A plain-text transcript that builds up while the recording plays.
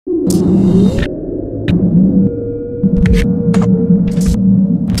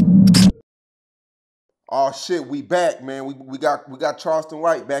Oh shit, we back, man. We got Charleston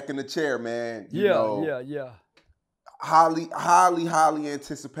White back in the chair, man. You Yeah, know, yeah, yeah. highly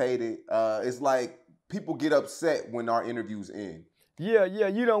anticipated. It's like people get upset when our interviews end. Yeah, yeah,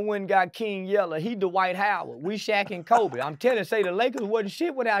 you done went and got King Yeller. He Dwight Howard. We Shaq and Kobe. I'm telling, say the Lakers wasn't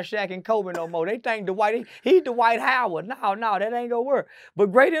shit without Shaq and Kobe no more. They think Dwight, he Dwight Howard. No, that ain't gonna work.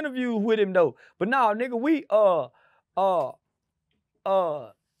 But great interviews with him though. But no, nigga, we uh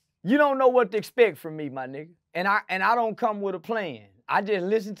you don't know what to expect from me, my nigga. And I don't come with a plan. I just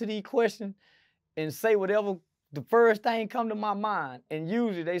listen to these questions and say whatever the first thing come to my mind. And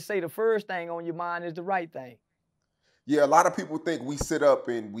usually they say the first thing on your mind is the right thing. Yeah, a lot of people think we sit up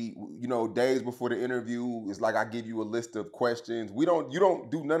and days before the interview, it's like I give you a list of questions. You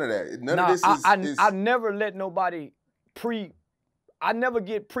don't do none of that. None of this is I never let nobody I never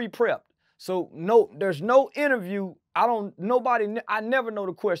get pre-prepped. So no, there's no interview. I never know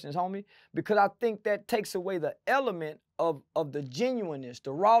the questions, homie, because I think that takes away the element of the genuineness,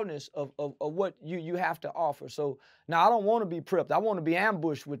 the rawness of what you have to offer. So now I don't want to be prepped. I want to be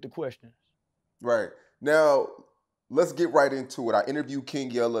ambushed with the questions. right. Now, let's get right into it. I interviewed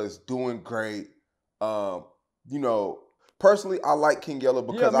King Yella, is doing great. You know, personally, I like King Yella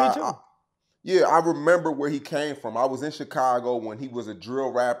because Yeah, me too. I remember where he came from. I was in Chicago when he was a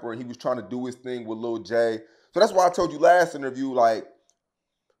drill rapper and he was trying to do his thing with Lil J. So that's why I told you last interview, like,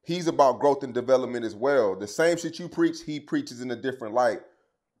 he's about growth and development as well. The same shit you preach, he preaches in a different light.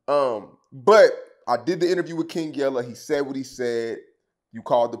 But I did the interview with King Yella. He said what he said. You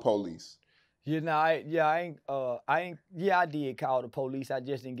called the police. I did call the police. I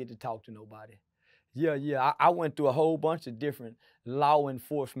just didn't get to talk to nobody. I went through a whole bunch of different law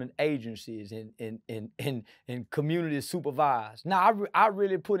enforcement agencies and community supervised. Now, I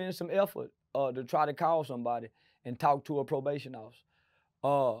really put in some effort to try to call somebody and talk to a probation officer.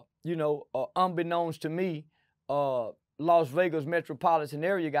 Unbeknownst to me, Las Vegas metropolitan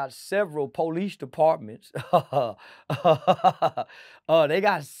area got several police departments. They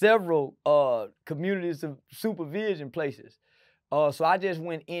got several communities of supervision places. So I just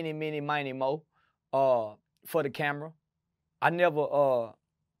went any, mini, miny, mo for the camera. I never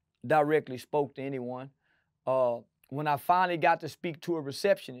directly spoke to anyone. When I finally got to speak to a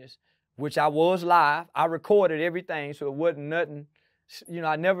receptionist, which I was live, I recorded everything, so it wasn't nothing.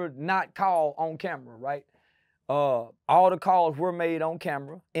 I never not call on camera, right? All the calls were made on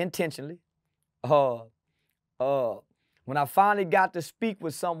camera intentionally. When I finally got to speak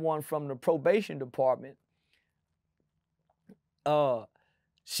with someone from the probation department,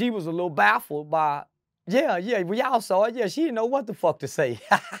 she was a little baffled by, y'all saw it. Yeah, she didn't know what the fuck to say.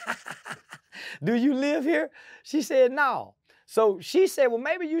 Do you live here? She said, no. So she said, well,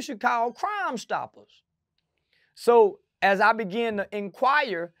 maybe you should call Crime Stoppers. So as I began to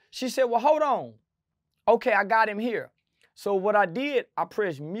inquire, she said, well, hold on. Okay, I got him here. So what I did, I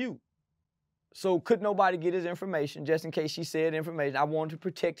pressed mute. So could nobody get his information, just in case she said information. I wanted to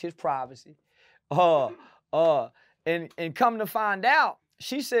protect his privacy. And come to find out,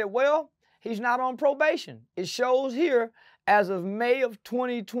 she said, well, he's not on probation. It shows here, as of May of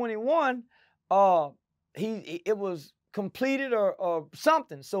 2021, it was completed or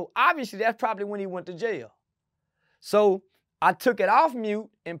something. So obviously that's probably when he went to jail. So I took it off mute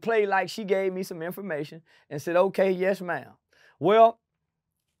and played like she gave me some information and said, okay, yes, ma'am. Well,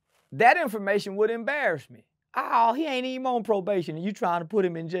 that information would embarrass me. Oh, he ain't even on probation and you trying to put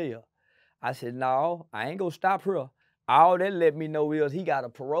him in jail. I said, no, I ain't gonna stop her. All that let me know is he got a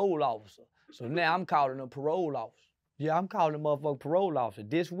parole officer. So now I'm calling a parole officer. Yeah, I'm calling a motherfucker parole officer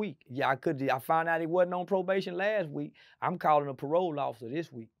this week. Yeah, I found out he wasn't on probation last week. I'm calling a parole officer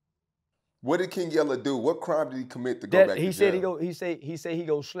this week. What did King Yella do? What crime did he commit to go back to jail? He said he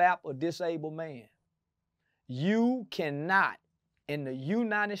go slap a disabled man. You cannot, in the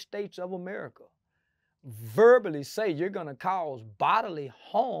United States of America, verbally say you're gonna cause bodily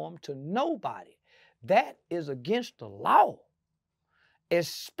harm to nobody. That is against the law,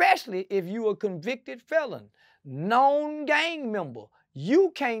 especially if you're a convicted felon, known gang member.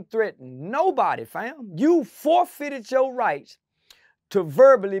 You can't threaten nobody, fam. You forfeited your rights to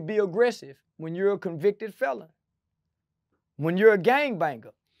verbally be aggressive when you're a convicted felon, when you're a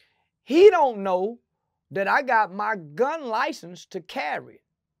gangbanger. He don't know that I got my gun license to carry.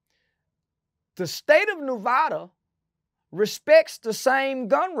 The state of Nevada respects the same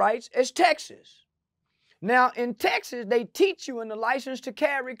gun rights as Texas. Now, in Texas, they teach you in the license to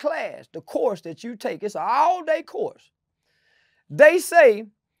carry class, the course that you take. It's an all-day course. They say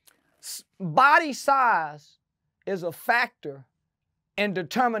body size is a factor and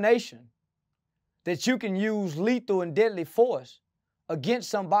determination that you can use lethal and deadly force against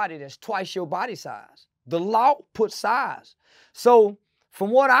somebody that's twice your body size. The law puts size. So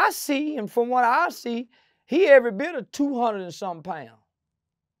from what I see, he every bit of 200 and something pounds.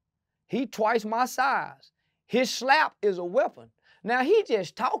 He twice my size. His slap is a weapon. Now he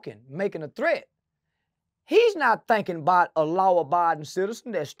just talking, making a threat. He's not thinking about a law-abiding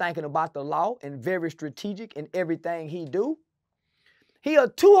citizen that's thinking about the law and very strategic in everything he do. He a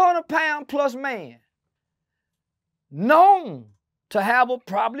 200-pound plus man, known to have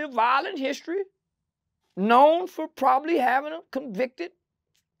probably a violent history, known for probably having a convicted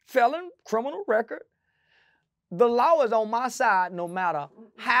felon criminal record. The law is on my side no matter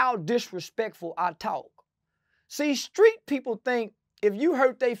how disrespectful I talk. See, street people think if you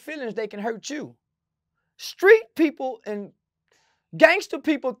hurt their feelings, they can hurt you. Street people and gangster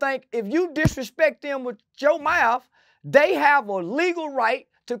people think if you disrespect them with your mouth, they have a legal right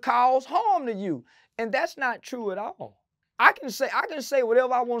to cause harm to you. And that's not true at all. I can say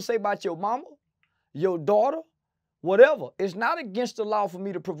whatever I want to say about your mama, your daughter, whatever. It's not against the law for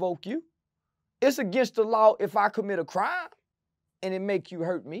me to provoke you. It's against the law if I commit a crime and it make you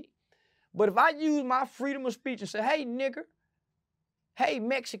hurt me. But if I use my freedom of speech and say, hey, nigger, hey,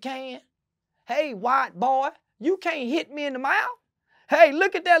 Mexican, hey, white boy, you can't hit me in the mouth. Hey,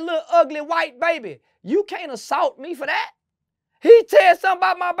 look at that little ugly white baby. You can't assault me for that. He said something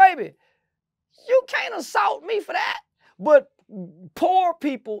about my baby. You can't assault me for that. But poor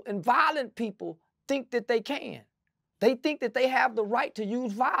people and violent people think that they can. They think that they have the right to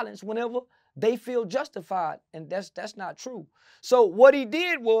use violence whenever they feel justified, and that's not true. So what he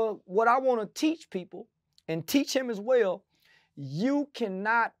did was, what I want to teach people, and teach him as well, you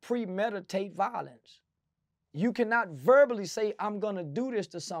cannot premeditate violence. You cannot verbally say, I'm going to do this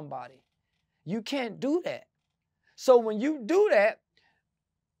to somebody. You can't do that. So when you do that,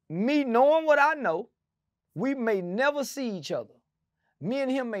 me knowing what I know, we may never see each other. Me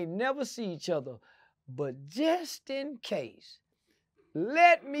and him may never see each other, but just in case,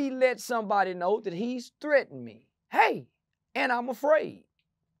 let me let somebody know that he's threatened me. Hey, and I'm afraid.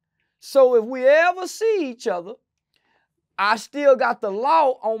 So if we ever see each other, I still got the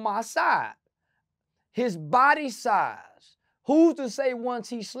law on my side. His body size. Who's to say once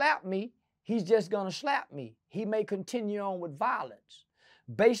he slapped me, he's just gonna slap me? He may continue on with violence.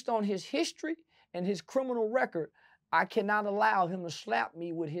 Based on his history and his criminal record, I cannot allow him to slap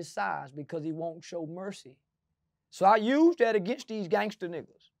me with his size because he won't show mercy. So I use that against these gangster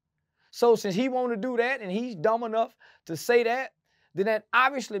niggas. So since he want to do that and he's dumb enough to say that, then that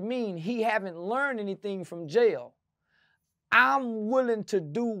obviously means he haven't learned anything from jail. I'm willing to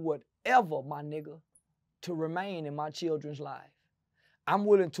do whatever, my nigga, to remain in my children's life. I'm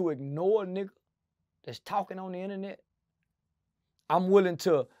willing to ignore a nigga that's talking on the internet. I'm willing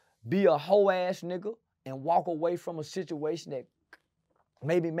to be a hoe-ass nigga and walk away from a situation that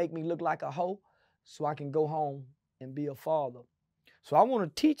maybe make me look like a hoe so I can go home and be a father. So I want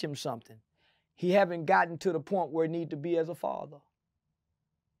to teach him something. He haven't gotten to the point where he need to be as a father.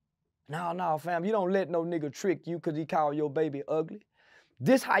 No, fam, you don't let no nigga trick you because he called your baby ugly.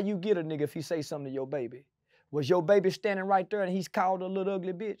 This how you get a nigga if he say something to your baby. Was your baby standing right there and he's called a little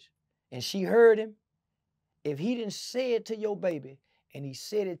ugly bitch and she heard him? If he didn't say it to your baby and he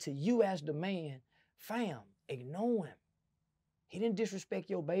said it to you as the man, fam, ignore him. He didn't disrespect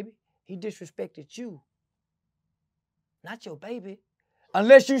your baby. He disrespected you, not your baby,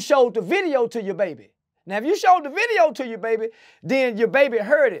 unless you showed the video to your baby. Now, if you showed the video to your baby, then your baby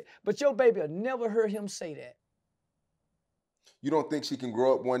heard it, but your baby will never hear him say that. You don't think she can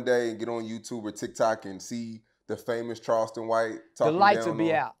grow up one day and get on YouTube or TikTok and see the famous Charleston White talking The lights will down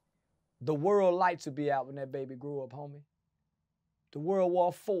be on... out. The world lights will be out when that baby grew up, homie. The World War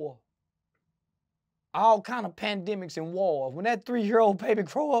IV. All kind of pandemics and wars. When that 3-year-old baby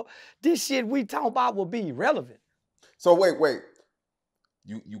grow up, this shit we talking about will be irrelevant. So wait.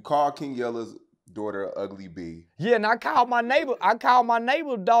 You call King Yella's daughter Ugly B. Yeah, and I called my neighbor's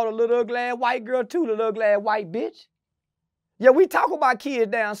daughter little ugly ass white girl too, little ugly ass white bitch. Yeah, we talk about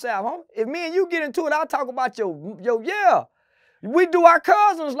kids down south, homie. If me and you get into it, I'll talk about yeah. We do our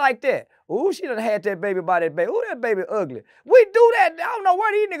cousins like that. Ooh, she done had that baby by that baby. Ooh, that baby ugly. We do that. I don't know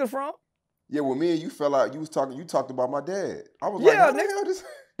where these niggas from. Yeah, when me and you fell out, you talked about my dad. I was like, how the hell this...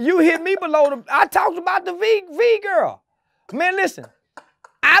 You hit me below the... I talked about the V girl. Man, listen.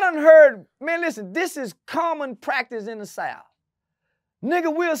 This is common practice in the South.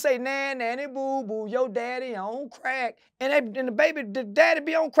 Nigga will say, nanny, boo, your daddy on crack. And the daddy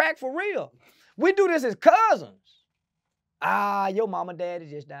be on crack for real. We do this as cousins. Your mama daddy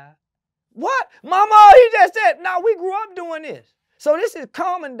just died. What? Mama, he just said, no, we grew up doing this. So this is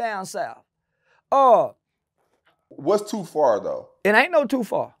common down south. What's too far though? It ain't no too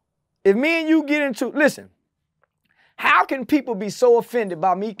far. If me and you get into, listen, how can people be so offended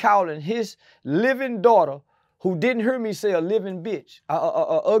by me calling his living daughter, who didn't hear me say a living bitch, a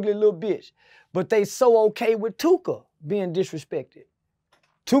ugly little bitch, but they so okay with Tuka being disrespected?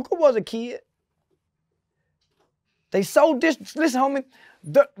 Tuka was a kid. They so listen, homie.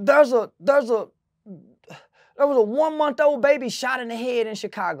 There was a 1-month-old baby shot in the head in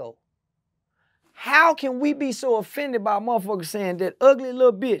Chicago. How can we be so offended by motherfuckers saying that ugly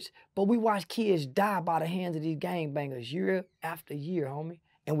little bitch, but we watch kids die by the hands of these gangbangers year after year, homie,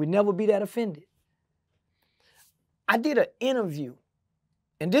 and we never be that offended? I did an interview,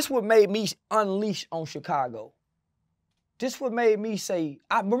 and this what made me unleash on Chicago. This what made me say,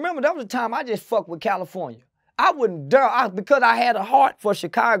 I remember that was the time I just fucked with California. I wouldn't dare, because I had a heart for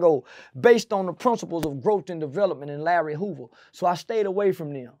Chicago based on the principles of growth and development and Larry Hoover. So I stayed away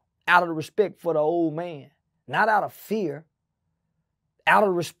from them out of the respect for the old man, not out of fear, out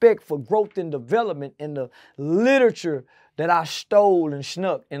of respect for growth and development and the literature that I stole and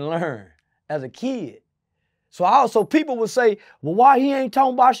snuck and learned as a kid. So people would say, well, why he ain't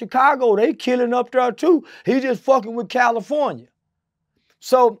talking about Chicago? They killing up there too. He just fucking with California.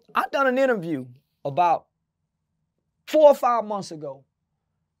 So I done an interview about 4 or 5 months ago.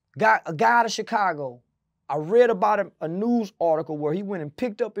 Got a guy out of Chicago. I read about him, a news article where he went and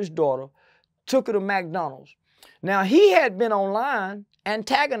picked up his daughter, took her to McDonald's. Now, he had been online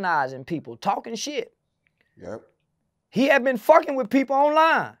antagonizing people, talking shit. Yep. He had been fucking with people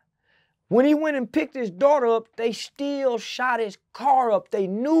online. When he went and picked his daughter up, they still shot his car up. They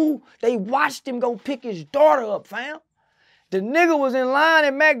watched him go pick his daughter up, fam. The nigga was in line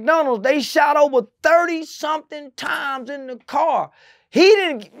at McDonald's. They shot over 30-something times in the car. He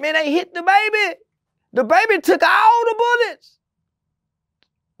didn't, man, they hit the baby. The baby took all the bullets.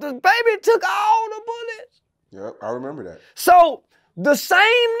 The baby took all the bullets. Yep, I remember that. So the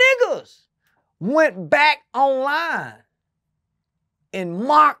same niggas went back online and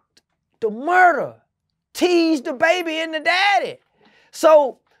mocked the murder, teased the baby and the daddy.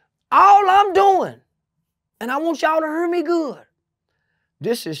 So all I'm doing, and I want y'all to hear me good,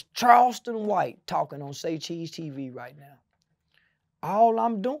 this is Charleston White talking on Say Cheese TV right now. All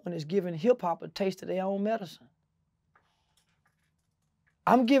I'm doing is giving hip-hop a taste of their own medicine.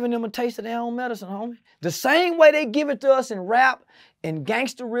 I'm giving them a taste of their own medicine, homie. The same way they give it to us in rap and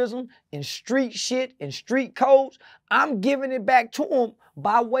gangsterism and street shit and street codes, I'm giving it back to them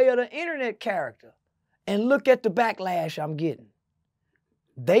by way of the internet character. And look at the backlash I'm getting.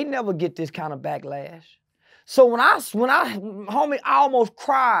 They never get this kind of backlash. So when I homie, I almost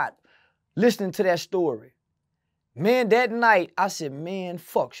cried listening to that story. Man, that night, I said, man,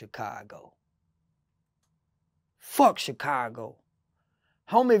 fuck Chicago. Fuck Chicago.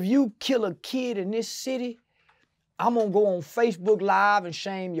 Homie, if you kill a kid in this city, I'm gonna go on Facebook Live and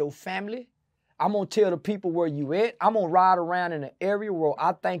shame your family. I'm gonna tell the people where you at. I'm gonna ride around in an area where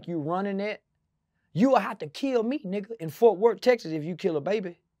I think you running at. You will have to kill me, nigga, in Fort Worth, Texas, if you kill a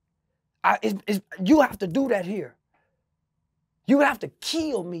baby. You have to do that here. You would have to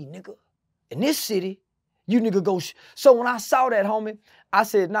kill me, nigga. In this city, you nigga go. So when I saw that, homie, I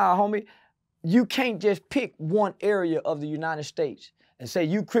said, nah, homie, you can't just pick one area of the United States and say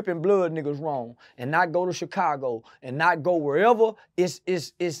you Crippin' Blood niggas wrong and not go to Chicago and not go wherever. It's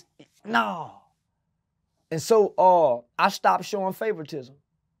nah. And so I stopped showing favoritism.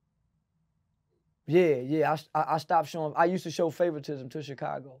 Yeah, I stopped showing. I used to show favoritism to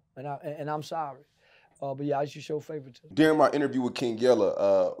Chicago, and I'm sorry. But yeah, I used to show favoritism. During my interview with King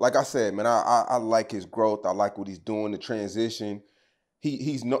Yella, like I said, man, I like his growth. I like what he's doing, the transition.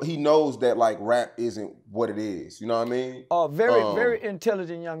 He knows that like rap isn't what it is. You know what I mean? Very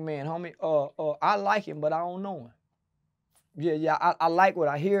intelligent young man, homie. I like him, but I don't know him. Yeah. I like what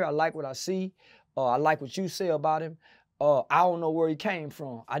I hear. I like what I see. I like what you say about him. I don't know where he came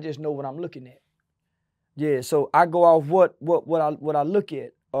from. I just know what I'm looking at. Yeah, so I go off what I look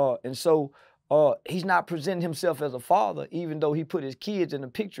at. And so he's not presenting himself as a father, even though he put his kids in the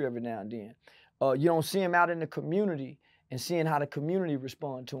picture every now and then. You don't see him out in the community and seeing how the community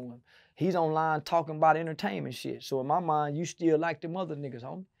respond to him. He's online talking about entertainment shit. So in my mind, you still like them other niggas,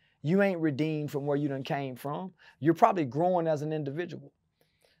 homie. You ain't redeemed from where you done came from. You're probably growing as an individual.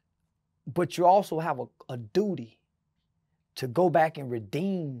 But you also have a duty to go back and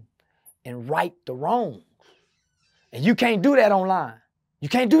redeem and right the wrongs. And you can't do that online. You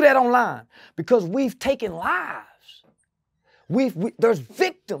can't do that online because we've taken lives. There's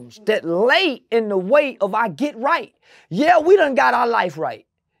victims that lay in the way of our get right. Yeah, we done got our life right.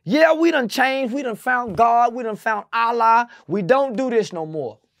 Yeah, we done changed. We done found God. We done found Allah. We don't do this no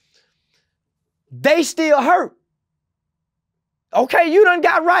more. They still hurt. Okay, you done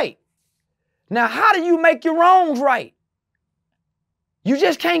got right. Now, how do you make your wrongs right? You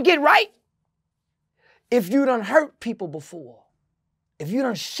just can't get right. If you done hurt people before, if you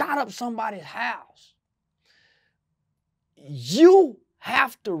done shot up somebody's house, you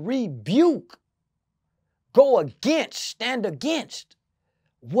have to rebuke, go against, stand against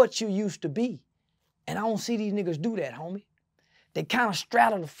what you used to be. And I don't see these niggas do that, homie. They kind of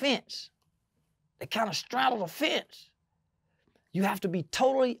straddle the fence. They kind of straddle the fence. You have to be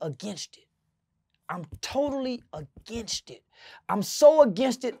totally against it. I'm totally against it. I'm so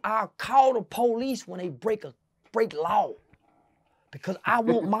against it, I'll call the police when they break law. Because I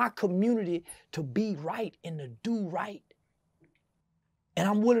want my community to be right and to do right. And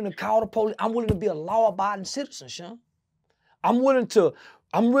I'm willing to call the police. I'm willing to be a law-abiding citizen, Sean. I'm willing to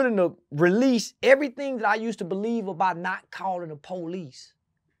release everything that I used to believe about not calling the police.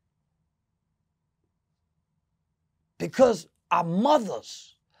 Because our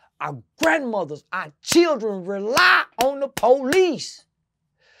mothers, our grandmothers, our children rely on the police.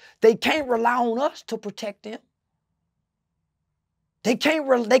 They can't rely on us to protect them. They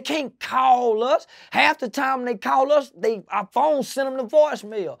can't call us. Half the time they call us, our phones send them the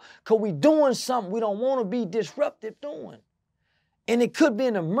voicemail because we doing something we don't want to be disruptive doing. And it could be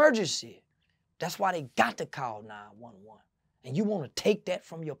an emergency. That's why they got to call 911. And you want to take that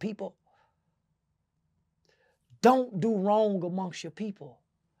from your people? Don't do wrong amongst your people.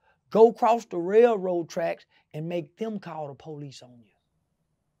 Go across the railroad tracks and make them call the police on you.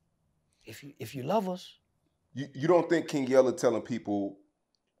 If you love us. You don't think King Yella telling people,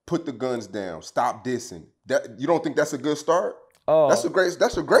 put the guns down, stop dissing, that you don't think that's a good start? That's a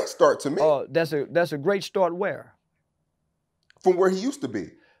great start to me. That's a great start where? From where he used to be.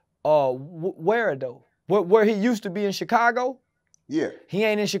 Where though? Where he used to be in Chicago? Yeah. He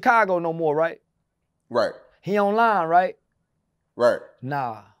ain't in Chicago no more, right? Right. He online, right? Right.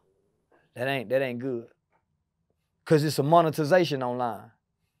 Nah, that ain't good. Cause it's a monetization online.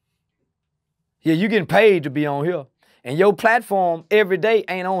 Yeah, you getting paid to be on here. And your platform every day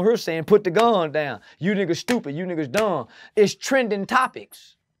ain't on her saying, put the gun down. You niggas stupid, you niggas dumb. It's trending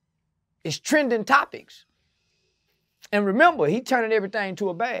topics. It's trending topics. And remember, he turning everything to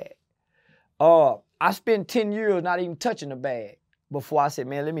a bag. I spent 10 years not even touching the bag before I said,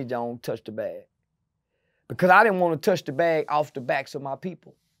 man, let me don't touch the bag. Because I didn't want to touch the bag off the backs of my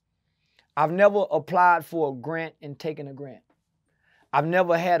people. I've never applied for a grant and taken a grant. I've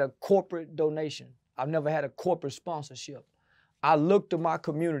never had a corporate donation. I've never had a corporate sponsorship. I looked to my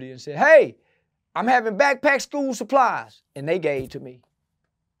community and said, hey, I'm having backpack school supplies. And they gave to me.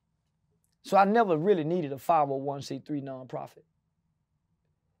 So I never really needed a 501c3 nonprofit.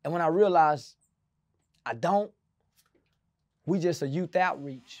 And when I realized I don't, we just a youth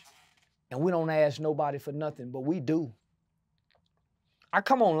outreach. And we don't ask nobody for nothing, but we do. I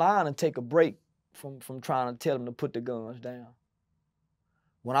come online and take a break from trying to tell them to put the guns down.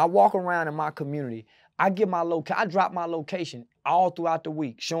 When I walk around in my community, I drop my location all throughout the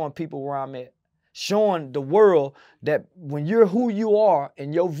week, showing people where I'm at, showing the world that when you're who you are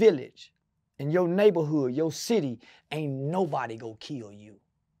in your village, in your neighborhood, your city, ain't nobody gonna kill you.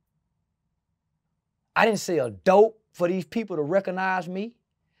 I didn't sell dope for these people to recognize me.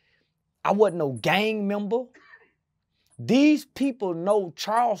 I wasn't no gang member. These people know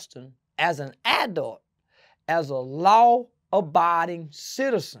Charleston as an adult, as a law-abiding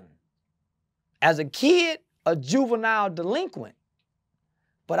citizen. As a kid, a juvenile delinquent.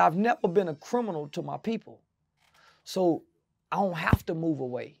 But I've never been a criminal to my people. So I don't have to move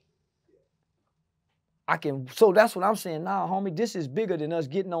away. So that's what I'm saying now, homie. This is bigger than us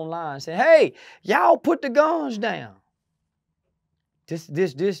getting online saying, hey, y'all put the guns down. The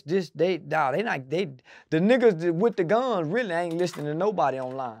niggas with the guns really ain't listening to nobody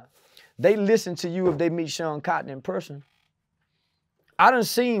online. They listen to you if they meet Sean Cotton in person. I done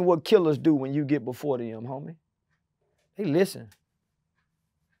seen what killers do when you get before them, homie. They listen.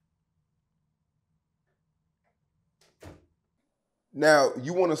 Now,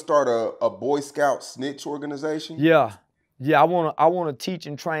 you want to start a Boy Scout snitch organization? Yeah. I wanna teach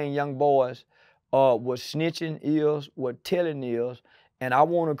and train young boys what snitching is, what telling is, and I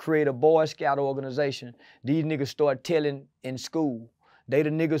want to create a Boy Scout organization. These niggas start telling in school. They the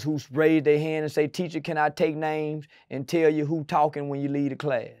niggas who raise their hand and say, teacher, can I take names and tell you who talking when you leave the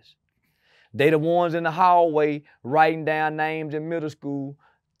class? They the ones in the hallway writing down names in middle school,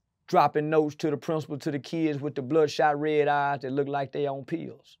 dropping notes to the principal, to the kids with the bloodshot red eyes that look like they on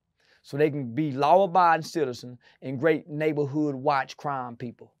pills. so they can be law-abiding citizens and great neighborhood watch crime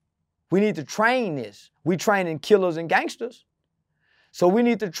people. We need to train this. We training killers and gangsters. So we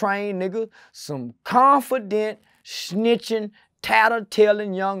need to train, nigga, some confident, snitching,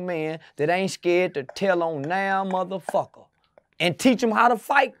 tatter-telling young man that ain't scared to tell on now motherfucker. And teach them how to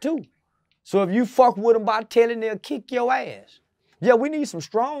fight too. So if you fuck with them by telling, they'll kick your ass. Yeah, we need some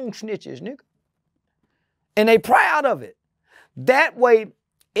strong snitches, nigga. And they proud of it. That way,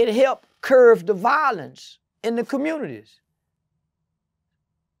 it help curb the violence in the communities.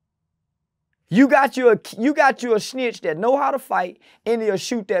 You got you a snitch that know how to fight, and he'll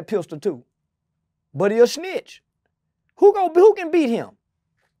shoot that pistol too. But he'll snitch. Who can beat him?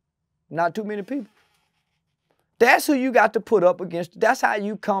 Not too many people. That's who you got to put up against. That's how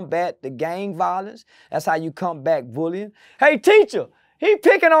you combat the gang violence. That's how you combat bullying. Hey, teacher, he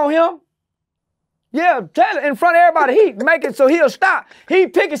picking on him. Yeah, tell it in front of everybody. He make it so he'll stop. Say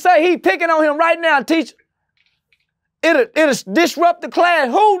he picking on him right now, teacher. It'll disrupt the class.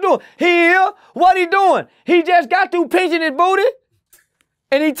 Who doing? He here. What he doing? He just got through pinching his booty,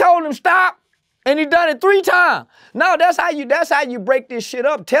 and he told him stop, and he done it 3 times. No, that's how you break this shit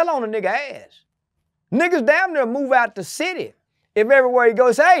up. Tell on a nigga ass. Niggas damn near move out the city. If everywhere he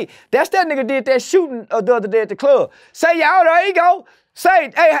goes, hey, that's that nigga did that shooting the other day at the club. Say, y'all, there you go.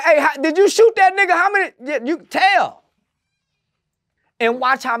 Say, hey, did you shoot that nigga? How many? You tell. And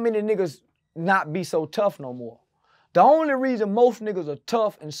watch how many niggas not be so tough no more. The only reason most niggas are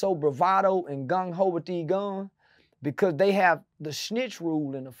tough and so bravado and gung-ho with these guns, because they have the snitch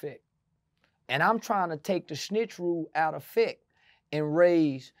rule in effect. And I'm trying to take the snitch rule out of effect and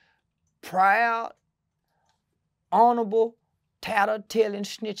raise proud, honorable, tatter-telling,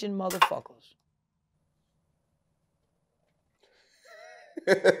 snitching motherfuckers.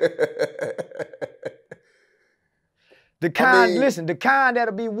 The kind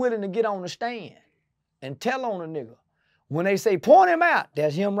that'll be willing to get on the stand and tell on a nigga. When they say, point him out,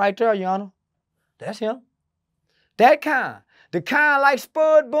 that's him right there, Your Honor. That's him. That kind. The kind like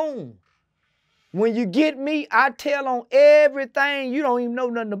Spud Boone. When you get me, I tell on everything you don't even know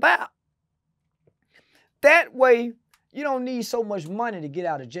nothing about. That way, you don't need so much money to get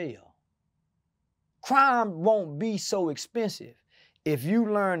out of jail. Crime won't be so expensive if you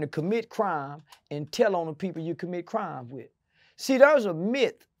learn to commit crime and tell on the people you commit crime with. See, there's a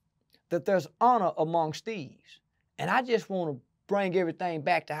myth that there's honor amongst thieves. And I just want to bring everything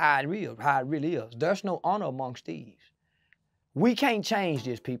back to how it really is. There's no honor amongst thieves. We can't change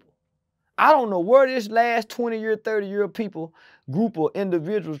this, people. I don't know where this last 20-year, 30-year group of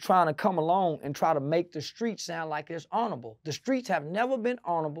individuals trying to come along and try to make the streets sound like it's honorable. The streets have never been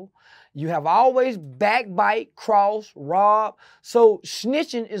honorable. You have always backbite, cross, rob. So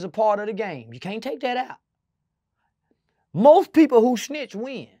snitching is a part of the game. You can't take that out. Most people who snitch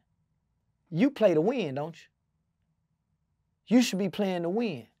win. You play to win, don't you? You should be playing to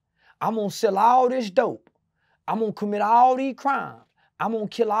win. I'm going to sell all this dope. I'm going to commit all these crimes. I'm going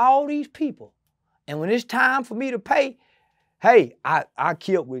to kill all these people. And when it's time for me to pay, hey, I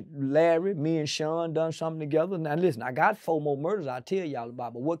killed with Larry, me and Sean done something together. Now listen, I got 4 more murders I'll tell y'all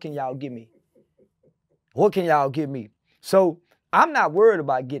about, but what can y'all give me? What can y'all give me? So I'm not worried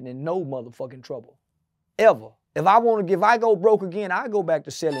about getting in no motherfucking trouble, ever. If I go broke again, I go back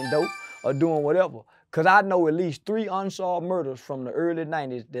to selling dope or doing whatever. Because I know at least 3 unsolved murders from the early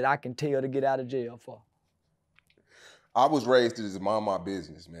 90s that I can tell to get out of jail for. I was raised to just mind my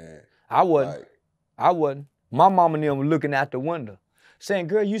business, man. I wasn't. My mama and them were looking out the window, saying,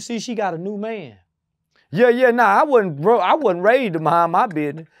 girl, you see she got a new man. I wasn't raised to mind my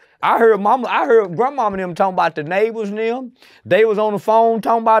business. I heard grandmama and them talking about the neighbors and them. They was on the phone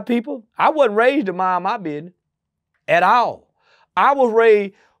talking about people. I wasn't raised to mind my business at all. I was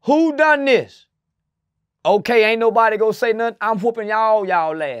raised, who done this? Okay, ain't nobody gonna say nothing. I'm whooping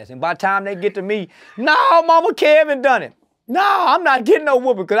y'all ass. And by the time they get to me, no, Mama Kevin done it. No, I'm not getting no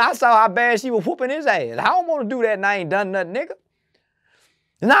whooping because I saw how bad she was whooping his ass. I don't want to do that and I ain't done nothing, nigga.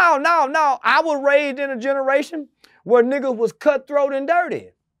 No. I was raised in a generation where niggas was cutthroat and dirty.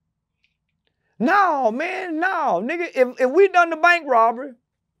 No, man, no. Nigga, if we done the bank robbery,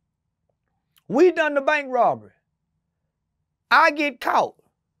 I get caught.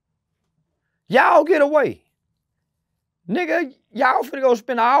 Y'all get away. Nigga, y'all finna go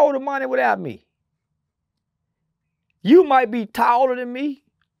spend all the money without me. You might be taller than me.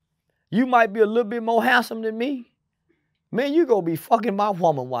 You might be a little bit more handsome than me. Man, you gonna be fucking my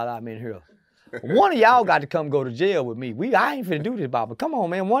woman while I'm in here. One of y'all got to come go to jail with me. I ain't finna do this, Baba. Come on,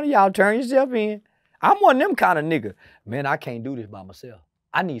 man. One of y'all turn yourself in. I'm one of them kind of nigga. Man, I can't do this by myself.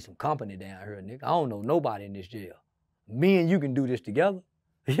 I need some company down here, nigga. I don't know nobody in this jail. Me and you can do this together.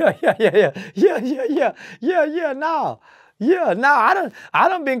 No. Yeah, no, I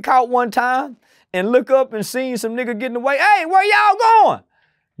done been caught one time and look up and seen some nigga getting away. Hey, where y'all going?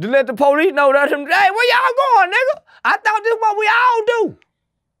 To let the police know that, hey, where y'all going, nigga? I thought this is what we all do.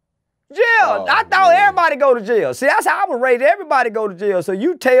 Jail. I thought everybody go to jail. See, that's how I was raised. Everybody go to jail. So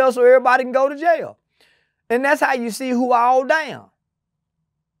you tell so everybody can go to jail. And that's how you see who all down.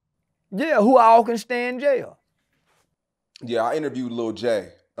 Yeah, who all can stay in jail. Yeah, I interviewed Lil J.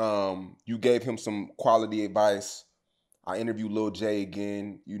 You gave him some quality advice. I interviewed Lil J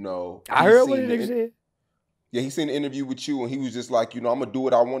again, you know. I heard what he said. Yeah, he seen an interview with you and he was just like, you know, I'm going to do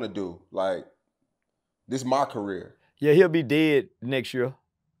what I want to do. Like, this is my career. Yeah, he'll be dead next year.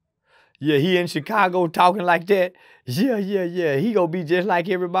 Yeah, he in Chicago talking like that. Yeah. He gonna be just like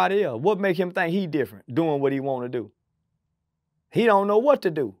everybody else. What make him think he different, doing what he want to do? He don't know what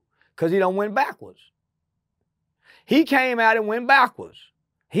to do because he done went backwards. He came out and went backwards.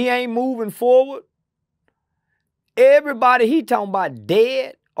 He ain't moving forward. Everybody he talking about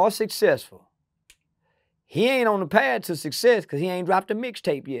dead or successful. He ain't on the path to success because he ain't dropped a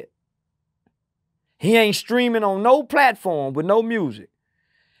mixtape yet. He ain't streaming on no platform with no music.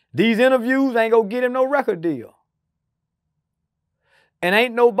 These interviews ain't gonna get him no record deal. And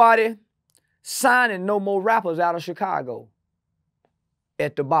ain't nobody signing no more rappers out of Chicago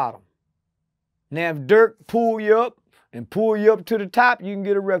at the bottom. Now, if Durk pull you up and pull you up to the top, you can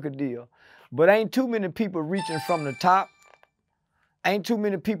get a record deal. But ain't too many people reaching from the top. Ain't too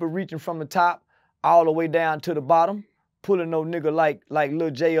many people reaching from the top all the way down to the bottom, pulling no nigga like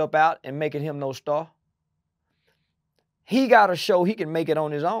Lil J up out and making him no star. He got to show he can make it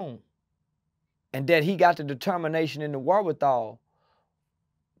on his own. And that he got the determination and the wherewithal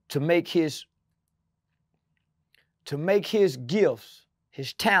to make his gifts,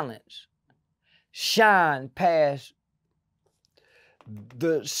 his talents, shine past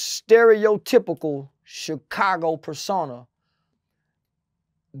the stereotypical Chicago persona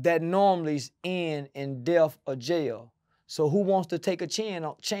that normally is in death or jail. So who wants to take a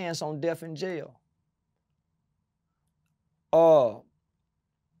chance on death and jail?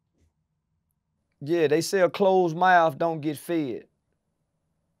 Yeah, they say a closed mouth don't get fed,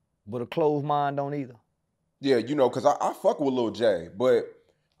 but a closed mind don't either. Yeah, you know, because I fuck with Lil J, but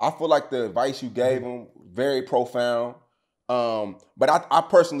I feel like the advice you gave him, very profound. But I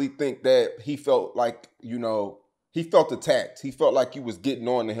personally think that he felt like, you know, he felt attacked. He felt like you was getting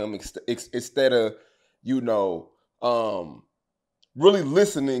on to him instead of, you know, really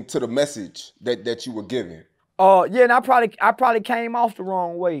listening to the message that you were giving. Yeah, and I probably came off the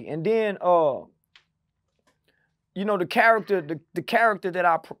wrong way. And then, you know, the character that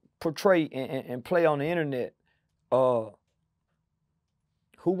I portray and play on the internet, who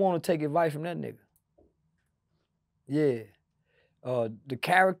want to take advice from that nigga? Yeah. The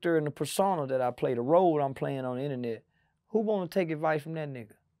character and the persona that I play, the role I'm playing on the internet, who want to take advice from that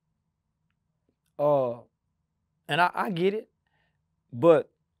nigga? And I get it, but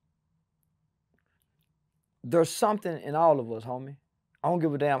there's something in all of us, homie. I don't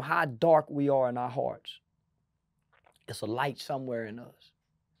give a damn how dark we are in our hearts. It's a light somewhere in us.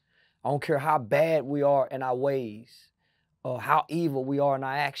 I don't care how bad we are in our ways or how evil we are in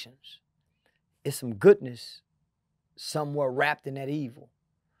our actions. It's some goodness somewhere wrapped in that evil.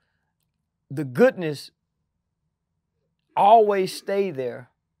 The goodness always stay there,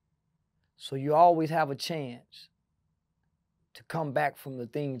 so you always have a chance to come back from the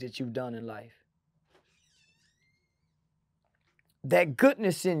things that you've done in life. That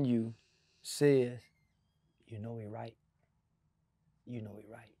goodness in you says, you know he right. You know he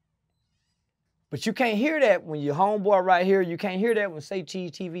right. But you can't hear that when your homeboy right here. You can't hear that when Say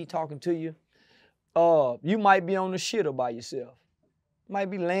Cheese TV talking to you. You might be on the shitter by yourself. Might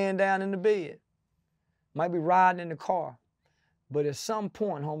be laying down in the bed. Might be riding in the car. But at some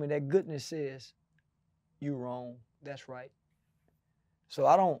point, homie, that goodness says, you wrong. That's right. So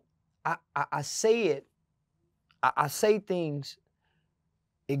I say it. I say things.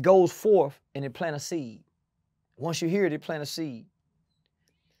 It goes forth and it plant a seed. Once you hear it, it plant a seed.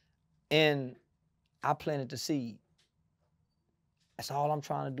 And I planted the seed. That's all I'm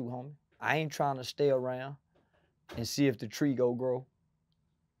trying to do, homie. I ain't trying to stay around and see if the tree go grow.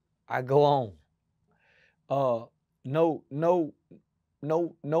 I go on. No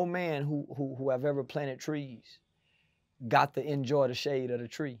man who have ever planted trees got to enjoy the shade of the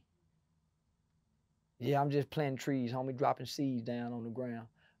tree. Yeah, I'm just planting trees, homie, dropping seeds down on the ground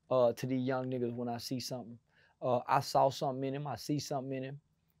to these young niggas when I see something. I saw something in him, I see something in him.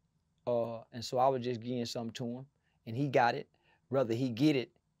 And so I was just giving something to him, and he got it. Whether he get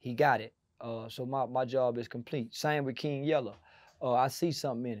it, he got it. So my job is complete. Same with King Yella. I see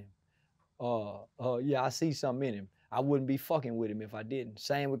something in him. Yeah, I see something in him. I wouldn't be fucking with him if I didn't.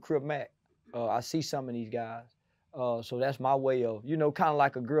 Same with Crip Mac. I see some of these guys. So that's my way of, you know, kind of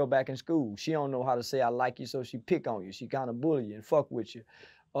like a girl back in school. She don't know how to say I like you, so she pick on you. She kind of bully you and fuck with you.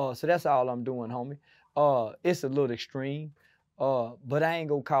 So that's all I'm doing, homie. It's a little extreme, but I ain't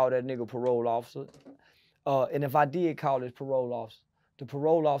gonna call that nigga parole officer. And if I did call this parole officer, the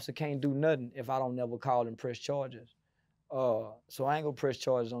parole officer can't do nothing if I don't never call and press charges. So I ain't gonna press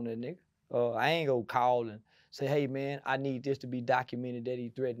charges on that nigga. I ain't gonna call and say, hey man, I need this to be documented that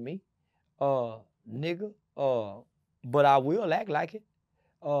he threatened me. Nigga. But I will act like it.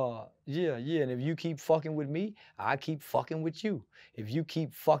 Yeah, and if you keep fucking with me, I keep fucking with you. If you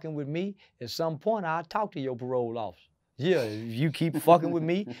keep fucking with me, at some point I'll talk to your parole officer. Yeah, if you keep fucking with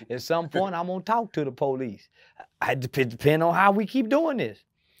me, at some point I'm gonna talk to the police. I depend on how we keep doing this.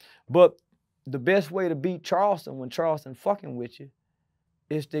 But the best way to beat Charleston when Charleston fucking with you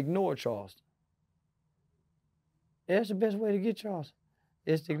is to ignore Charleston. That's the best way to get Charleston.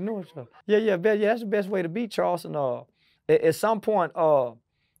 Is to ignore Charleston. Yeah, that's the best way to beat Charleston. At some point, I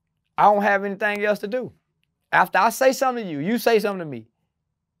don't have anything else to do. After I say something to you, you say something to me.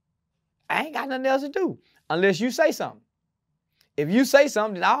 I ain't got nothing else to do unless you say something. If you say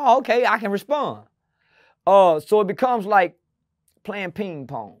something, then, oh, okay, I can respond. So it becomes like playing ping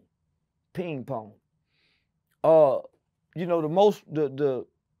pong. Ping pong. You know,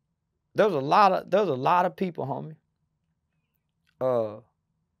 there's a lot of people, homie,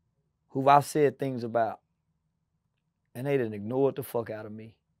 who I've said things about, and they done ignored the fuck out of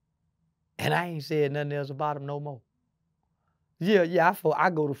me. And I ain't said nothing else about them no more. Yeah, I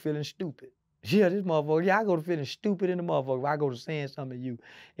go to feeling stupid. Yeah, this motherfucker, I go to feeling stupid in the motherfucker. I go to saying something to you,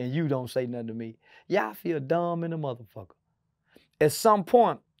 and you don't say nothing to me. Yeah, I feel dumb in the motherfucker. At some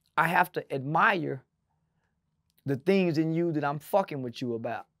point, I have to admire the things in you that I'm fucking with you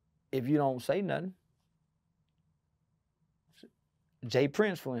about. If you don't say nothing. Jay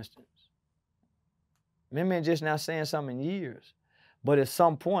Prince, for instance. Man, just now saying something in years. But at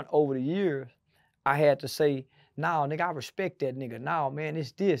some point over the years, I had to say, nah, nigga, I respect that nigga. Nah, man,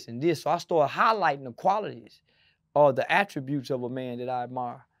 it's this and this. So I started highlighting the qualities or the attributes of a man that I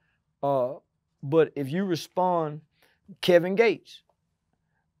admire. But if you respond, Kevin Gates,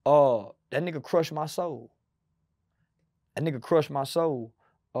 that nigga crushed my soul. That nigga crushed my soul.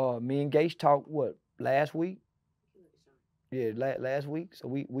 Me and Gates talked, what, last week? Yeah, last week. So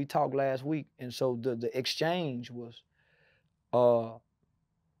we talked last week. And so the exchange was,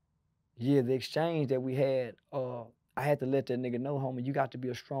 the exchange that we had, I had to let that nigga know, homie, you got to be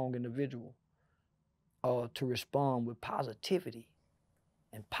a strong individual to respond with positivity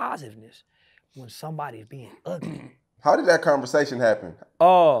and positiveness when somebody's being ugly. How did that conversation happen?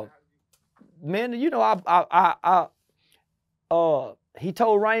 Man, you know, he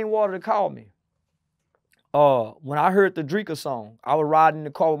told Rainwater to call me. When I heard the Durk song, I was riding in the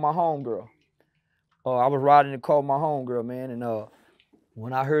car with my homegirl. Man, and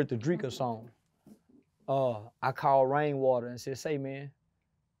when I heard the Durk song, I called Rainwater and said, say, man,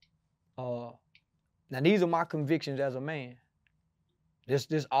 now these are my convictions as a man.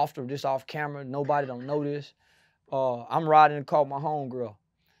 This off camera, nobody don't know this. I'm riding in the car with my homegirl,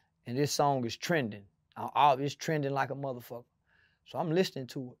 and this song is trending. It's trending like a motherfucker. So I'm listening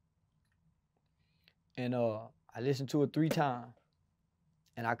to it. And I listened to it 3 times.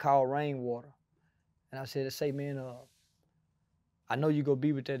 And I called Rainwater. And I said, say, man, I know you gonna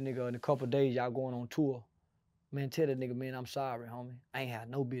be with that nigga in a couple of days, y'all going on tour. Man, tell that nigga, man, I'm sorry, homie. I ain't had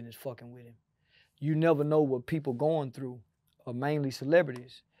no business fucking with him. You never know what people going through, mainly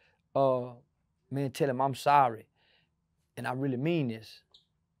celebrities. Man, tell him I'm sorry. And I really mean this.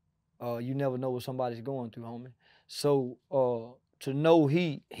 You never know what somebody's going through, homie. So to know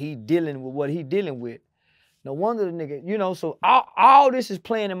he dealing with what he dealing with, no wonder the nigga, you know, so all this is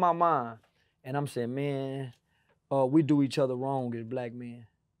playing in my mind. And I'm saying, man, we do each other wrong as black men.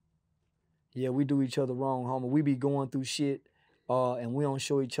 Yeah, we do each other wrong, homie. We be going through shit, and we don't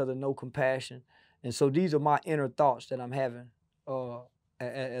show each other no compassion. And so these are my inner thoughts that I'm having,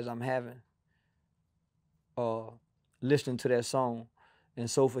 as I'm having, listening to that song. And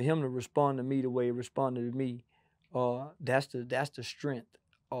so for him to respond to me the way he responded to me, that's the strength,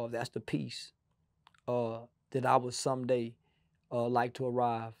 that's the peace that I would someday like to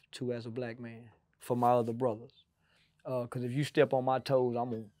arrive to as a black man for my other brothers. Cause if you step on my toes, I'm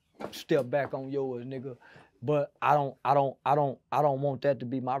gonna step back on yours, nigga. But I don't want that to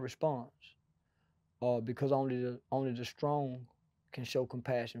be my response. Because only the strong can show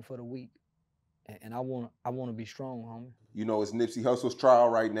compassion for the weak. And I wanna be strong, homie. You know, it's Nipsey Hussle's trial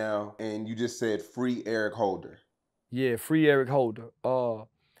right now, and you just said free Eric Holder. Yeah, free Eric Holder.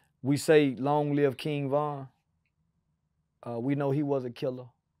 We say long live King Von. We know he was a killer.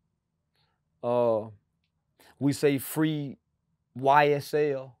 We say free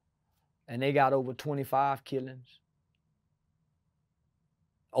YSL, and they got over 25 killings,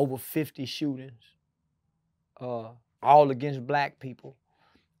 over 50 shootings, all against black people.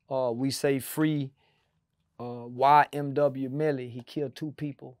 We say free YMW Millie, he killed 2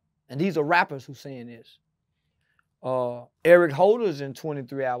 people. And these are rappers who saying this. Eric Holder's in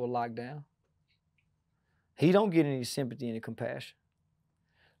 23-hour lockdown. He don't get any sympathy, any compassion.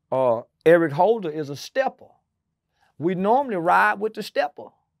 Eric Holder is a stepper. We normally ride with the stepper.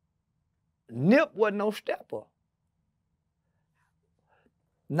 Nip wasn't no stepper.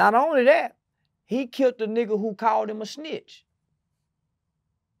 Not only that, he killed the nigga who called him a snitch.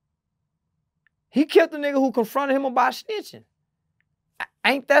 He killed the nigga who confronted him about snitching.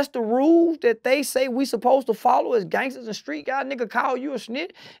 Ain't that the rules that they say we supposed to follow as gangsters and street guys? Nigga call you a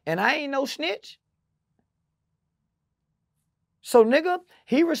snitch and I ain't no snitch. So nigga,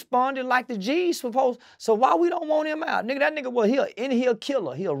 he responded like the G's supposed. So why we don't want him out? Nigga, that nigga, well, he an in-here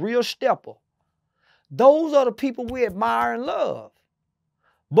killer. He a real stepper. Those are the people we admire and love.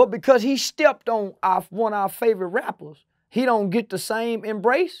 But because he stepped on one of our favorite rappers, he don't get the same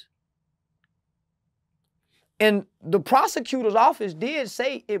embrace. And the prosecutor's office did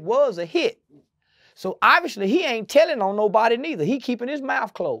say it was a hit. So obviously he ain't telling on nobody neither. He keeping his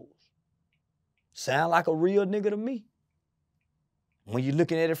mouth closed. Sound like a real nigga to me, when you're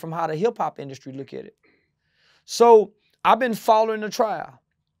looking at it from how the hip-hop industry look at it. So I've been following the trial.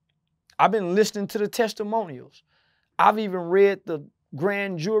 I've been listening to the testimonials. I've even read the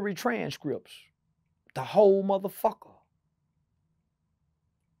grand jury transcripts. The whole motherfucker.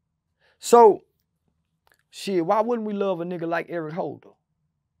 So, shit, why wouldn't we love a nigga like Eric Holder?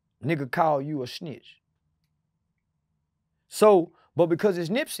 Nigga call you a snitch. So, but because it's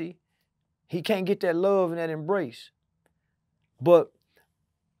Nipsey, he can't get that love and that embrace. But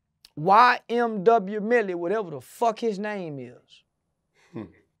YMW Millie, whatever the fuck his name is,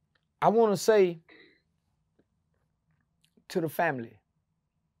 I want to say to the family,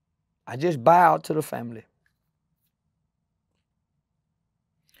 I just bowed to the family.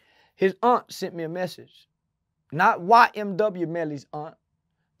 His aunt sent me a message. Not YMW Millie's aunt,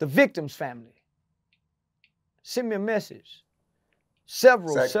 the victim's family. Sent me a message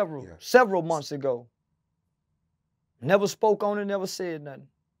several months ago. Never spoke on it, never said nothing.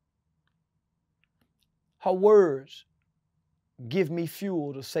 Her words give me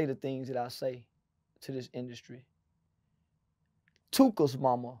fuel to say the things that I say to this industry. Tuka's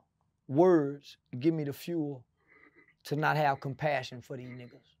mama, words give me the fuel to not have compassion for these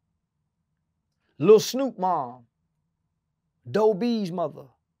niggas. Lil Snoop mom, Doe B's mother.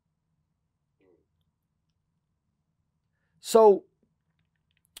 So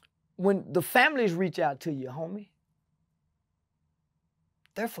when the families reach out to you, homie,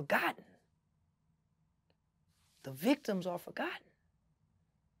 they're forgotten. The victims are forgotten.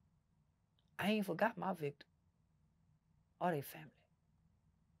 I ain't forgot my victim or their family.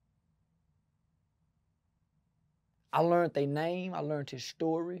 I learned their name. I learned his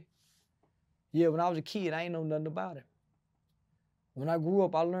story. Yeah, when I was a kid, I ain't know nothing about him. When I grew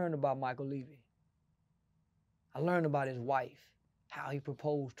up, I learned about Michael Levy. I learned about his wife, how he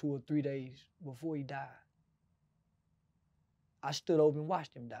proposed 2 or 3 days before he died. I stood over and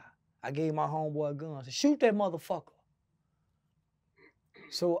watched him die. I gave my homeboy a gun. I said, shoot that motherfucker.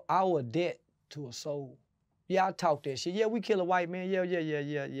 So I owe a debt to a soul. Yeah, I talk that shit. Yeah, we kill a white man.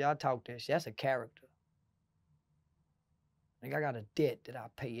 Yeah, I talk that shit. That's a character. Like, I got a debt that I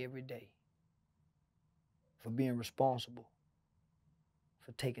pay every day for being responsible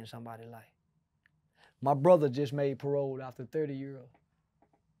for taking somebody's life. My brother just made parole after 30 years.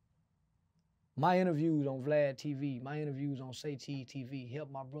 My interviews on Vlad TV, my interviews on Say TV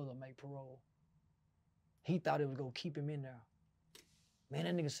helped my brother make parole. He thought it was gonna keep him in there. Man,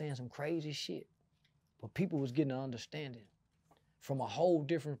 that nigga saying some crazy shit. But people was getting an understanding from a whole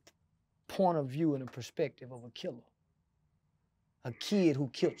different point of view and a perspective of a killer. A kid who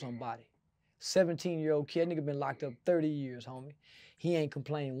killed somebody. 17-year-old kid, that nigga been locked up 30 years, homie. He ain't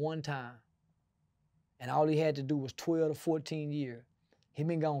complained one time. And all he had to do was 12 to 14 years. He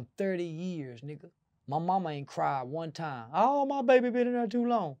been gone 30 years, nigga. My mama ain't cried one time. Oh, my baby been in there too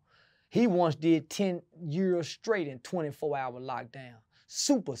long. He once did 10 years straight in 24-hour lockdown.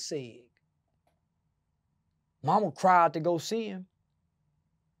 Super sig. Mama cried to go see him.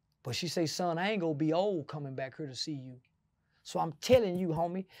 But she say, son, I ain't gonna be old coming back here to see you. So I'm telling you,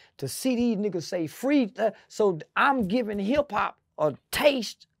 homie, to see these niggas say free, so I'm giving hip-hop a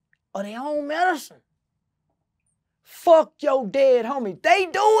taste of their own medicine. Fuck your dead homie. They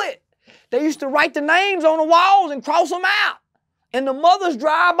do it. They used to write the names on the walls and cross them out. And the mothers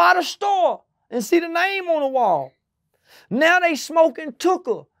drive by the store and see the name on the wall. Now they smoking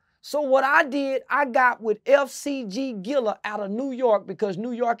Tooker. So what I did, I got with FCG Giller out of New York because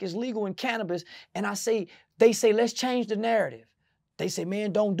New York is legal in cannabis. And they say, let's change the narrative. They say,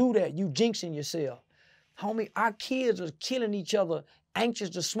 man, don't do that. You jinxing yourself. Homie, our kids are killing each other, anxious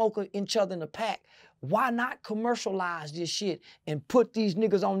to smoke each other in the pack. Why not commercialize this shit and put these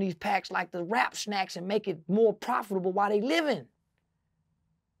niggas on these packs like the rap snacks and make it more profitable while they living?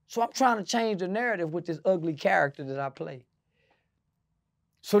 So I'm trying to change the narrative with this ugly character that I play.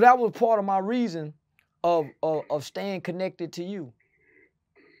 So that was part of my reason of staying connected to you.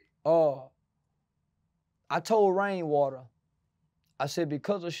 I told Rainwater, I said,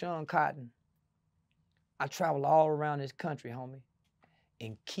 because of Sean Cotton, I travel all around this country, homie,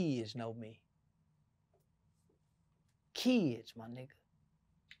 and kids know me. Kids, my nigga.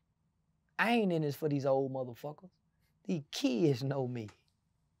 I ain't in this for these old motherfuckers. These kids know me.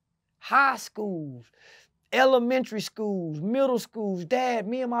 High schools, elementary schools, middle schools. Dad,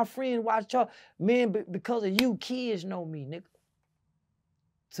 me and my friend watch y'all. Man, because of you, kids know me, nigga.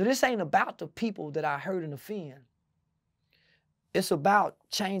 So this ain't about the people that I hurt and offend. It's about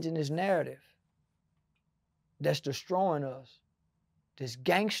changing this narrative that's destroying us. This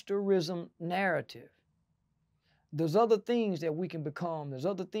gangsterism narrative. There's other things that we can become. There's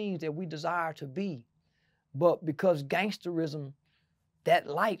other things that we desire to be. But because gangsterism, that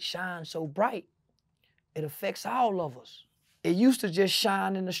light shines so bright, it affects all of us. It used to just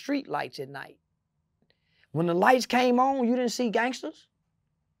shine in the street lights at night. When the lights came on, you didn't see gangsters.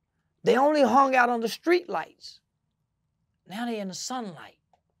 They only hung out on the street lights. Now they're in the sunlight.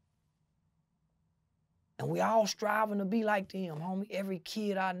 And we all striving to be like them, homie. Every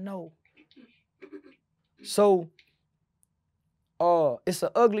kid I know. So, it's an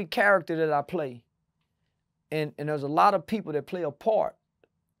ugly character that I play. And there's a lot of people that play a part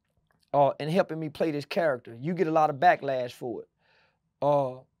in helping me play this character. You get a lot of backlash for it.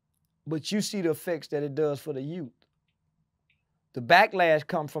 But you see the effects that it does for the youth. The backlash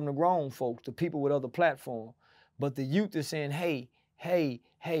comes from the grown folks, the people with other platforms. But the youth is saying, hey,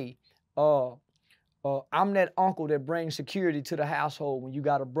 I'm that uncle that brings security to the household when you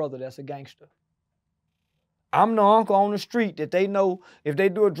got a brother that's a gangster. I'm the uncle on the street that they know if they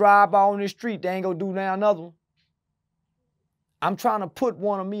do a drive-by on the street, they ain't gonna do now another one. I'm trying to put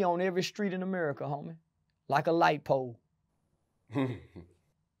one of me on every street in America, homie, like a light pole. So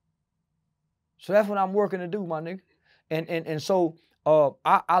that's what I'm working to do, my nigga. And so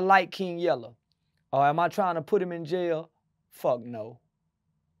I like King Yella. Am I trying to put him in jail? Fuck no.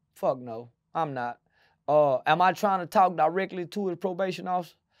 Fuck no, I'm not. Am I trying to talk directly to his probation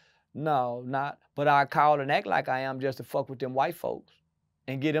officer? No, not. But I call and act like I am just to fuck with them white folks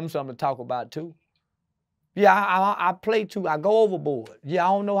and get them something to talk about too. Yeah, I play too. I go overboard. Yeah, I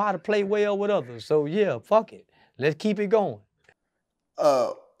don't know how to play well with others. So yeah, fuck it. Let's keep it going.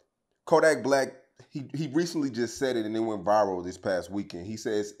 Kodak Black, he recently just said it and it went viral this past weekend. He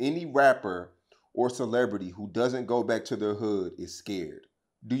says any rapper or celebrity who doesn't go back to their hood is scared.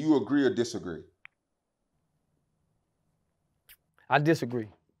 Do you agree or disagree? I disagree.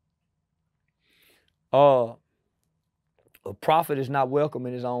 A prophet is not welcome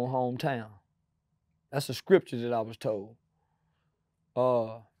in his own hometown. That's a scripture that I was told.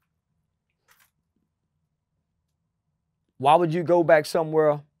 Why would you go back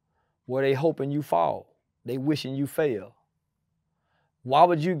somewhere where they hoping you fall? They wishing you fail. Why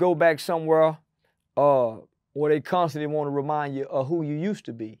would you go back somewhere where they constantly want to remind you of who you used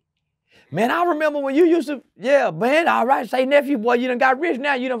to be? Man, I remember when you used to, yeah, man, all right, say, nephew, boy, you done got rich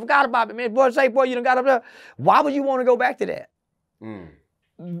now, you done forgot about it, man. Boy, say, boy, you done got up there. Why would you want to go back to that?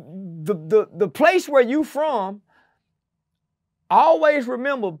 The place where you from, always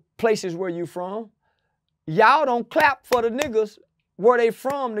remember places where you from. Y'all don't clap for the niggas where they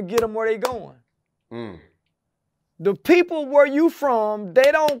from to get them where they going. The people where you from,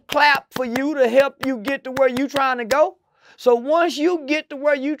 they don't clap for you to help you get to where you trying to go. So once you get to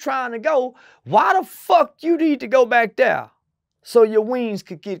where you trying to go, why the fuck you need to go back there so your wings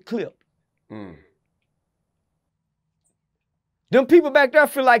could get clipped? Them people back there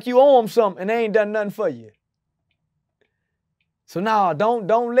feel like you owe them something and they ain't done nothing for you. So now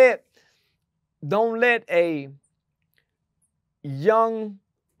don't let a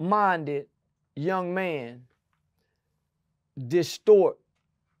young-minded young man distort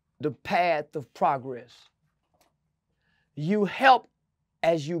the path of progress. You help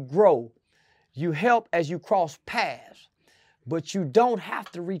as you grow. You help as you cross paths. But you don't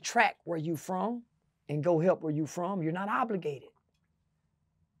have to retract where you from and go help where you from. You're not obligated.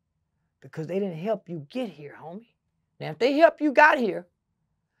 Because they didn't help you get here, homie. Now, if they help you got here,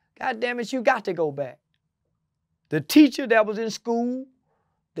 God damn it, you got to go back. The teacher that was in school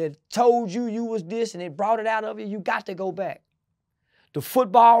that told you you was this and it brought it out of you, you got to go back. The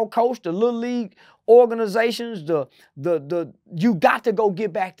football coach, the little league organizations, you got to go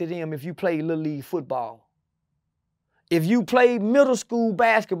get back to them if you play little league football. If you play middle school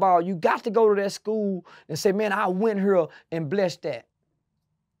basketball, you got to go to that school and say, man, I went here and blessed that.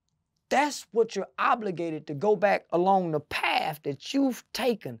 That's what you're obligated to go back along the path that you've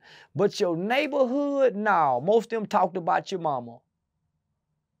taken. But your neighborhood, no. Most of them talked about your mama.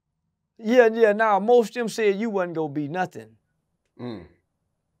 Yeah, most of them said you wasn't going to be nothing.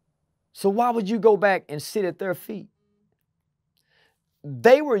 So why would you go back and sit at their feet?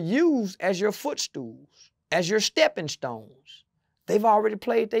 They were used as your footstools, as your stepping stones. They've already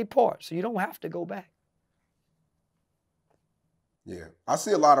played their part, so you don't have to go back. Yeah, I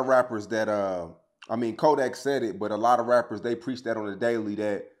see a lot of rappers that, I mean, Kodak said it, but a lot of rappers, they preach that on the daily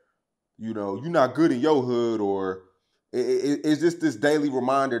that, you know, you're not good in your hood, or it's just this daily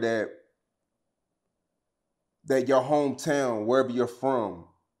reminder that your hometown, wherever you're from,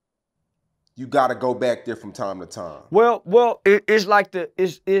 you got to go back there from time to time. Well, it's like that's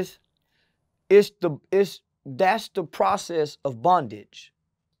the process of bondage.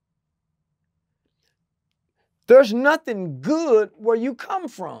 There's nothing good where you come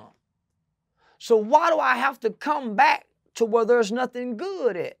from. So why do I have to come back to where there's nothing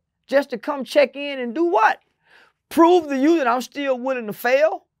good at? Just to come check in and do what? Prove to you that I'm still willing to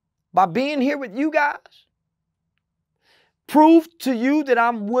fail by being here with you guys? Prove to you that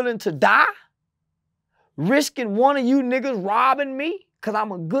I'm willing to die? Risking one of you niggas robbing me because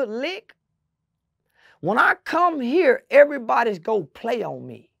I'm a good lick? When I come here, everybody's go play on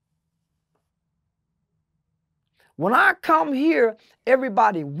me. When I come here,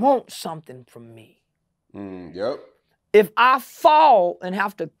 everybody wants something from me. Yep. If I fall and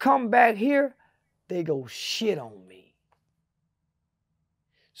have to come back here, they go shit on me.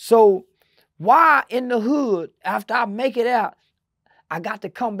 So why in the hood, after I make it out, I got to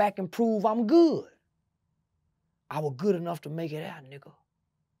come back and prove I'm good? I was good enough to make it out, nigga.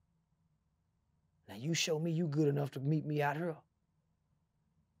 Now you show me you good enough to meet me out here.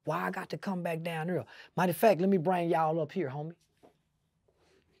 Why I got to come back down here? Matter of fact, let me bring y'all up here, homie.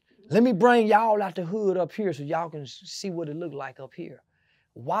 Let me bring y'all out the hood up here so y'all can see what it look like up here.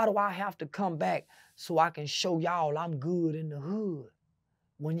 Why do I have to come back so I can show y'all I'm good in the hood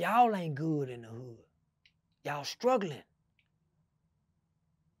when y'all ain't good in the hood? Y'all struggling.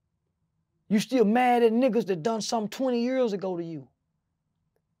 You still mad at niggas that done something 20 years ago to you.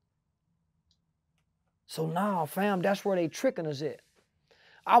 So now, fam, that's where they tricking us at.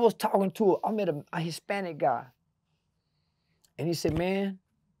 I was talking to I met a Hispanic guy. And he said, man,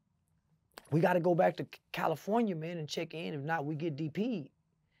 we got to go back to California, man, and check in. If not, we get DP'd.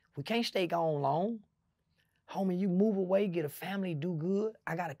 We can't stay gone long. Homie, you move away, get a family, do good.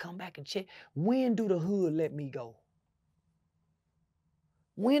 I got to come back and check. When do the hood let me go?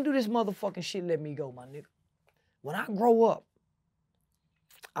 When do this motherfucking shit let me go, my nigga? When I grow up,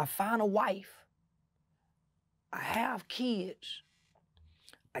 I find a wife, I have kids,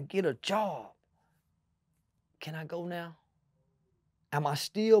 I get a job. Can I go now? Am I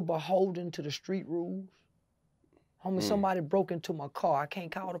still beholden to the street rules? Homie, somebody broke into my car. I can't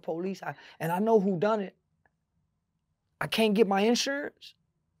call the police. And I know who done it. I can't get my insurance.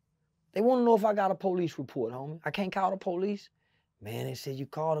 They want to know if I got a police report, homie. I can't call the police. Man, they said you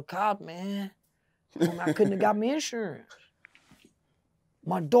called a cop, man. Homie, I couldn't have got me insurance.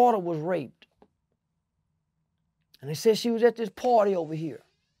 My daughter was raped. And they said she was at this party over here.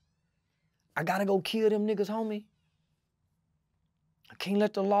 I gotta go kill them niggas, homie. I can't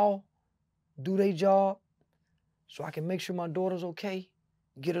let the law do their job so I can make sure my daughter's okay,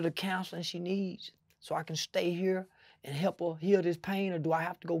 get her the counseling she needs so I can stay here and help her heal this pain, or do I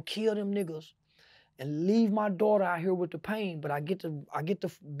have to go kill them niggas and leave my daughter out here with the pain? But I get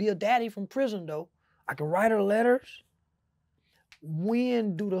to be a daddy from prison though. I can write her letters.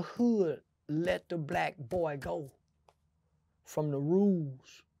 When do the hood let the black boy go from the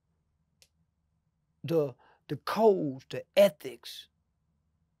rules, the codes, the ethics?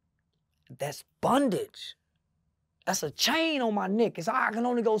 That's bondage. That's a chain on my neck. I can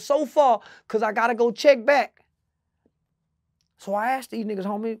only go so far because I got to go check back. So I asked these niggas,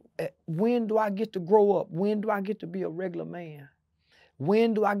 homie, when do I get to grow up? When do I get to be a regular man?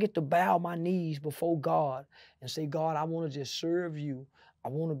 When do I get to bow my knees before God and say, God, I want to just serve you. I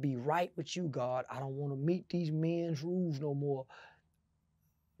want to be right with you, God. I don't want to meet these men's rules no more.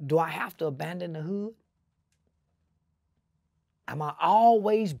 Do I have to abandon the hood? Am I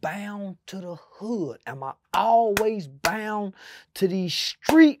always bound to the hood? Am I always bound to these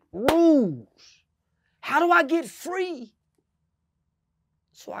street rules? How do I get free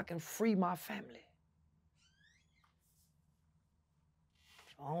so I can free my family?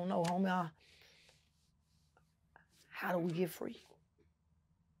 I don't know, homie. How do we get free?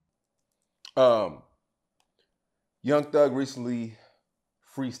 Young Thug recently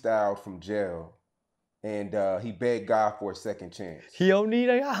freestyled from jail, and he begged God for a second chance. He don't need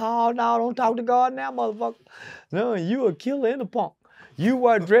a, oh, no, don't talk to God now, motherfucker. No, you a killer and a punk. You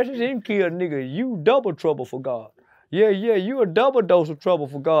wear dresses and kill, nigga. You double trouble for God. Yeah, you a double dose of trouble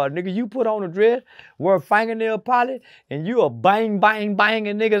for God, nigga. You put on a dress, wear fingernail polish, and you a banging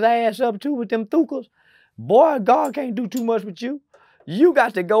nigga's ass up too with them thukas. Boy, God can't do too much with you. You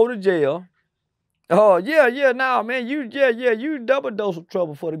got to go to jail. Oh, yeah, nah, man, you double dose of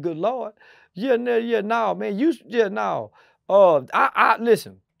trouble for the good Lord. Yeah, nah, man,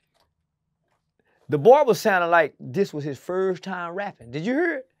 listen. The boy was sounding like this was his first time rapping. Did you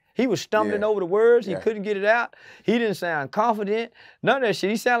hear it? He was stumbling over the words. He couldn't get it out. He didn't sound confident. None of that shit.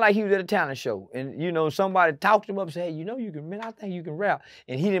 He sounded like he was at a talent show. And, you know, somebody talked him up and said, hey, you know you can, man, I think you can rap.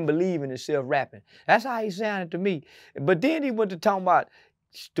 And he didn't believe in himself rapping. That's how he sounded to me. But then he went to talking about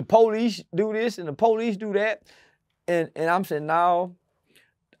the police do this and the police do that. And I'm saying, no,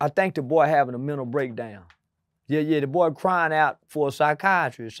 I think the boy having a mental breakdown. Yeah, the boy crying out for a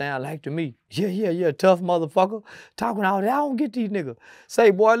psychiatrist, sound like to me. Yeah, tough motherfucker. Talking all that, I don't get these niggas.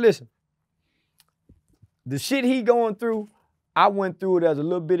 Say, boy, listen. The shit he going through, I went through it as a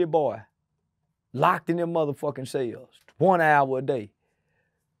little bitty boy. Locked in them motherfucking cells. 1 hour a day.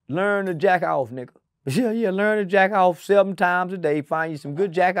 Learn to jack off, nigga. Yeah, learn to jack off 7 times a day. Find you some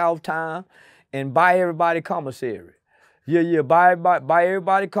good jack off time and buy everybody commissary. Yeah, buy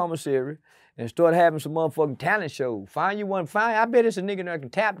everybody commissary. And start having some motherfucking talent shows. Find you one, I bet it's a nigga there that can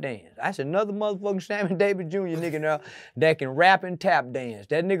tap dance. That's another motherfucking Sammy Davis Jr. nigga there that can rap and tap dance.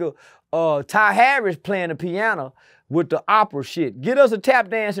 That nigga, Ty Harris playing the piano with the opera shit. Get us a tap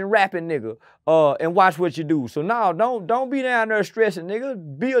dancing rapping nigga and watch what you do. So now, don't be down there stressing,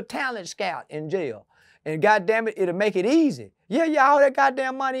 nigga. Be a talent scout in jail. And goddamn it, it'll make it easy. Yeah, all that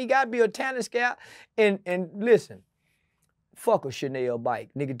goddamn money, you gotta be a talent scout. And listen. Fuck a Chanel bike.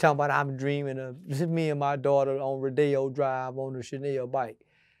 Nigga talking about I'm dreaming of me and my daughter on Rodeo Drive on a Chanel bike.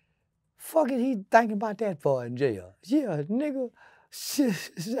 Fuck it, he thinking about that for in jail. Yeah, nigga,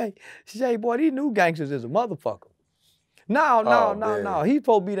 say, boy, these new gangsters is a motherfucker. No. He's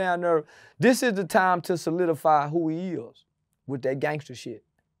supposed to be down there. This is the time to solidify who he is with that gangster shit.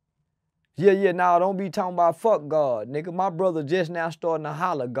 Yeah, don't be talking about fuck God, nigga. My brother just now starting to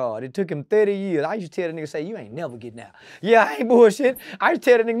holler God. It took him 30 years. I used to tell the nigga, say, you ain't never getting out. Yeah, I ain't bullshit. I used to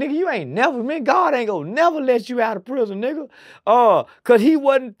tell the nigga, you ain't never, man, God ain't gonna never let you out of prison, nigga. Cause he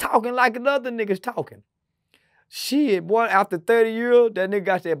wasn't talking like another niggas talking. Shit, boy, after 30 years, that nigga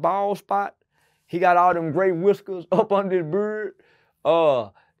got that bald spot. He got all them gray whiskers up under his beard.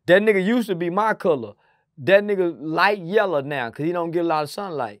 That nigga used to be my color. That nigga light yellow now because he don't get a lot of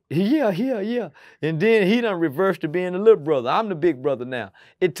sunlight. Yeah. And then he done reversed to being the little brother. I'm the big brother now.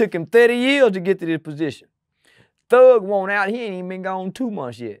 It took him 30 years to get to this position. Thug won't out. He ain't even been gone 2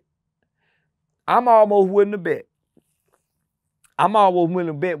 months yet. I'm almost willing to bet.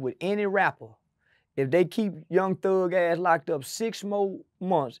 With any rapper, if they keep Young Thug ass locked up 6 more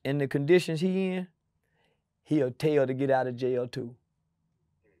months in the conditions he in, he'll tell to get out of jail too.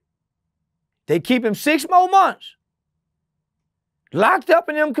 They keep him 6 more months. Locked up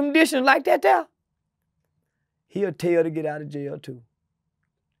in them conditions like that there. He'll tell to get out of jail too.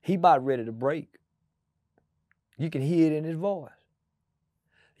 He about ready to break. You can hear it in his voice.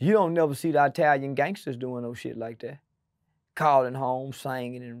 You don't never see the Italian gangsters doing no shit like that. Calling home,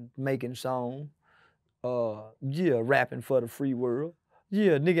 singing and making songs. Rapping for the free world.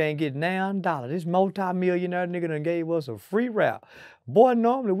 Yeah, nigga ain't getting $9. This multi-millionaire nigga done gave us a free rap. Boy,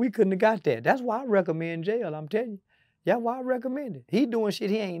 normally we couldn't have got that. That's why I recommend jail, I'm telling you. Yeah, why I recommend it. He doing shit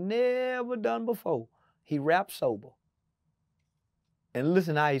he ain't never done before. He raps sober. And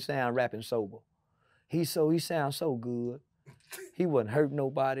listen how he sound rapping sober. He sounds so good. He wasn't hurt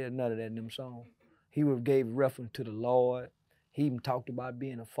nobody or none of that in them songs. He gave reference to the Lord. He even talked about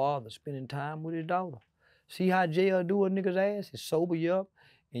being a father, spending time with his daughter. See how jail do a nigga's ass? It sober you up,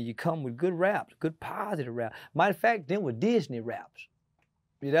 and you come with good raps, good positive raps. Matter of fact, them were Disney raps.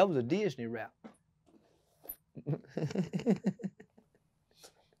 Yeah, that was a Disney rap.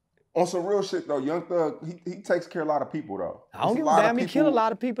 On some real shit though, Young Thug, he takes care of a lot of people though. I don't give a damn, he kill a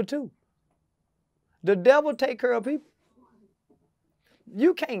lot of people too. The devil take care of people.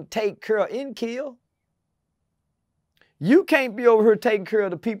 You can't take care of and kill. You can't be over here taking care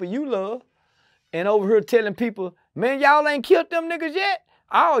of the people you love and over here telling people, man, y'all ain't killed them niggas yet.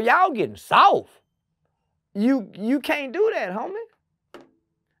 Oh, y'all getting soft. You can't do that, homie.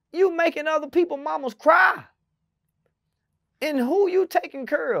 You making other people mamas cry. And who you taking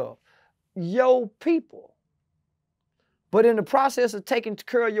care of? Your people. But in the process of taking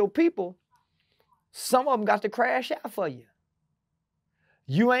care of your people, some of them got to crash out for you.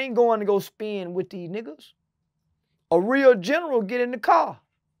 You ain't going to go spin with these niggas. A real general get in the car.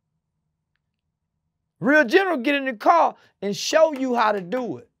 Real general get in the car and show you how to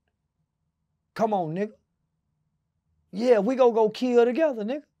do it. Come on, nigga. Yeah, we gonna go kill together,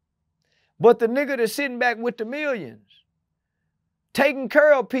 nigga. But the nigga that's sitting back with the millions, taking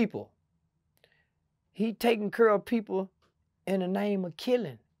care of people, he taking care of people in the name of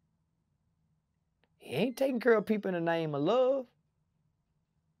killing. He ain't taking care of people in the name of love.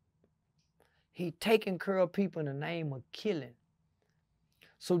 He taking care of people in the name of killing.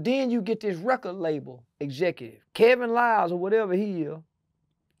 So then you get this record label executive, Kevin Lyles or whatever he is.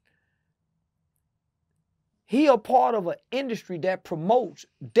 He a part of an industry that promotes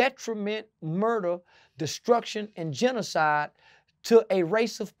detriment, murder, destruction, and genocide to a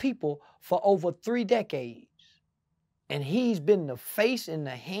race of people for over 3 decades. And he's been the face and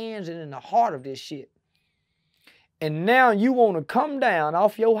the hands and in the heart of this shit. And now you want to come down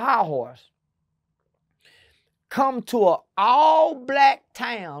off your high horse, come to an all-black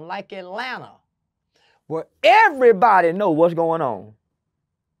town like Atlanta, where everybody know what's going on.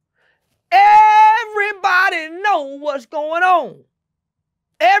 Everybody know what's going on.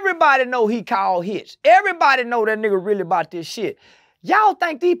 Everybody know he called hits. Everybody know that nigga really about this shit. Y'all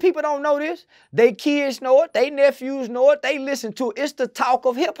think these people don't know this? They kids know it. They nephews know it. They listen to it. It's the talk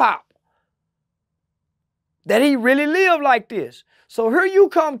of hip-hop. That he really lived like this. So here you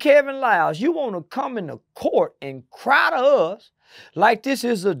come, Kevin Lyles. You want to come in the court and cry to us like this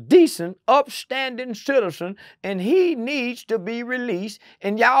is a decent, upstanding citizen and he needs to be released,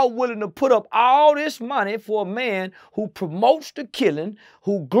 and y'all willing to put up all this money for a man who promotes the killing,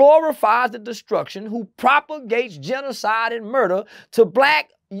 who glorifies the destruction, who propagates genocide and murder to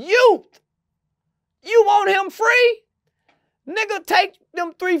black youth. You want him free? Nigga, take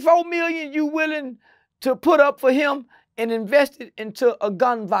them 3-4 million you willing to put up for him and invest it into a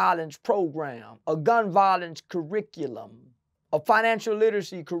gun violence program, a gun violence curriculum, a financial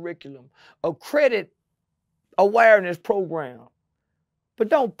literacy curriculum, a credit awareness program. But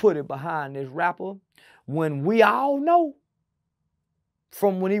don't put it behind this rapper when we all know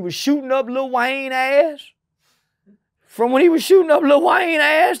from when he was shooting up Lil Wayne ass,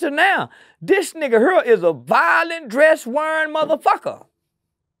 to now, this nigga here is a violent dress-wearing motherfucker.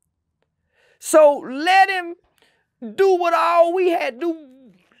 So let him do what all we had to do.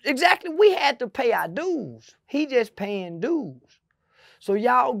 Exactly, we had to pay our dues. He just paying dues. So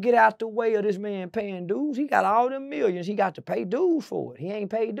y'all get out the way of this man paying dues. He got all them millions. He got to pay dues for it. He ain't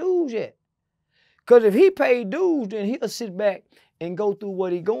paid dues yet. Because if he paid dues, then he'll sit back and go through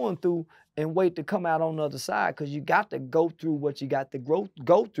what he going through and wait to come out on the other side. Because you got to go through what you got to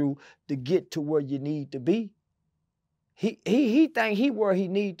go through to get to where you need to be. He think he where he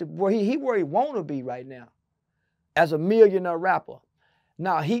need to, where he want to be right now as a millionaire rapper.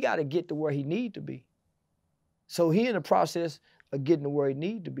 Now he got to get to where he need to be. So he in the process of getting to where he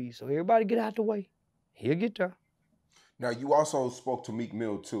need to be. So everybody get out the way. He'll get there. Now you also spoke to Meek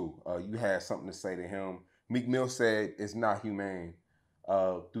Mill too. You had something to say to him. Meek Mill said it's not humane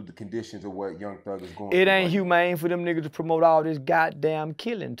through the conditions of what Young Thug is going through. It ain't humane for them niggas to promote all this goddamn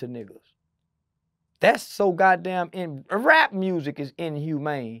killing to niggas. That's so goddamn rap music is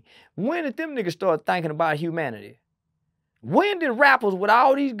inhumane. When did them niggas start thinking about humanity? When did rappers with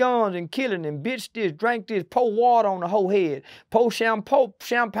all these guns and killing and bitch this, drink this, pour water on the whole head, pour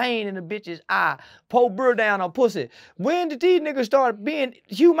champagne in the bitch's eye, pour beer down on pussy? When did these niggas start being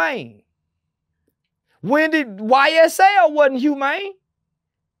humane? When did YSL wasn't humane?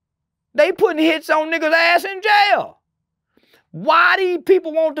 They putting hits on niggas' ass in jail. Why these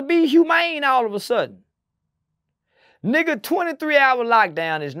people want to be humane all of a sudden? Nigga, 23-hour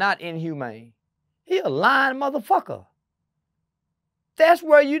lockdown is not inhumane. He a lying motherfucker. That's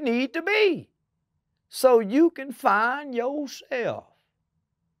where you need to be, so you can find yourself.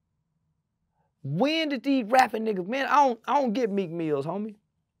 When did these rapping niggas, man, I don't get Meek Mills, homie.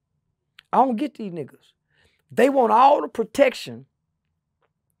 I don't get these niggas. They want all the protection,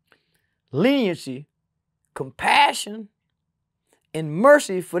 leniency, compassion, and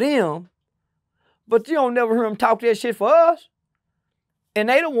mercy for them, but you don't never hear them talk that shit for us. And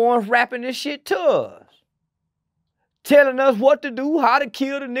they the ones rapping this shit to us. telling us what to do, how to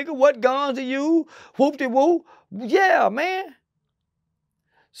kill the nigga, what guns to use, whoop-de-whoop. Yeah, man.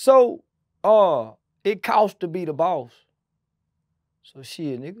 So, it costs to be the boss. So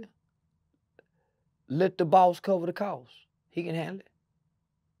shit, nigga. Let the boss cover the cost. He can handle it.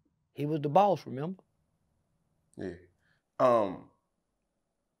 He was the boss, remember? Yeah.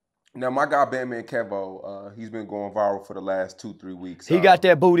 Now my guy Bandman Kevo, he's been going viral for the last 2-3 weeks. He got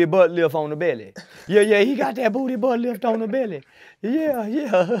that booty butt lift on the belly. Yeah, he got that booty butt lift on the belly.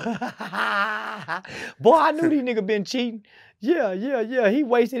 Yeah. Boy, I knew these niggas been cheating. Yeah. He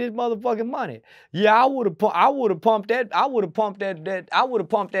wasted his motherfucking money. Yeah, I would have pumped that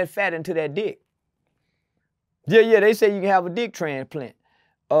fat into that dick. Yeah, they say you can have a dick transplant.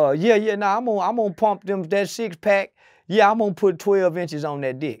 Nah, I'm gonna pump that 6-pack. Yeah, I'm gonna put 12 inches on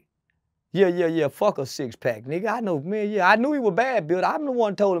that dick. Yeah, fuck a 6-pack, nigga. I know, man, I knew he was bad built. I'm the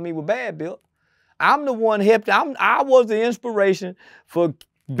one told him he was bad built. I'm the one helped. I was the inspiration for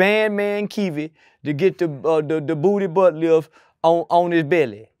Bandman Kiwi to get the booty butt lift on his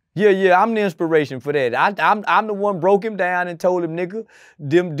belly. Yeah, I'm the inspiration for that. I'm the one broke him down and told him, nigga,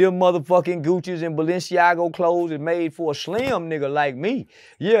 them motherfucking Gucci's and Balenciaga clothes is made for a slim nigga like me.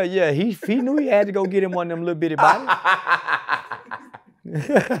 Yeah, he knew he had to go get him one of them little bitty bodies.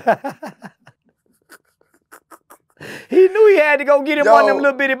 He knew he had to go get him one of them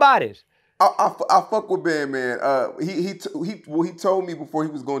little bitty bodies. I fuck with Bandman. He told me before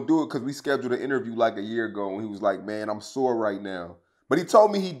he was gonna do it because we scheduled an interview like a year ago and he was like, man, I'm sore right now. But he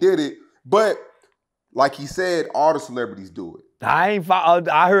told me he did it. But like he said, all the celebrities do it. I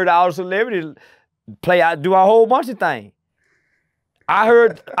heard all the celebrities do a whole bunch of things. I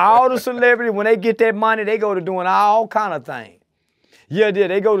heard all the celebrities, when they get that money, they go to doing all kind of things. Yeah,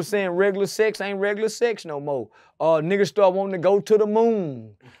 they go to saying regular sex ain't regular sex no more. Niggas start wanting to go to the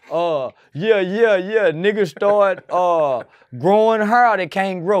moon. Niggas start growing hair that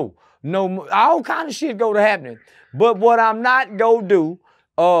can't grow. No, all kind of shit go to happening. But what I'm not gonna do,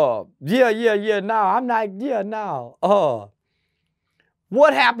 what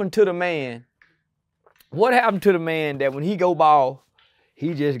happened to the man? What happened to the man that when he go bald,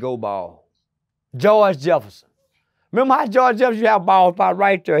 he just go bald? George Jefferson. Remember how George Jefferson have bald spot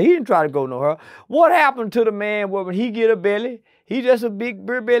right there? He didn't try to go no hair. What happened to the man where when he get a belly, he just a big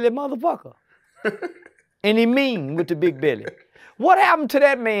beer belly motherfucker? And he mean with the big belly. What happened to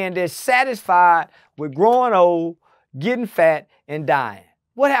that man that's satisfied with growing old, getting fat, and dying?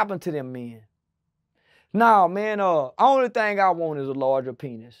 What happened to them men? Nah, man, only thing I want is a larger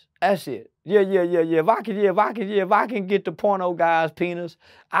penis. That's it. Yeah. If I can get the porno guy's penis,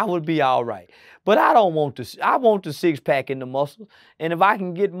 I would be all right. But I don't want this. I want the 6-pack in the muscles. And if I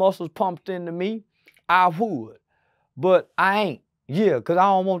can get muscles pumped into me, I would. But I ain't. Yeah, because I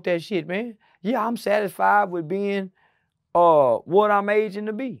don't want that shit, man. Yeah, I'm satisfied with being what I'm aging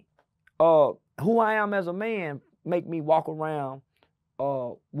to be. Who I am as a man make me walk around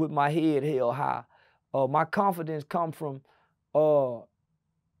with my head held high. My confidence come from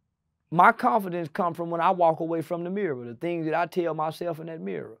when I walk away from the mirror, the things that I tell myself in that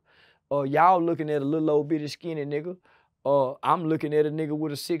mirror. Y'all looking at a little old bitty skinny nigga. I'm looking at a nigga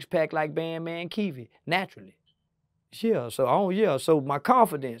with a 6-pack like Bandman Kiwi, naturally. Yeah, so my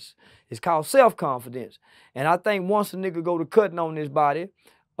confidence is called self-confidence. And I think once a nigga go to cutting on his body,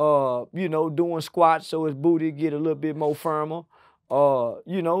 doing squats so his booty get a little bit more firmer, those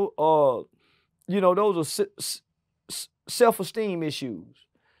are self-esteem issues.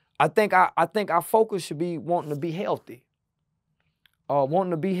 I think our focus should be wanting to be healthy.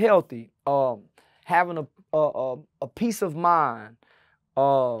 Having a peace of mind,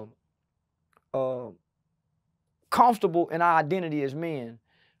 comfortable in our identity as men.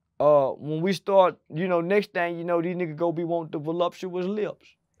 When we start, next thing these niggas go be wanting the voluptuous lips,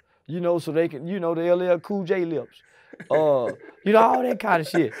 so they can, the LL Cool J lips. All that kind of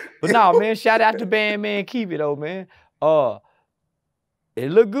shit. But no, man, shout out to Bandman Kiwi though, man. It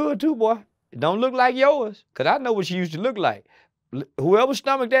look good too, boy. It don't look like yours, because I know what she used to look like. Whoever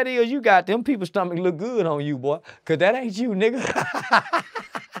stomach that is you got, them people's stomach look good on you, boy, because that ain't you, nigga.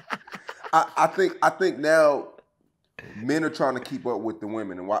 I think now men are trying to keep up with the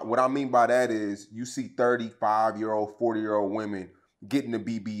women. And what I mean by that is you see 35-year-old, 40-year-old women getting the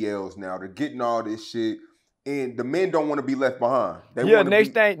BBLs now. They're getting all this shit. And the men don't want to be left behind.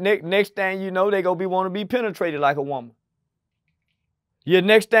 Next thing you know, they gonna want to be penetrated like a woman. Yeah,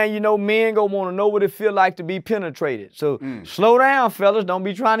 next thing you know, men gonna want to know what it feel like to be penetrated. So slow down, fellas. Don't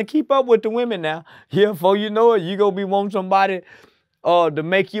be trying to keep up with the women now. Yeah, before you know it, you gonna be wanting somebody to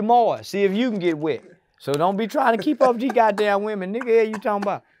make you more. See if you can get wet. So don't be trying to keep up with these goddamn women. Nigga, you talking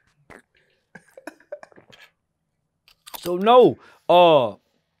about? So no,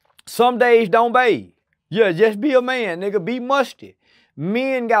 some days don't bathe. Yeah, just be a man, nigga. Be musty.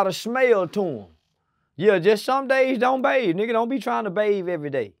 Men got a smell to them. Yeah, just some days don't bathe. Nigga, don't be trying to bathe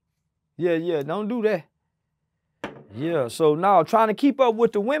every day. Yeah, don't do that. Yeah, so now trying to keep up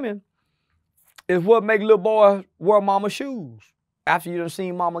with the women is what make little boys wear mama shoes. After you done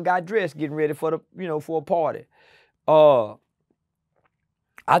seen mama got dressed, getting ready for the, for a party.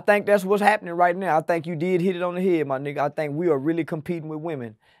 I think that's what's happening right now. I think you did hit it on the head, my nigga. I think we are really competing with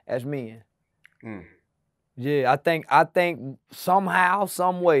women as men. Mm. Yeah, I think somehow,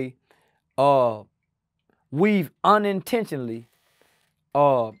 some way, we've unintentionally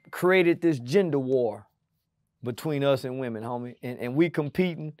created this gender war between us and women, homie. And we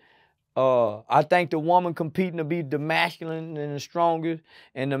competing. I think the woman competing to be the masculine and the strongest,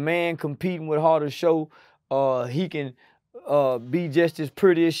 and the man competing with her to show he can be just as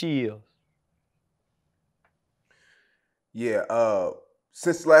pretty as she is. Yeah,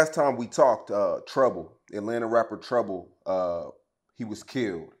 since last time we talked, Trouble, Atlanta rapper Trouble, he was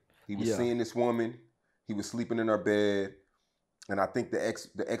killed. He was seeing this woman, he was sleeping in her bed, and I think the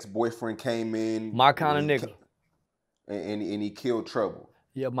ex-boyfriend came in. My kind of nigga. And he killed Trouble.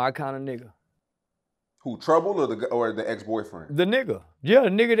 Yeah, my kind of nigga. Who, Trouble or the ex-boyfriend? The nigga. Yeah, the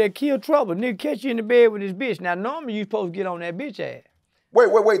nigga that killed Trouble. Nigga catch you in the bed with his bitch. Now normally you supposed to get on that bitch ass.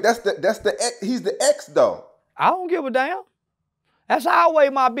 Wait. That's the ex. He's the ex though. I don't give a damn. That's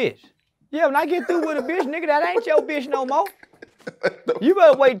always my bitch. Yeah, when I get through with a bitch, nigga, that ain't your bitch no more. You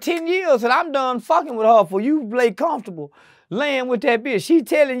better wait 10 years and I'm done fucking with her for you lay comfortable laying with that bitch. She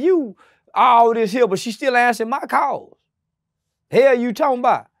telling you all this here, but she still answering my calls. Hell you talking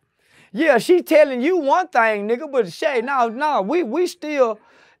about? Yeah, she telling you one thing, nigga, but Shay, no, we still,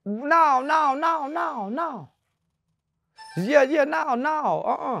 no. Yeah,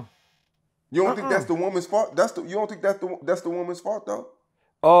 no, You don't think that's the woman's fault? You don't think that's the woman's fault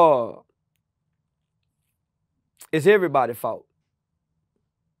though? It's everybody's fault.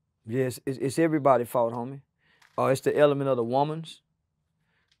 Yes, it's everybody's fault, homie. It's the element of the woman's.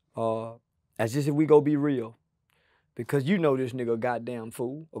 That's just if we go be real. Because you know this nigga a goddamn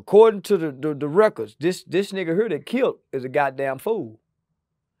fool. According to the records, this nigga here that killed is a goddamn fool.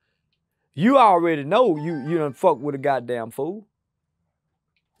 You already know you done fuck with a goddamn fool.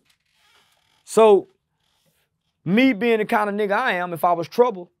 So, me being the kind of nigga I am, if I was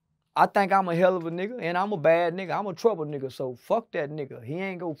Trouble, I think I'm a hell of a nigga and I'm a bad nigga. I'm a trouble nigga, so fuck that nigga. He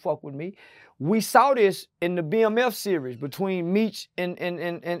ain't gonna fuck with me. We saw this in the BMF series between Meech and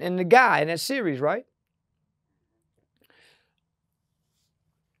the guy in that series, right?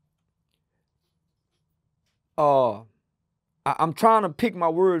 I'm trying to pick my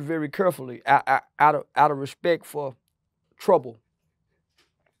words very carefully out of respect for Trouble.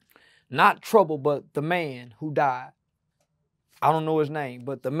 Not Trouble, but the man who died. I don't know his name,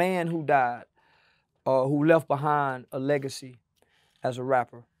 but the man who died, who left behind a legacy as a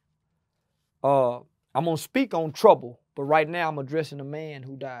rapper. I'm gonna speak on Trouble, but right now I'm addressing the man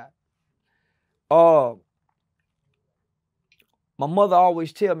who died. My mother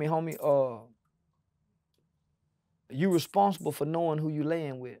always tell me, homie, you responsible for knowing who you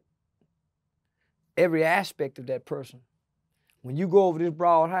laying with. Every aspect of that person. When you go over this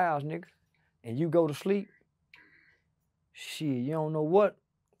broad house, nigga, and you go to sleep, shit, you don't know what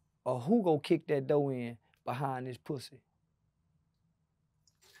or who gonna kick that door in behind this pussy.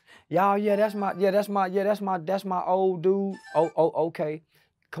 Y'all, that's my old dude. Okay.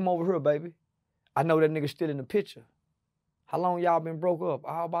 Come over here, baby. I know that nigga still in the picture. How long y'all been broke up?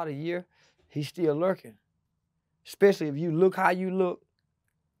 About a year. He's still lurking. Especially if you look how you look.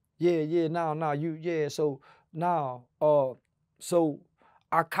 So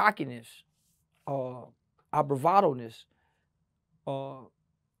our cockiness, our bravado-ness,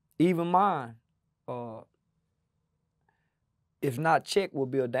 even mine, if not checked, will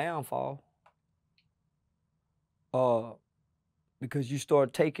be a downfall. Because you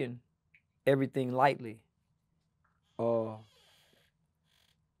start taking everything lightly. You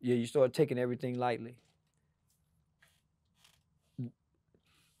start taking everything lightly.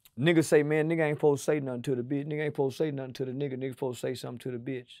 Niggas say, man, nigga ain't supposed to say nothing to the bitch. Nigga ain't supposed to say nothing to the nigga. Nigga supposed to say something to the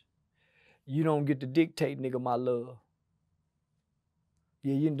bitch. You don't get to dictate, nigga, my love.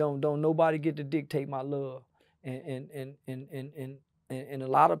 Yeah, you don't nobody get to dictate my love. And a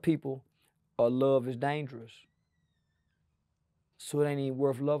lot of people, love is dangerous. So it ain't even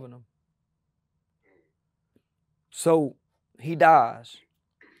worth loving them. So he dies.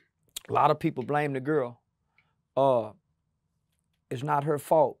 A lot of people blame the girl. It's not her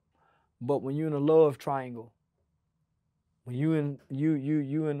fault. But when you're in a love triangle, when you in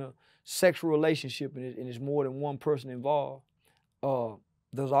sexual relationship and it's more than one person involved,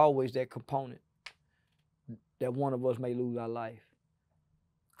 there's always that component that one of us may lose our life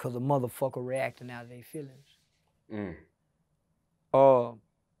because a motherfucker reacting out of their feelings.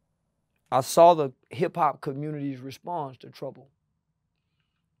 I saw the hip-hop community's response to trouble.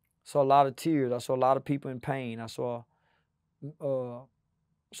 Saw a lot of tears. I saw a lot of people in pain. I saw a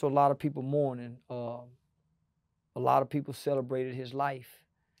lot of people mourning. A lot of people celebrated his life.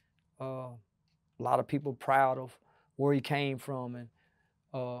 A lot of people proud of where he came from and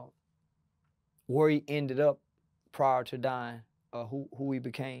where he ended up prior to dying, who he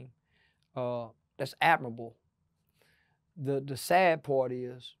became. That's admirable. The sad part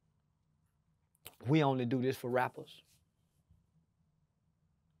is we only do this for rappers.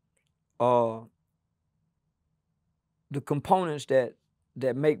 The components that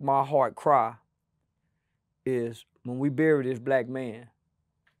make my heart cry is when we bury this black man.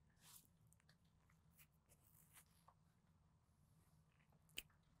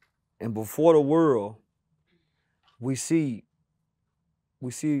 And before the world, we see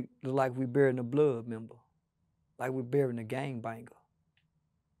like we burying a blood member, like we burying a gangbanger.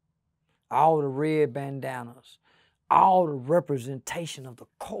 All the red bandanas, all the representation of the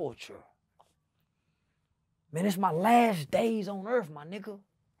culture. Man, it's my last days on earth, my nigga.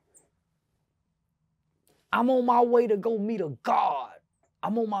 I'm on my way to go meet a God.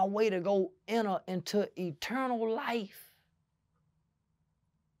 I'm on my way to go enter into eternal life.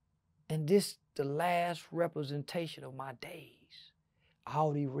 And this the last representation of my days.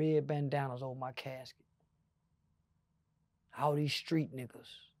 All these red bandanas over my casket. All these street niggas.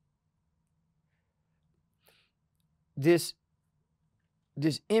 This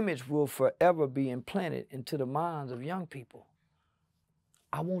image will forever be implanted into the minds of young people.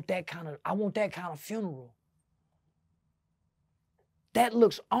 I want that kind of funeral. That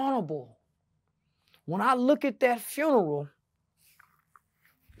looks honorable. When I look at that funeral,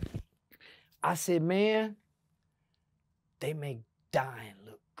 I said, man, they make dying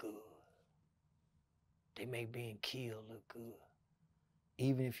look good. They make being killed look good.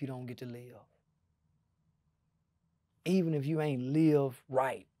 Even if you don't get to live. Even if you ain't live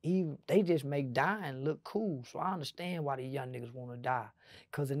right. They just make dying look cool. So I understand why these young niggas want to die.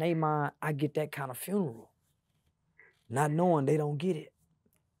 Because in their mind, I get that kind of funeral. Not knowing they don't get it.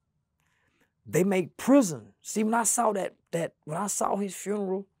 They make prison. See, when I saw when I saw his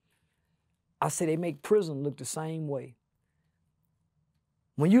funeral, I said they make prison look the same way.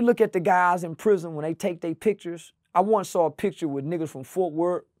 When you look at the guys in prison, when they take their pictures, I once saw a picture with niggas from Fort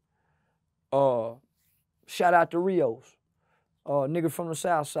Worth. Shout out to Rios. Nigga from the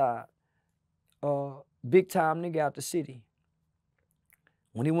South Side. Big time nigga out the city.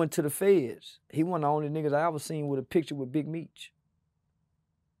 When he went to the feds, he wasn't the only niggas I ever seen with a picture with Big Meech.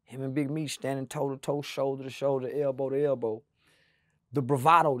 Him and Big Meech standing toe to toe, shoulder to shoulder, elbow to elbow. The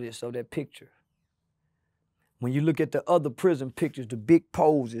bravado-ness of that picture. When you look at the other prison pictures, the big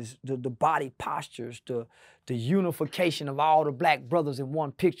poses, the body postures, the unification of all the black brothers in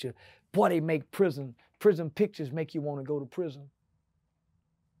one picture, boy, they make prison pictures make you want to go to prison.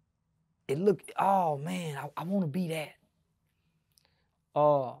 It look, oh man, I want to be that.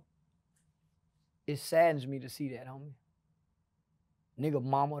 It saddens me to see that, homie. Nigga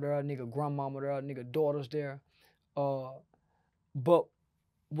mama there, nigga grandmama there, nigga daughters there. But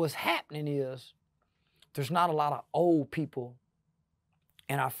what's happening is there's not a lot of old people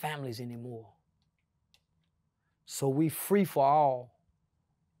in our families anymore. So we free for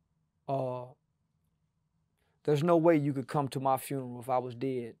all. There's no way you could come to my funeral if I was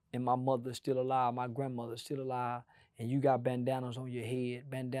dead and my mother's still alive, my grandmother's still alive, and you got bandanas on your head,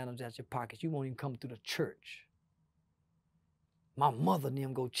 bandanas at your pockets. You won't even come through the church. My mother and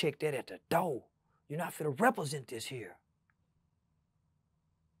them go check that at the door. You're not finna represent this here.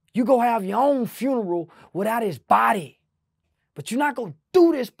 You go have your own funeral without his body. But you're not gonna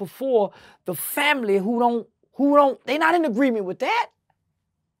do this before the family who don't, they not in agreement with that.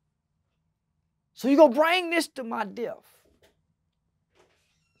 So you gonna bring this to my death.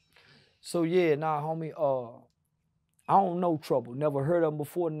 So yeah, nah, homie, I don't know Trouble. Never heard of him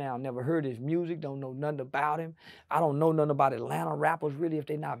before now. Never heard his music. Don't know nothing about him. I don't know nothing about Atlanta rappers really if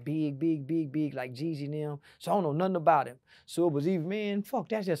they not big like Jeezy and them. So I don't know nothing about him. So it was even, man, fuck,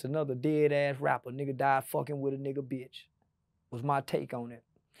 that's just another dead-ass rapper. Nigga died fucking with a nigga bitch. Was my take on it.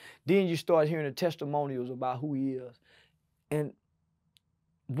 Then you start hearing the testimonials about who he is. And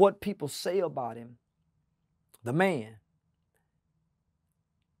what people say about him, the man,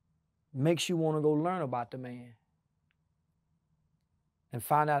 makes you want to go learn about the man. And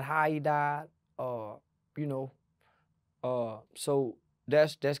find out how he died, So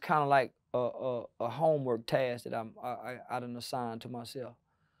that's kind of like a homework task that I done assigned to myself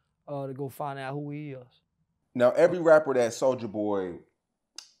to go find out who he is. Now, every rapper that Soulja Boy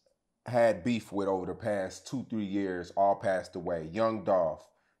had beef with over the past 2-3 years all passed away. Young Dolph,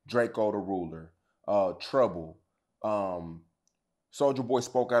 Draco the Ruler, Trouble. Soulja Boy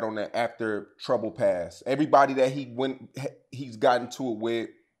spoke out on that after Trouble passed. Everybody that he's gotten to it with,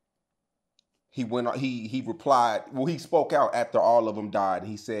 he replied, well, he spoke out after all of them died.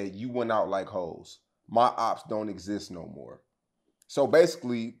 He said, "You went out like hoes. My ops don't exist no more." So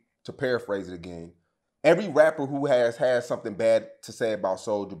basically, to paraphrase it again, every rapper who has had something bad to say about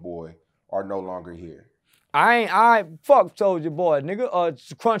Soulja Boy are no longer here. I fuck Soulja Boy, nigga.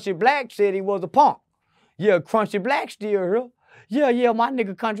 Crunchy Black said he was a punk. Yeah, Crunchy Black still here. Yeah, my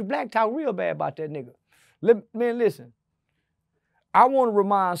nigga Country Black talk real bad about that nigga. Man, listen. I want to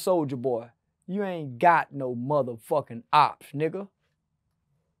remind Soulja Boy, you ain't got no motherfucking ops, nigga.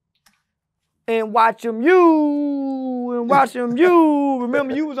 And watch them you.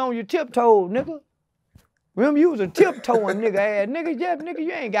 Remember you was on your tiptoes, nigga. Remember you was a tiptoeing nigga ass nigga. Yeah, nigga,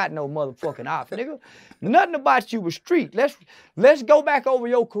 you ain't got no motherfucking ops, nigga. Nothing about you was street. Let's go back over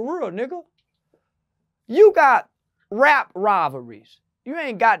your career, nigga. You got rap rivalries. You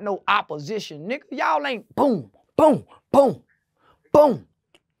ain't got no opposition, nigga. Y'all ain't boom, boom, boom, boom.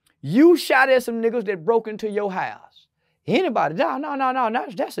 You shot at some niggas that broke into your house. Anybody? No.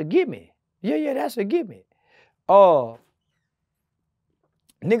 That's a gimme. Yeah, that's a gimme. Nigga,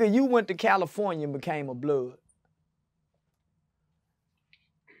 you went to California and became a blood.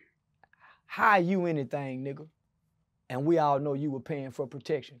 How you anything, nigga? And we all know you were paying for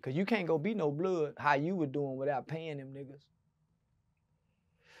protection. Because you can't go be no blood how you were doing without paying them niggas.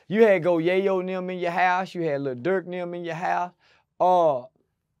 You had go Yayo and them in your house. You had Lil Durk and them in your house.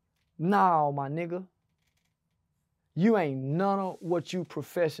 No, my nigga. You ain't none of what you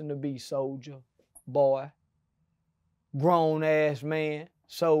professing to be, Soulja Boy. Grown ass man,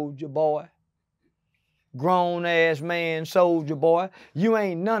 Soulja Boy. Grown ass man, Soulja Boy. You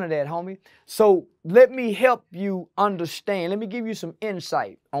ain't none of that, homie. So let me help you understand. Let me give you some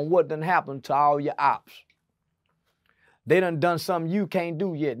insight on what done happened to all your ops. They done something you can't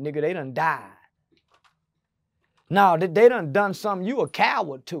do yet, nigga. They done died. No, they done something you a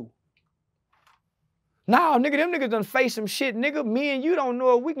coward to. No, nigga, them niggas done face some shit, nigga. Me and you don't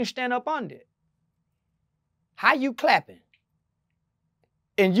know if we can stand up under it. How you clapping?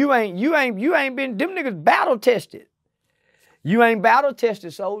 And you ain't been, them niggas battle tested. You ain't battle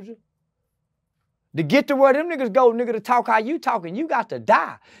tested, Soulja. To get to where them niggas go, nigga, to talk how you talking, you got to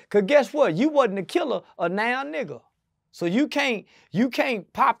die. Cause guess what? You wasn't a killer, a now nigga. So you can't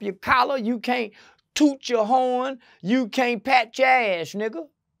pop your collar, you can't toot your horn, you can't pat your ass, nigga.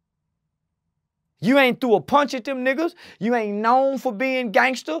 You ain't threw a punch at them niggas. You ain't known for being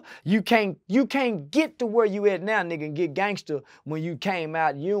gangster. You can't get to where you at now, nigga, and get gangster when you came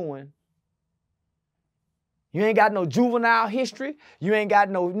out Ewing. You ain't got no juvenile history. You ain't got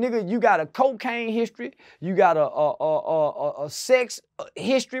no, nigga, you got a cocaine history. You got a sex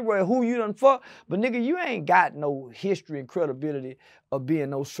history where who you done fuck. But nigga, you ain't got no history and credibility of being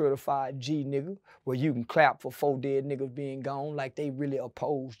no certified G, nigga, where you can clap for 4 dead niggas being gone like they really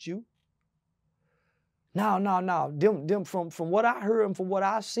opposed you. No. Them from what I heard and from what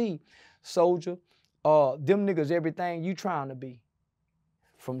I see, Soulja, them niggas everything you trying to be.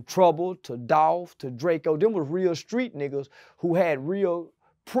 From Trouble to Dolph to Draco, them was real street niggas who had real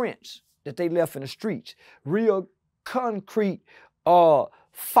prints that they left in the streets. Real concrete,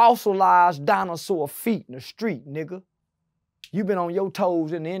 fossilized dinosaur feet in the street, nigga. You been on your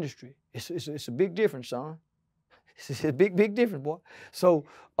toes in the industry. It's a big difference, son. It's a big difference, boy. So,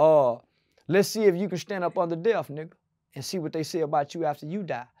 let's see if you can stand up under death, nigga, and see what they say about you after you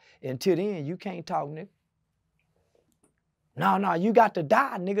die. Until then, you can't talk, nigga. No, you got to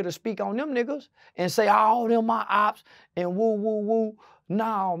die, nigga, to speak on them niggas and say, oh, them my ops and woo.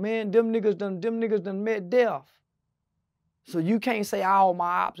 No, man, them niggas done met death. So you can't say all my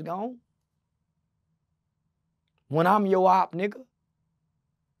ops gone. When I'm your op, nigga.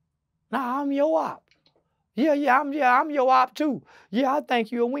 Nah, I'm your op. Yeah, I'm your op too. Yeah, I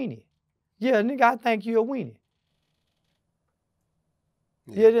think you a weenie. Yeah, nigga, I think you a weenie.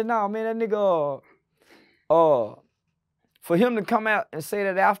 Yeah, no, man, that nigga, for him to come out and say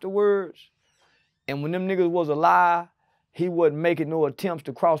that afterwards, and when them niggas was alive, he wasn't making no attempts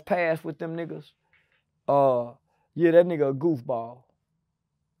to cross paths with them niggas. Yeah, that nigga a goofball.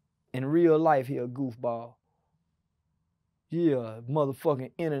 In real life, he a goofball. Yeah,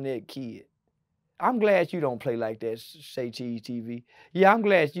 motherfucking internet kid. I'm glad you don't play like that, Say Cheese TV. Yeah, I'm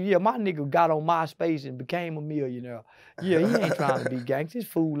glad you. Yeah, my nigga got on MySpace and became a millionaire. Yeah, he ain't trying to be gangster. This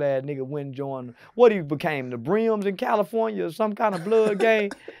fool ass nigga went and joined what he became, the Brims in California or some kind of blood gang.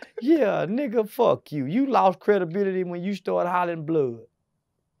 Yeah, nigga, fuck you. You lost credibility when you started hollering blood.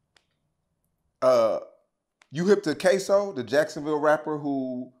 You hip to Queso, the Jacksonville rapper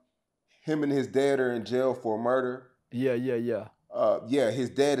who him and his dad are in jail for murder? Yeah. Yeah, his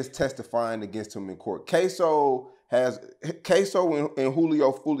dad is testifying against him in court. Queso and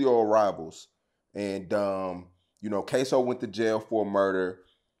Julio Fulio are rivals. And Queso went to jail for murder.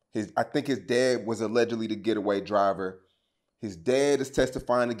 I think his dad was allegedly the getaway driver. His dad is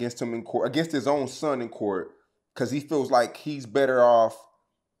testifying against him in court, against his own son in court, because he feels like he's better off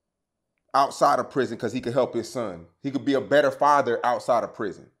outside of prison because he could help his son. He could be a better father outside of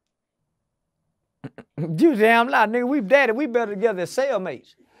prison. You damn lie, nigga. We better together as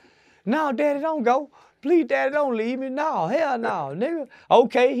cellmates. No, daddy, don't go. Please, daddy, don't leave me. No, hell no, nigga.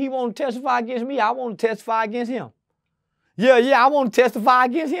 Okay, he want to testify against me. I want to testify against him. Yeah, I want to testify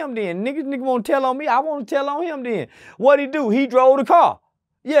against him then. Nigga want to tell on me. I want to tell on him then. What'd he do? He drove the car.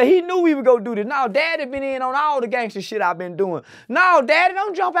 Yeah, he knew we would go do this. Now, daddy been in on all the gangster shit I've been doing. No, daddy,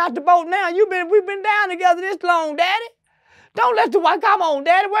 don't jump out the boat now. We've been down together this long, daddy. Don't let the white, come on,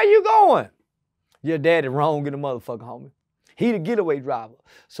 daddy, where you going? Your daddy wrong in the motherfucker, homie. He the getaway driver.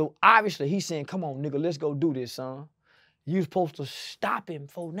 So obviously he's saying, come on, nigga, let's go do this, son. You supposed to stop him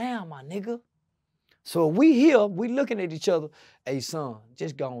for now, my nigga. So if we here, we looking at each other, hey, son,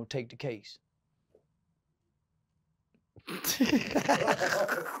 just go and take the case.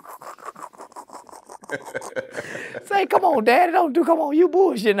 Say, come on, daddy, come on, you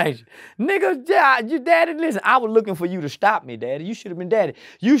bullshit, ain't you? Nigga, yeah, you daddy, listen, I was looking for you to stop me, daddy. You should have been daddy.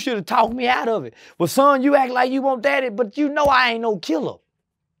 You should have talked me out of it. Well, son, you act like you want daddy, but you know I ain't no killer.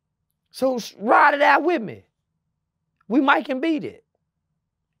 So ride it out with me. We might can beat it.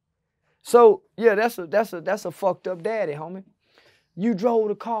 So, yeah, that's a fucked up daddy, homie. You drove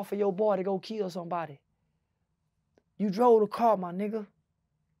the car for your boy to go kill somebody. You drove the car, my nigga.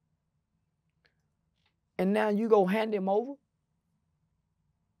 And now you go hand him over?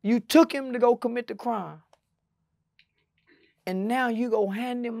 You took him to go commit the crime. And now you go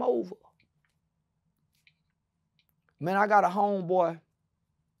hand him over. Man, I got a homeboy.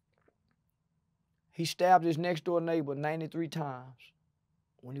 He stabbed his next door neighbor 93 times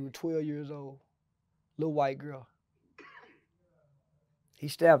when he was 12 years old. Little white girl. He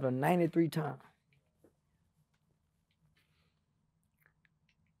stabbed her 93 times.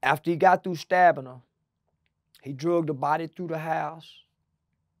 After he got through stabbing her, he dragged the body through the house.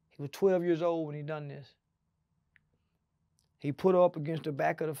 He was 12 years old when he done this. He put her up against the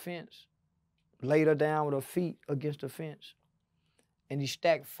back of the fence, laid her down with her feet against the fence, and he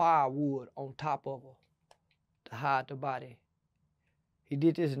stacked firewood on top of her to hide the body. He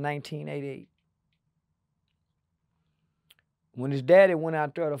did this in 1988. When his daddy went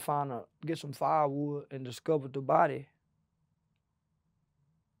out there to get some firewood and discovered the body,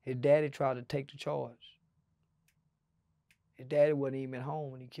 his daddy tried to take the charge. His daddy wasn't even at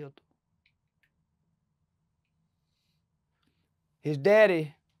home when he killed her. His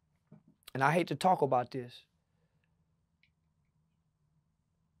daddy, and I hate to talk about this,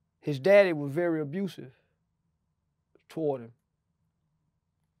 his daddy was very abusive toward him.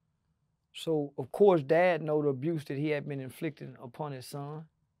 So, of course, dad knew the abuse that he had been inflicting upon his son.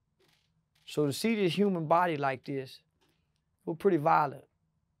 So to see this human body like this was pretty violent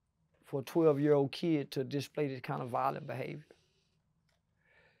for a 12-year-old kid to display this kind of violent behavior.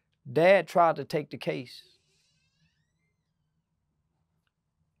 Dad tried to take the case,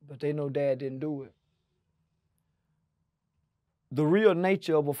 but they know dad didn't do it. The real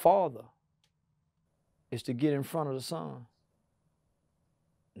nature of a father is to get in front of the son,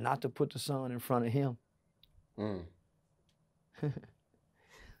 not to put the son in front of him.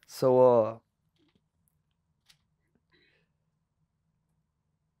 So,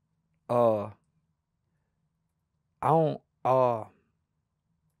 I don't,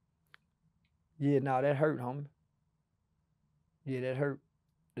 yeah, nah, that hurt, homie. Yeah, that hurt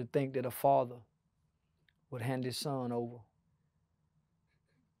to think that a father would hand his son over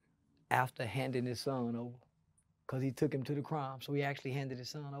after handing his son over, because he took him to the crime, so he actually handed his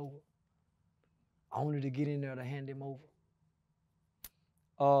son over, only to get in there to hand him over.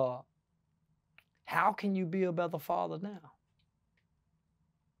 How can you be a better father now?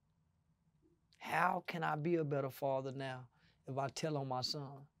 How can I be a better father now if I tell on my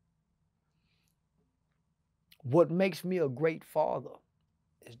son? What makes me a great father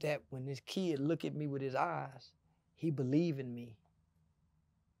is that when this kid look at me with his eyes, he believe in me.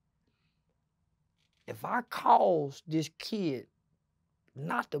 if I cause this kid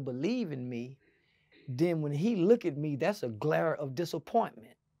not to believe in me, then when he look at me, that's a glare of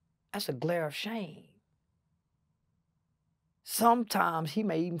disappointment. That's a glare of shame. Sometimes he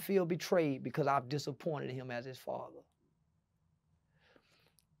may even feel betrayed because I've disappointed him as his father.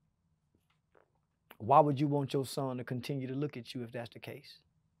 Why would you want your son to continue to look at you if that's the case?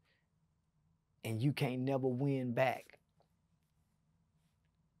 And you can't never win back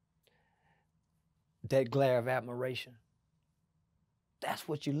that glare of admiration. That's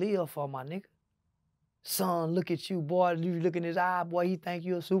what you live for, my nigga. Son, look at you, boy. You look in his eye, boy, he think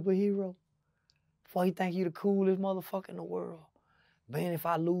you a superhero. Boy, he think you the coolest motherfucker in the world. Man, if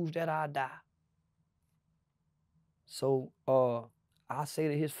I lose that, I'll die. So, I say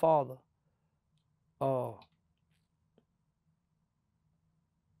to his father,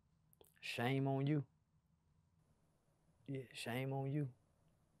 shame on you. Yeah, shame on you.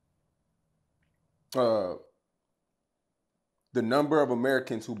 The number of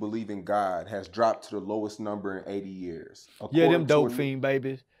Americans who believe in God has dropped to the lowest number in 80 years. Yeah, them dope fiend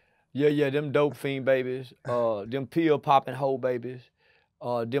babies. Yeah, them dope fiend babies. Them pill popping hoe babies.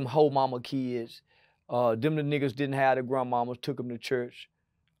 Them hoe mama kids. Them the niggas didn't have their grandmamas, took them to church.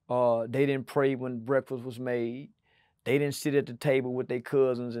 They didn't pray when breakfast was made. They didn't sit at the table with their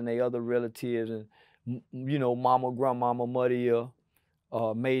cousins and their other relatives and, you know, mama, grandmama, mother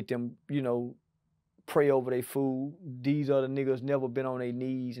made them, you know, pray over their food. These other niggas never been on their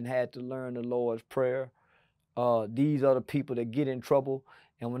knees and had to learn the Lord's Prayer. These are the people that get in trouble,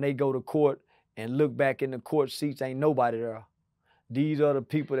 and when they go to court and look back in the court seats, ain't nobody there. These are the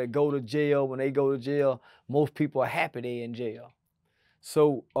people that go to jail. When they go to jail, most people are happy they in jail.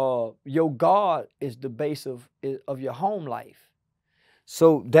 So your God is the base of your home life.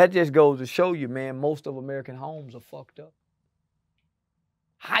 So that just goes to show you, man, most of American homes are fucked up.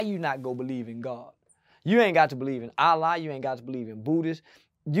 How you not go believe in God? You ain't got to believe in Allah. You ain't got to believe in Buddhists.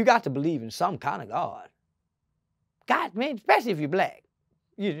 You got to believe in some kind of God. God, man, especially if you're black.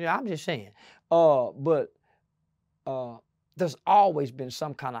 You know, I'm just saying. But there's always been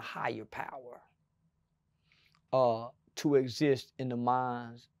some kind of higher power to exist in the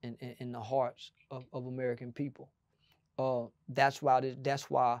minds and in the hearts of American people. That's why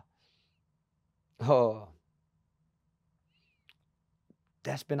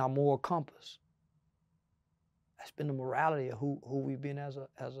that's been our moral compass. That's been the morality of who we've been as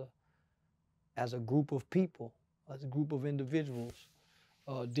a group of people, as a group of individuals,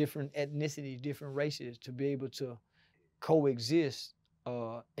 different ethnicities, different races, to be able to coexist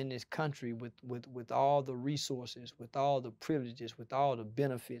in this country with all the resources, with all the privileges, with all the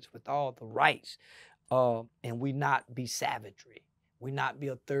benefits, with all the rights, and we not be savagery, we not be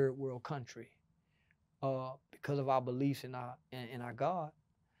a third world country, because of our beliefs in our God.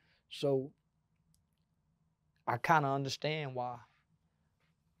 So I kind of understand why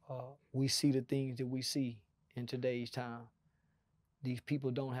we see the things that we see in today's time. These people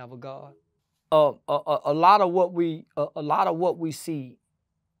don't have a God. A lot of what we see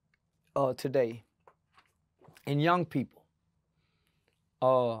today in young people.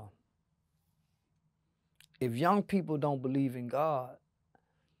 If young people don't believe in God,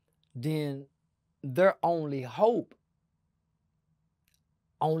 then their only hope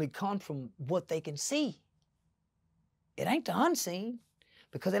only comes from what they can see. It ain't the unseen,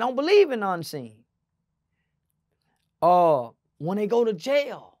 because they don't believe in the unseen. When they go to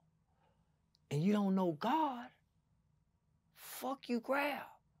jail and you don't know God, fuck you grab.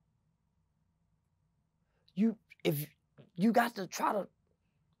 If you got to try to,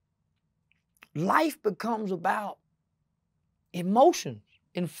 life becomes about emotions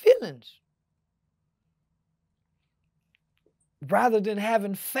and feelings rather than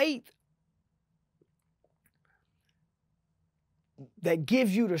having faith that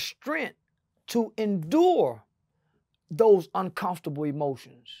gives you the strength to endure those uncomfortable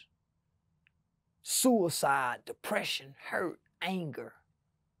emotions. Suicide, depression, hurt, anger,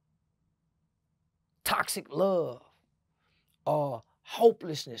 toxic love,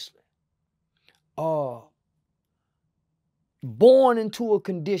 hopelessness, born into a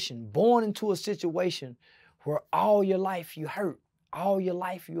condition, born into a situation where all your life you hurt, all your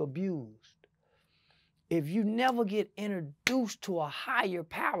life you abused. If you never get introduced to a higher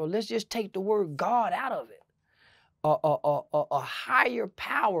power, let's just take the word God out of it. A higher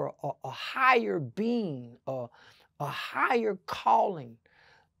power, a higher being, a higher calling.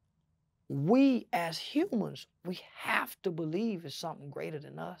 We as humans, we have to believe it's something greater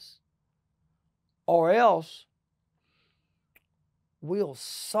than us, or else we'll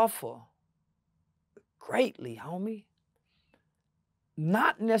suffer greatly, homie.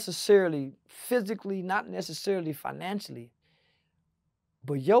 not necessarily physically, not necessarily financially,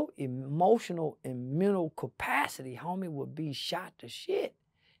 but your emotional and mental capacity, homie, would be shot to shit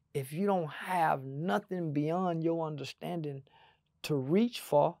if you don't have nothing beyond your understanding to reach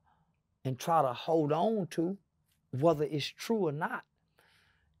for and try to hold on to, whether it's true or not.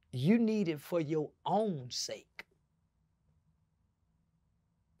 You need it for your own sake.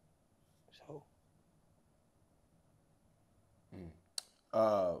 So.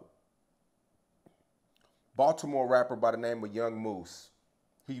 Baltimore rapper by the name of Young Moose.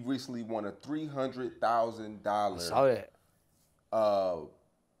 He recently won a $300,000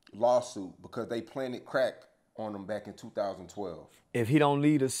 lawsuit because they planted crack on him back in 2012. If he don't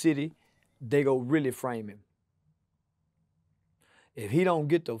leave the city, they go really frame him. If he don't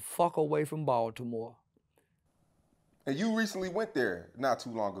get the fuck away from Baltimore. And you recently went there not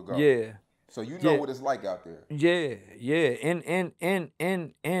too long ago. Yeah. So you know what it's like out there. Yeah.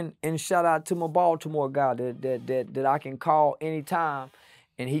 And shout out to my Baltimore guy that I can call anytime,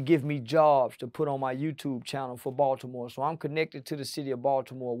 and he give me jobs to put on my YouTube channel for Baltimore. So I'm connected to the city of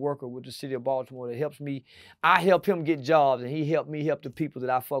Baltimore, working with the city of Baltimore that helps me. I help him get jobs, and he helped me help the people that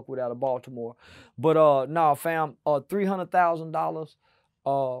I fuck with out of Baltimore. But nah, fam,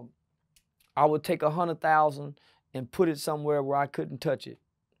 $300,000. I would take $100,000 and put it somewhere where I couldn't touch it.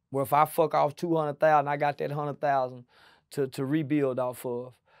 Where if I fuck off $200,000, I got that $100,000 to rebuild off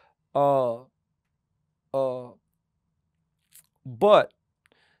of. But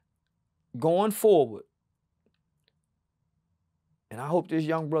going forward, and I hope this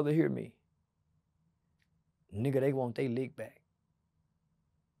young brother hear me, nigga, they want their lick back.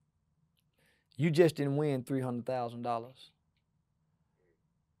 You just didn't win $300,000.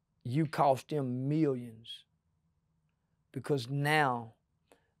 You cost them millions, because now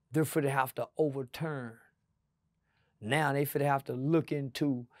they're finna have to overturn. Now they finna have to look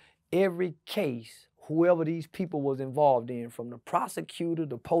into every case, whoever these people was involved in, from the prosecutor,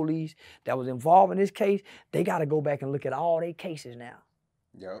 the police that was involved in this case, they gotta go back and look at all their cases now.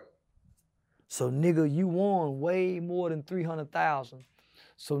 Yep. So nigga, you won way more than $300,000.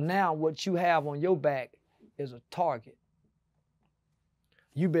 So now what you have on your back is a target.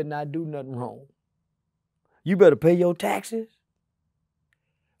 You better not do nothing wrong. You better pay your taxes.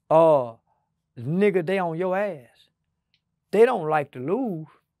 Nigga, they on your ass. They don't like to lose,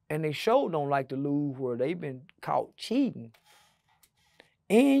 and they sure don't like to lose where they been caught cheating.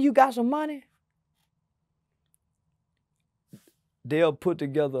 And you got some money, they'll put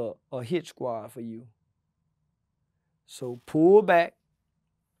together a hit squad for you. So pull back.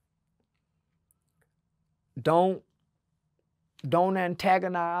 Don't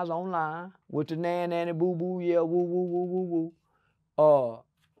antagonize online with the nanny boo boo, yeah, woo woo woo woo woo.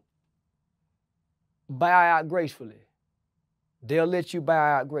 Buy out gracefully. They'll let you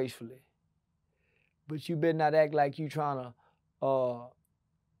buy out gracefully. But you better not act like you trying to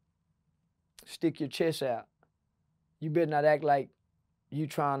stick your chest out. You better not act like you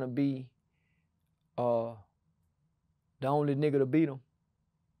trying to be the only nigga to beat them.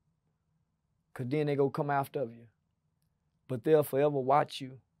 Because then they gonna come after you. But they'll forever watch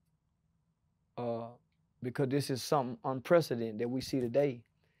you because this is something unprecedented that we see today.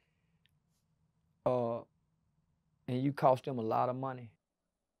 And you cost them a lot of money.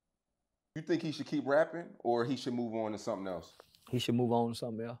 You think he should keep rapping, or he should move on to something else? He should move on to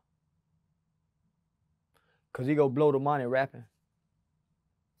something else. Because he gonna blow the money rapping.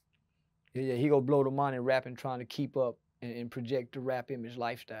 Yeah, he gonna blow the money rapping, trying to keep up and project the rap image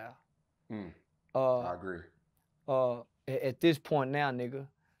lifestyle. I agree. At this point now, nigga,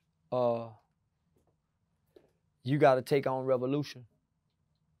 you gotta take on revolution.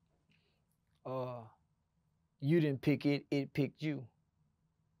 You didn't pick it, it picked you.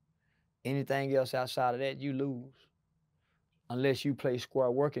 Anything else outside of that, you lose. Unless you play square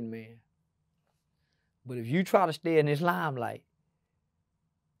working man. But if you try to stay in this limelight,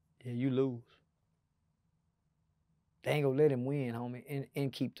 yeah, you lose. They ain't gonna let him win, homie,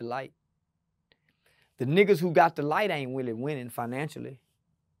 and keep the light. The niggas who got the light ain't really winning financially.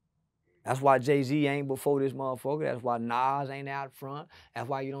 That's why Jay-Z ain't before this motherfucker. That's why Nas ain't out front. That's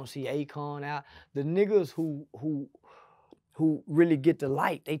why you don't see Akon out. The niggas who really get the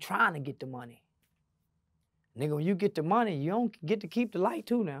light, they trying to get the money. Nigga, when you get the money, you don't get to keep the light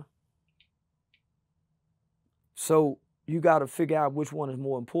too now. So you gotta figure out which one is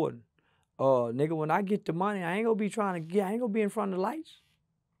more important. Nigga, when I get the money, I ain't gonna be I ain't gonna be in front of the lights.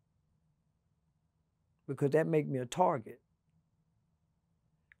 Because that make me a target.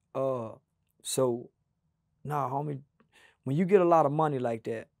 So, nah, homie, when you get a lot of money like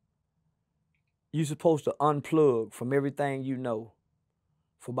that, you're supposed to unplug from everything you know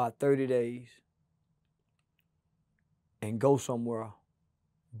for about 30 days and go somewhere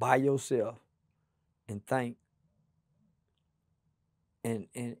by yourself and think.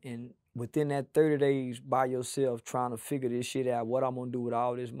 And within that 30 days by yourself trying to figure this shit out, what I'm gonna do with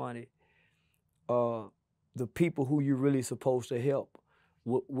all this money, the people who you're really supposed to help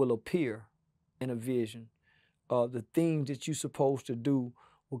will appear in a vision. The things that you're supposed to do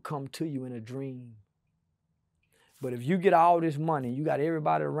will come to you in a dream. But if you get all this money, you got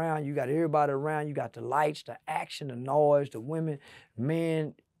everybody around, you got the lights, the action, the noise, the women,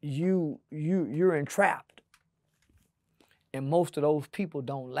 man, you're entrapped. And most of those people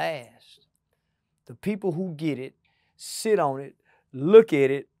don't last. The people who get it, sit on it, look at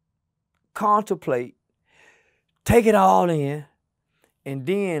it, contemplate, take it all in, and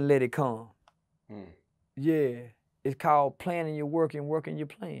then let it come. Yeah, it's called planning your work and working your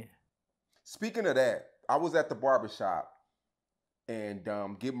plan. Speaking of that, I was at the barbershop and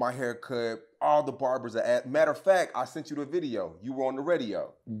get my hair cut. All the barbers are at. Matter of fact, I sent you the video. You were on the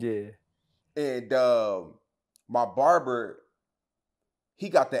radio. Yeah. And my barber, he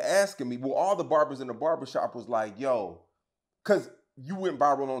got to asking me, well, all the barbers in the barbershop was like, yo, because you went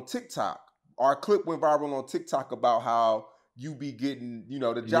viral on TikTok. Our clip went viral on TikTok about how you be getting, you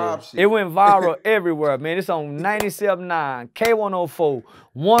know, the job shit. It went viral everywhere, man. It's on 97.9, K104,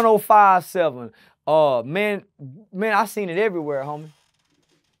 105.7. Man, I seen it everywhere, homie.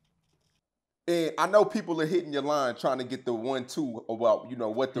 And I know people are hitting your line trying to get the 1-2 about, you know,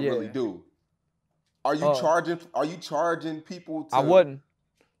 what to really do. Are you charging people to... I wouldn't.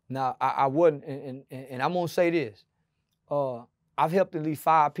 No, I wouldn't. And I'm gonna say this. I've helped at least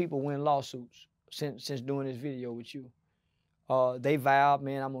 5 people win lawsuits since doing this video with you. They vowed,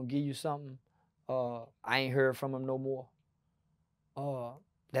 man, I'm gonna give you something. I ain't heard from them no more.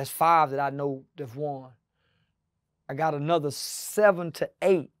 That's 5 that I know that's won. I got another 7 to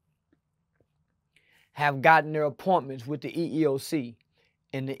 8 have gotten their appointments with the EEOC,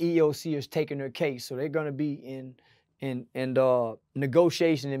 and the EEOC is taking their case, so they're gonna be in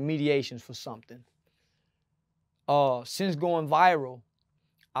negotiations and mediations for something. Since going viral,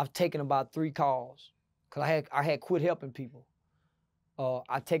 I've taken about 3 calls, cause I had quit helping people.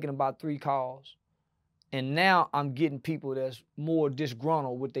 I've taken about 3 calls. And now I'm getting people that's more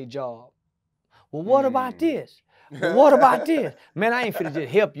disgruntled with their job. Well, what about this? Well, what about this? Man, I ain't finna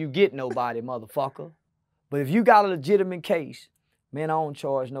just help you get nobody, motherfucker. But if you got a legitimate case, man, I don't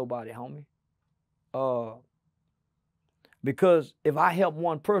charge nobody, homie. Because if I help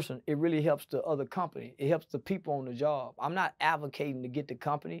one person, it really helps the other company. It helps the people on the job. I'm not advocating to get the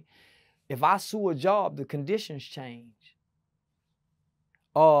company. If I sue a job, the conditions change.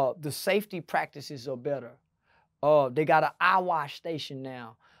 The safety practices are better. They got an eye wash station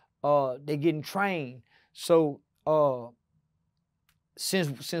now. They getting trained. So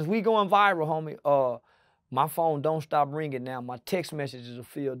since we going viral, homie, my phone don't stop ringing now. My text messages are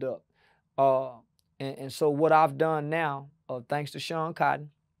filled up. And so what I've done now, thanks to Sean Cotton,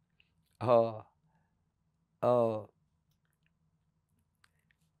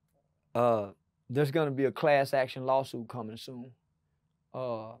 there's gonna be a class action lawsuit coming soon.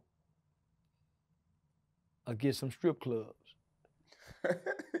 Against some strip clubs.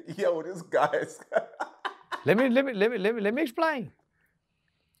 Yo, this guy's... Let me explain.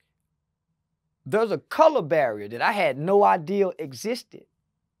 There's a color barrier that I had no idea existed.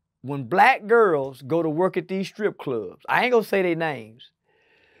 When black girls go to work at these strip clubs, I ain't gonna say their names,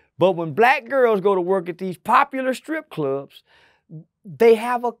 but when black girls go to work at these popular strip clubs, they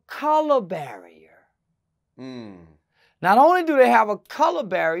have a color barrier. Not only do they have a color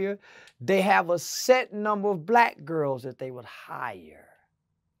barrier, they have a set number of black girls that they would hire.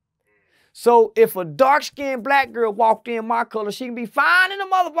 So if a dark-skinned black girl walked in my color, she can be fine in the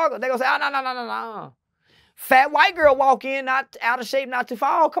motherfucker. They gonna say, oh, no. Fat white girl walk in, not out of shape, not too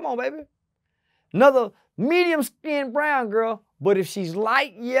far. Oh, come on, baby. Another medium-skinned brown girl, but if she's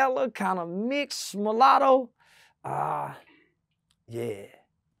light yellow, kind of mixed mulatto, yeah.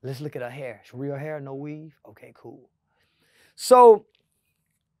 Let's look at her hair. It's real hair, no weave? Okay, cool. So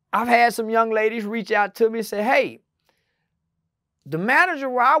I've had some young ladies reach out to me and say, hey, the manager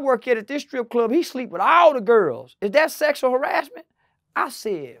where I work at this strip club, he sleep with all the girls. Is that sexual harassment? I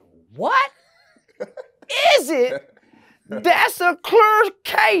said, what? Is it? That's a clear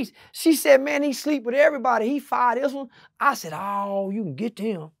case. She said, man, he sleep with everybody. He fired this one. I said, oh, you can get to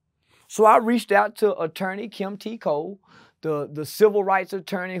him. So I reached out to attorney Kim T. Cole, the civil rights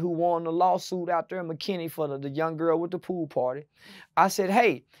attorney who won the lawsuit out there in McKinney for the young girl with the pool party. I said,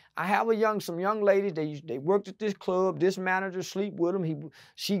 hey, I have some young ladies, they worked at this club, this manager sleep with him,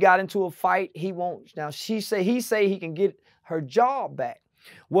 she got into a fight, he won't. Now he say he can get her job back.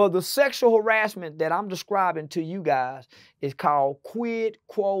 Well, the sexual harassment that I'm describing to you guys is called quid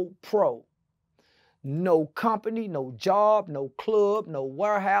quo pro. No company, no job, no club, no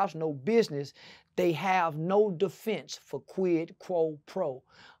warehouse, no business. They have no defense for quid quo pro.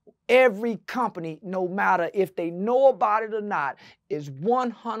 Every company, no matter if they know about it or not, is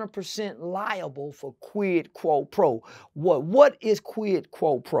 100% liable for quid quo pro. What is quid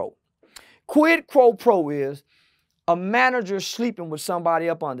quo pro? Quid quo pro is a manager sleeping with somebody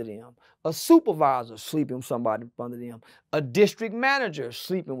up under them, a supervisor sleeping with somebody up under them, a district manager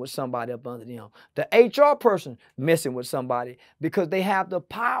sleeping with somebody up under them, the HR person messing with somebody because they have the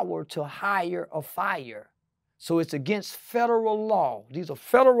power to hire or fire. So it's against federal law. These are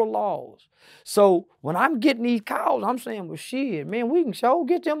federal laws. So when I'm getting these calls, I'm saying, well, shit, man, we can sure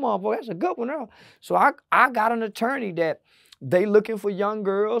get them motherfuckers. That's a good one now. So I got an attorney that they looking for young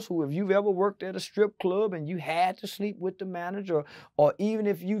girls who, if you've ever worked at a strip club and you had to sleep with the manager, or even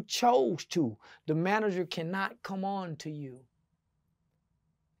if you chose to, the manager cannot come on to you.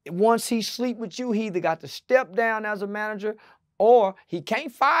 Once he sleep with you, he either got to step down as a manager or he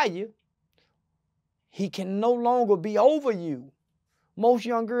can't fire you. He can no longer be over you. Most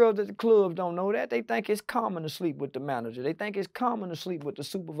young girls at the clubs don't know that. They think it's common to sleep with the manager. They think it's common to sleep with the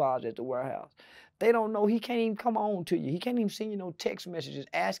supervisor at the warehouse. They don't know he can't even come on to you. He can't even send you no text messages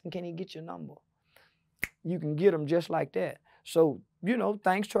asking, can he get your number? You can get them just like that. So, you know,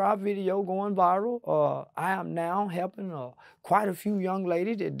 thanks to our video going viral, I am now helping quite a few young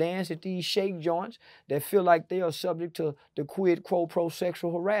ladies that dance at these shake joints that feel like they are subject to the quid quo pro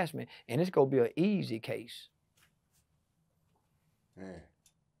sexual harassment. And it's going to be an easy case. Man.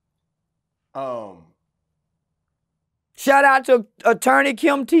 Shout out to Attorney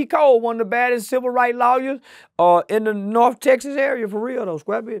Kim T. Cole, one of the baddest civil rights lawyers in the North Texas area, for real though,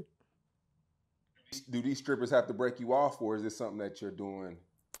 square bit. Do these strippers have to break you off, or is this something that you're doing?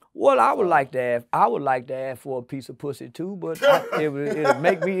 Well, I would like to ask for a piece of pussy too, but it'd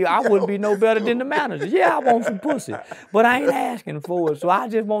make me, I wouldn't be no better than the manager. Yeah, I want some pussy, but I ain't asking for it, so I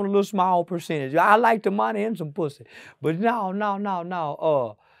just want a little small percentage. I like the money and some pussy, but no.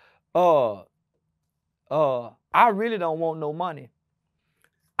 I really don't want no money.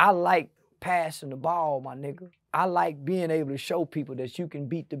 I like passing the ball, my nigga. I like being able to show people that you can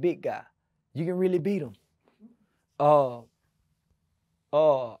beat the big guy. You can really beat him. But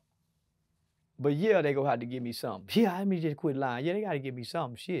yeah, they gonna have to give me something. Yeah, let me just quit lying. Yeah, they gotta give me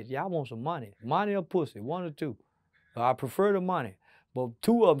something. Shit, yeah, I want some money. Money or pussy, one or two. I prefer the money. But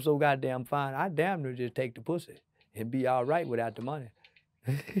two of them so goddamn fine, I damn near just take the pussy and be all right without the money.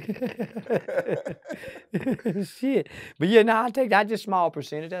 Shit. But yeah, no, I just small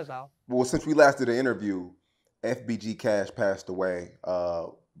percentage, that's all. Well, since we last did an interview, FBG Cash passed away.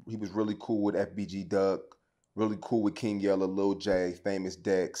 He was really cool with FBG Durk, really cool with King Yella, Lil J, Famous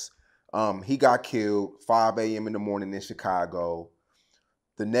Dex. He got killed 5 a.m. in the morning in Chicago.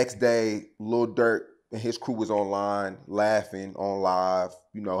 The next day, Lil Durk and his crew was online laughing on live,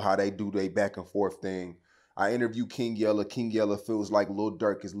 you know, how they do their back and forth thing. I interviewed King Yella. King Yella feels like Lil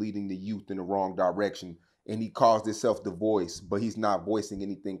Durk is leading the youth in the wrong direction, and he calls himself the voice, but he's not voicing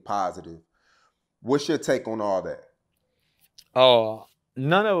anything positive. What's your take on all that?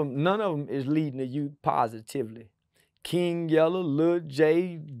 None of them is leading the youth positively. King Yella, Lil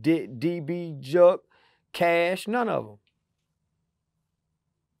J, DB Juck, Cash, none of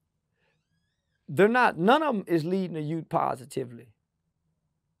them. None of them is leading the youth positively.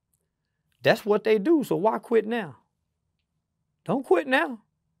 That's what they do, so why quit now? Don't quit now.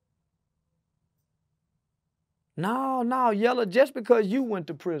 No, Yella, just because you went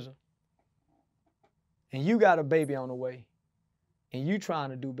to prison and you got a baby on the way and you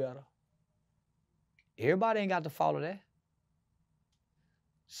trying to do better, everybody ain't got to follow that.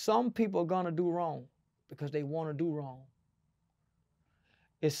 Some people are gonna do wrong because they want to do wrong.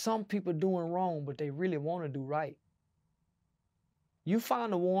 It's some people doing wrong, but they really want to do right. You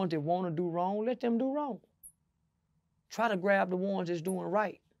find the ones that want to do wrong, let them do wrong. Try to grab the ones that's doing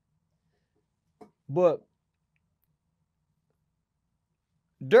right. But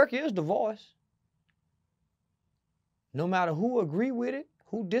Durk is the voice. No matter who agree with it,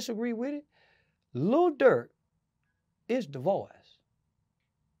 who disagree with it, Lil Durk is the voice.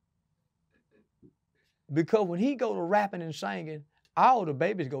 Because when he go to rapping and singing, all the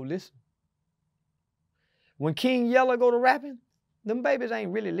babies go listen. When King Yella go to rapping, them babies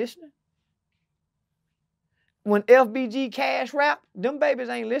ain't really listening. When FBG Cash rap, them babies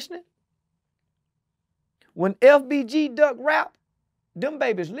ain't listening. When FBG Duck rap, them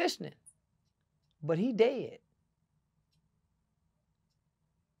babies listening. But he dead.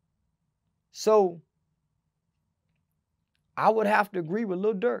 So I would have to agree with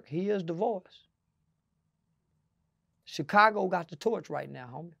Lil Durk. He is the voice. Chicago got the torch right now,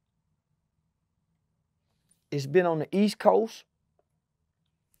 homie. It's been on the East Coast,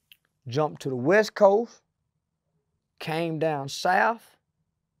 jumped to the West Coast, came down south,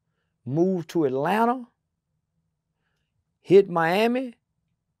 moved to Atlanta, hit Miami,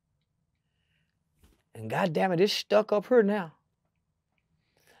 and goddamn it, it's stuck up here now.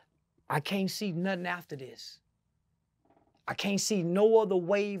 I can't see nothing after this. I can't see no other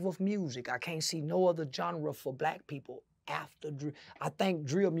wave of music. I can't see no other genre for black people after drill. I think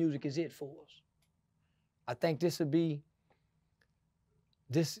drill music is it for us. I think this would be,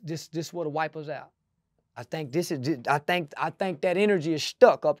 this would wipe us out. I think this is, I think that energy is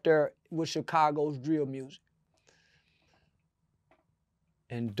stuck up there with Chicago's drill music.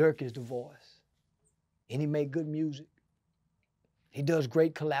 And Durk is the voice. And he make good music. He does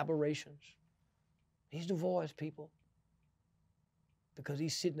great collaborations. He's the voice, people. Because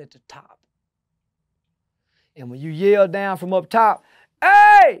he's sitting at the top. And when you yell down from up top,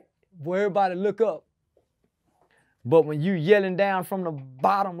 hey, boy, everybody look up. But when you yelling down from the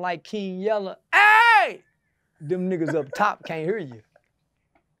bottom like King Yella, hey, them niggas up top can't hear you.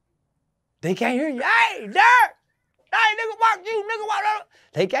 They can't hear you. Hey, Durk! Hey, nigga, walk you, nigga, walk up.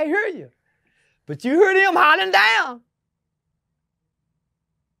 They can't hear you. But you hear them hollering down.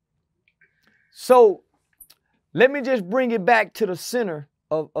 So let me just bring it back to the center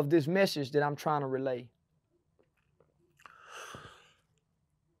of this message that I'm trying to relay.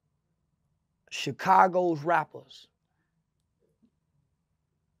 Chicago's rappers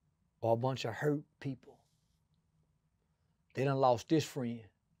are a bunch of hurt people. They done lost this friend.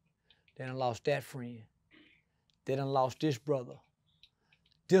 They done lost that friend. They done lost this brother.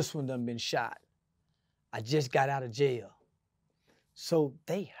 This one done been shot. I just got out of jail. So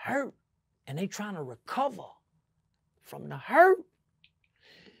they hurt and they trying to recover from the hurt.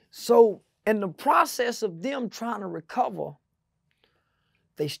 So in the process of them trying to recover,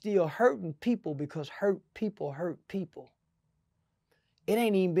 they still hurting people because hurt people hurt people. It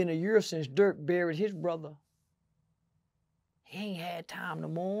ain't even been a year since Durk buried his brother. He ain't had time to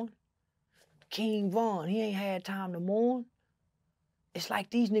mourn. King Von, he ain't had time to mourn. It's like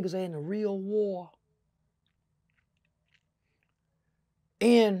these niggas are in a real war.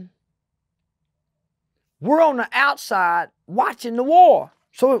 And we're on the outside watching the war.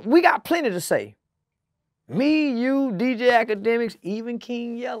 So we got plenty to say. Me, you, DJ Academics, even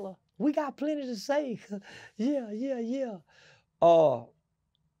King Yella. We got plenty to say. Yeah.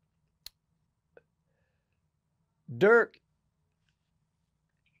 Durk.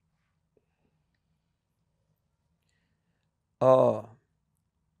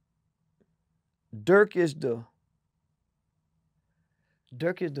 Durk is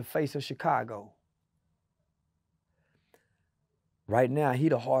the face of Chicago. Right now, he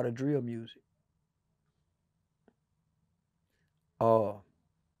the heart of drill music.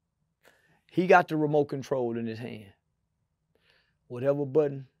 He got the remote control in his hand. Whatever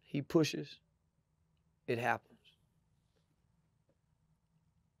button he pushes, it happens.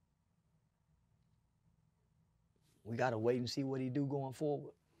 We gotta wait and see what he do going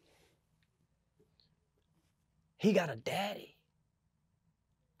forward. He got a daddy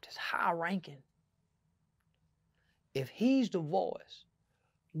that's high ranking. If he's the voice,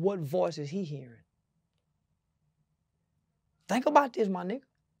 what voice is he hearing? Think about this, my nigga.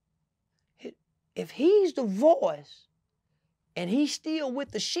 If he's the voice and he's still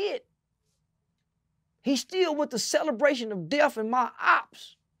with the shit, he's still with the celebration of death and my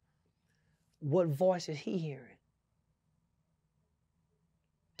ops, what voice is he hearing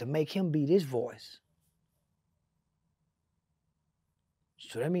to make him be this voice?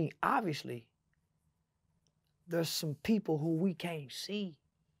 So that means, obviously, there's some people who we can't see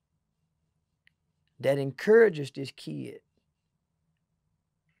that encourages this kid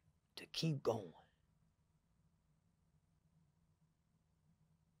to keep going.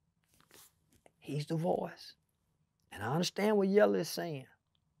 He's the voice. And I understand what Yella is saying.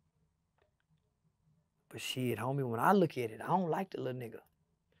 But shit, homie, when I look at it, I don't like the little nigga.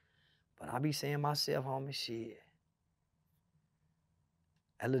 But I be saying myself, homie, shit.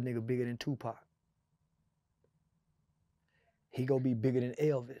 That little nigga bigger than Tupac. He gonna be bigger than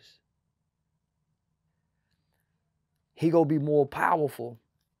Elvis. He gonna be more powerful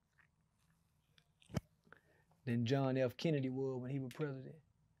than John F. Kennedy was when he was president.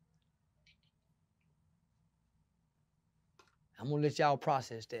 I'm gonna let y'all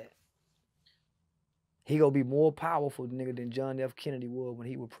process that. He gonna be more powerful, nigga, than John F. Kennedy was when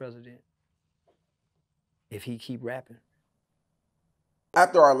he was president. If he keep rapping.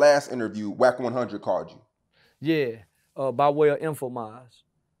 After our last interview, Wack 100 called you. Yeah. by way of Infomize.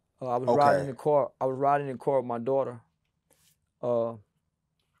 I was riding in Okay. the car. I was riding in the car with my daughter.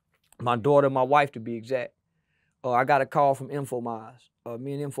 My daughter, my wife to be exact. I got a call from Infomize.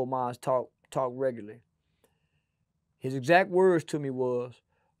 Me and Infomize talk regularly. His exact words to me was,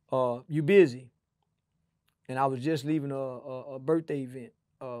 "You busy?" And I was just leaving a birthday event,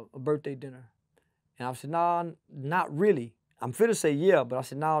 a birthday dinner. And I said, "Nah, not really." I'm finna say yeah, but I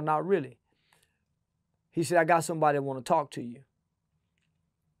said, "No, not really." He said, "I got somebody that want to talk to you."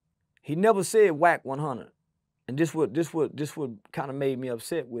 He never said whack 100. And this would kind of made me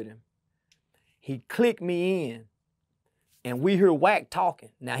upset with him. He clicked me in, and we hear Wack talking.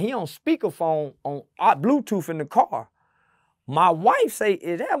 Now he on speakerphone on Bluetooth in the car. My wife say,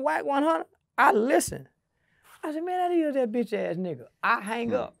 "Is that Wack 100? I listen. I said, "Man, that is that bitch ass nigga." I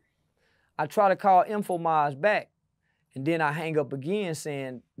hang up. I try to call Infomize back, and then I hang up again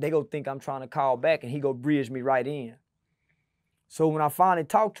saying they go think I'm trying to call back, and he go bridge me right in. So when I finally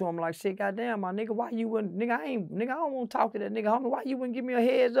talked to him, I'm like, "Shit, goddamn, my nigga, why you wouldn't, nigga, I don't want to talk to that nigga, homie. Why you wouldn't give me a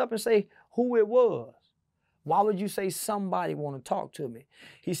heads up and say who it was? Why would you say somebody want to talk to me?"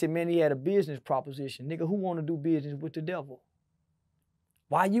 He said, "Man, he had a business proposition. Nigga, who want to do business with the devil?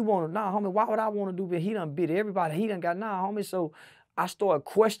 Why you want to, nah, homie, why would I want to do business? He done bit everybody. He done got, nah, homie." So I started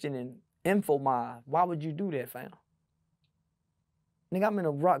questioning Infomize. Why would you do that, fam? Nigga, I'm in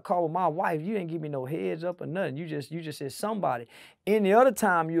a call with my wife. You didn't give me no heads up or nothing. You just said somebody. Any other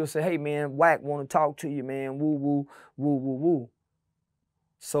time you'll say, "Hey man, Wack want to talk to you, man. Woo woo woo woo woo."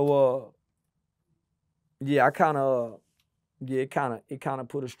 So yeah, it kind of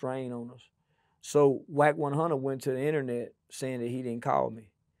put a strain on us. So Wack 100 went to the internet saying that he didn't call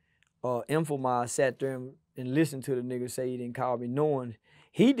me. Infomize sat there and listened to the nigga say he didn't call me, knowing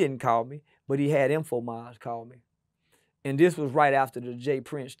he didn't call me, but he had Infomize call me. And this was right after the Jay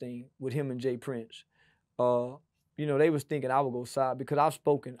Prince thing with him and Jay Prince. You know, they was thinking I would go side because I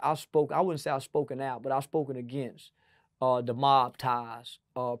wouldn't say I've spoken out, but I've spoken against the mob ties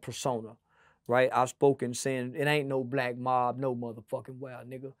persona, right? I've spoken saying it ain't no black mob, no motherfucking well,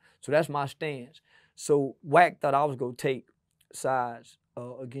 nigga. So that's my stance. So Wack thought I was gonna take sides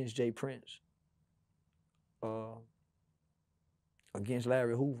against Jay Prince, against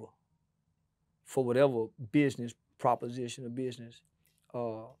Larry Hoover, for whatever business proposition of business,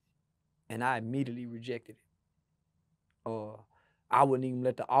 and I immediately rejected it. I wouldn't even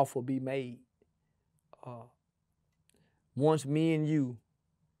let the offer be made. Once me and you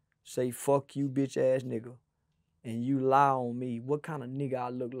say "fuck you, bitch ass nigga," and you lie on me, what kind of nigga I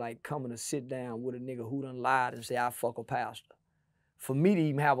look like coming to sit down with a nigga who done lied and say I fuck a pastor? For me to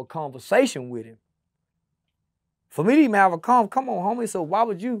even have a conversation with him. For me to even have a come on, homie. So why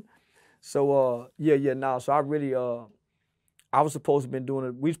would you? So So I really I was supposed to been doing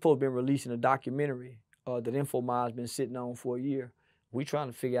it. We supposed to been releasing a documentary that Infomize been sitting on for a year. We trying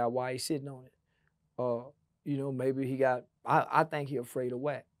to figure out why he's sitting on it. You know, maybe he got. I think he afraid of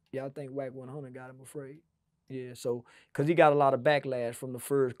Wack. Yeah, I think Wack 100 got him afraid. Yeah, so because he got a lot of backlash from the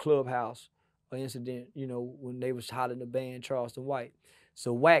first Clubhouse incident. You know, when they was hollering the band Charleston White.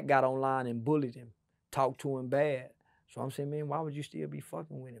 So Wack got online and bullied him, talked to him bad. So I'm saying, man, why would you still be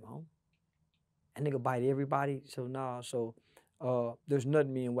fucking with him, homie? That nigga bite everybody. So nah. So there's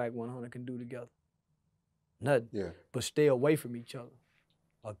nothing me and Wack 100 can do together. Nothing. Yeah. But stay away from each other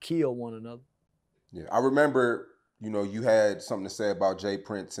or kill one another. Yeah. I remember, you know, you had something to say about Jay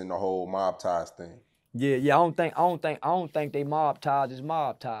Prince and the whole mob ties thing. Yeah. I don't think they mob ties is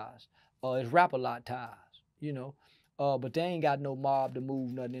mob ties. It's rap-a-lot ties, you know. But they ain't got no mob to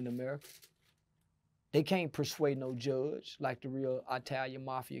move nothing in America. They can't persuade no judge like the real Italian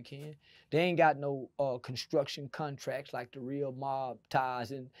mafia can. They ain't got no construction contracts like the real mob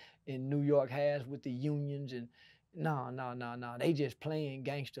ties in New York has with the unions. And no. They just playing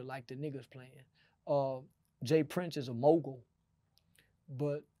gangster like the niggas playing. Jay Prince is a mogul,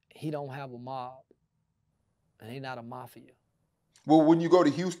 but he don't have a mob. And he not a mafia. Well, when you go to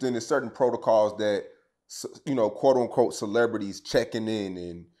Houston, there's certain protocols that, you know, quote unquote celebrities checking in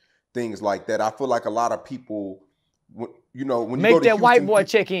and things like that. I feel like a lot of people, you know, when you go to Houston, white boy you,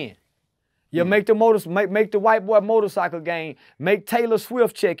 check in. Yeah, make the white boy motorcycle game. Make Taylor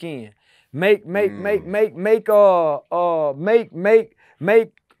Swift check in. Make Khloe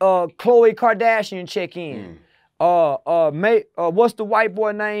Kardashian check in. What's the white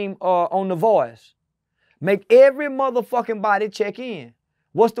boy name on The Voice? Make every motherfucking body check in.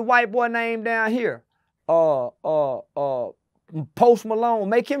 What's the white boy name down here? Post Malone.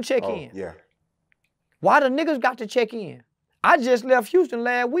 Make him check in. Yeah. Why the niggas got to check in? I just left Houston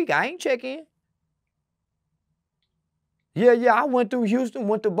last week. I ain't check in. Yeah, I went through Houston,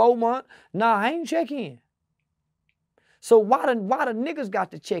 went to Beaumont. Nah, I ain't check in. So why the niggas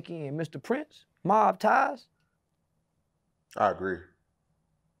got to check in, Mr. Prince? Mob ties? I agree.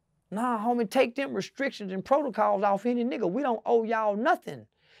 Nah, homie, take them restrictions and protocols off any nigga. We don't owe y'all nothing.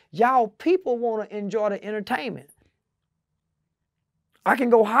 Y'all people want to enjoy the entertainment. I can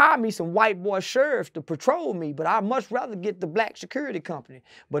go hire me some white boy sheriffs to patrol me, but I'd much rather get the black security company.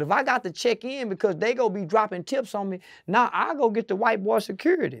 But if I got to check in because they go be dropping tips on me, now I go get the white boy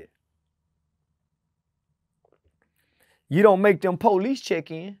security. You don't make them police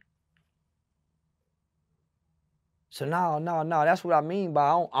check in. So no, that's what I mean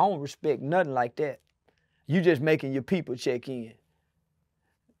by I don't respect nothing like that. You just making your people check in.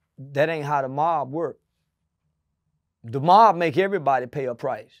 That ain't how the mob work. The mob make everybody pay a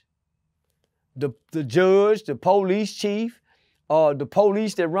price. The judge, the police chief, the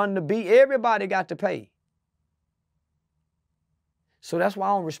police that run the beat, everybody got to pay. So that's why I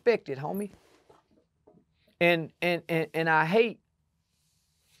don't respect it, homie. And I hate,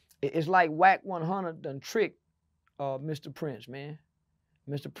 it's like Whack 100 done tricked Mr. Prince, man.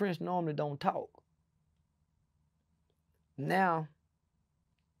 Mr. Prince normally don't talk. Now,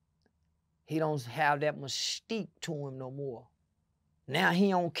 he don't have that mystique to him no more. Now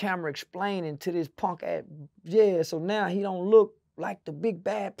he on camera explaining to this punk ass, yeah, so now he don't look like the big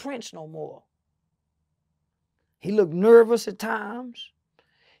bad Prince no more. He look nervous at times.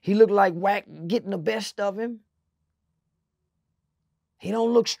 He look like Whack getting the best of him. He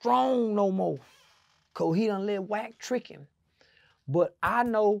don't look strong no more. Cause he done let Whack trick him. But I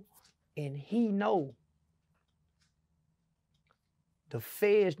know, and he know, the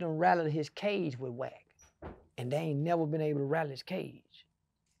feds done rattled his cage with Whack. And they ain't never been able to rattle his cage.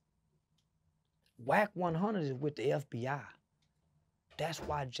 Whack 100 is with the FBI. That's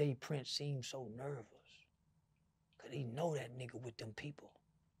why J. Prince seems so nervous. Cause he know that nigga with them people.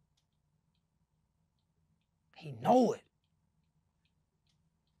 He know it.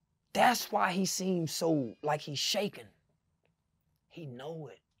 That's why he seems so like he's shaking. He know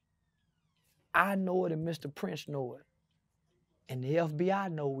it. I know it and Mr. Prince know it. And the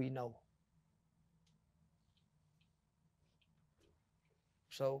FBI know we know.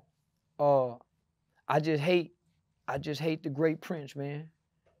 So, I just hate the great Prince, man.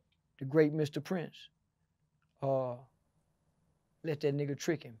 The great Mr. Prince. Let that nigga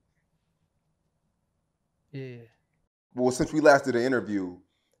trick him. Yeah. Well, since we last did an interview,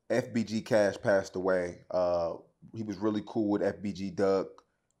 FBG Cash passed away. He was really cool with FBG Durk,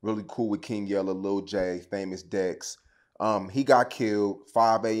 really cool with King Yella, Lil J, Famous Dex. He got killed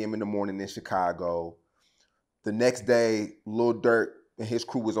 5 a.m. in the morning in Chicago. The next day, Lil Durk and his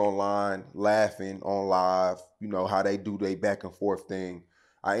crew was online, laughing on live, you know, how they do their back and forth thing.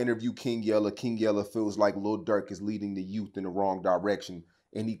 I interviewed King Yella. King Yella feels like Lil Durk is leading the youth in the wrong direction,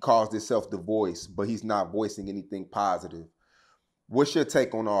 and he calls himself the voice, but he's not voicing anything positive. What's your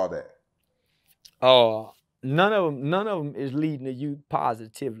take on all that? None of them is leading the youth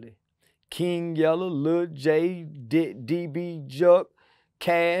positively. King Yella, Lil J, DB Juck,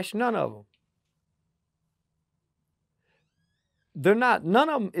 Cash, none of them. None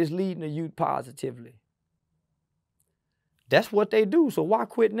of them is leading the youth positively. That's what they do, so why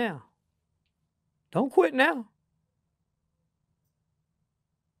quit now? Don't quit now.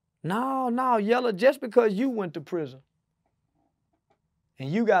 No, Yella, just because you went to prison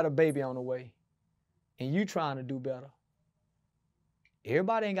and you got a baby on the way and you trying to do better,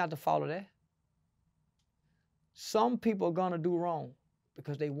 everybody ain't got to follow that. Some people are gonna do wrong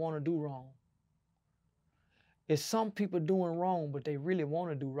because they want to do wrong. It's some people doing wrong, but they really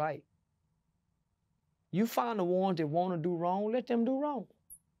want to do right. You find the ones that want to do wrong, let them do wrong.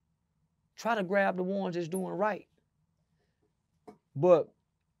 Try to grab the ones that's doing right. But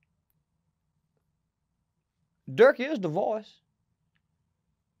Durk is the voice.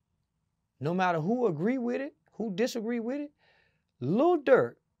 No matter who agree with it, who disagree with it, Lil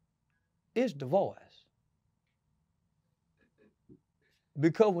Durk is the voice.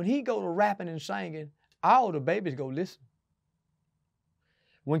 Because when he go to rapping and singing, all the babies go listen.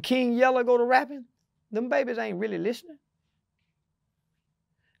 When King Yella go to rapping, them babies ain't really listening.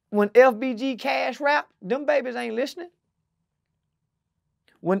 When FBG Cash rap, them babies ain't listening.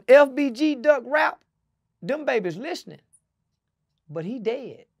 When FBG Duck rap, them babies listening. But he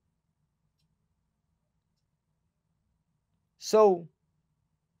dead. So,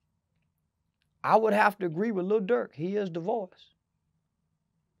 I would have to agree with Lil Durk. He is the voice.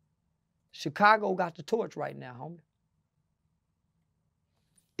 Chicago got the torch right now, homie.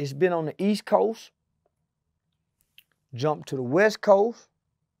 It's been on the East Coast, jumped to the West Coast,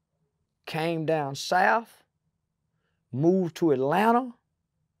 came down south, moved to Atlanta,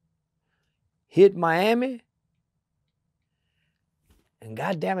 hit Miami, And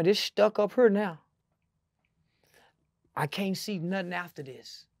goddamn it, it's stuck up here now. I can't see nothing after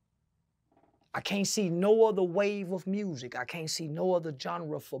this. I can't see no other wave of music. I can't see no other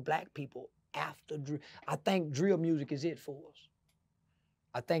genre for black people after drill. I think drill music is it for us.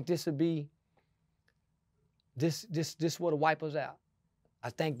 I think this would be, this would wipe us out. I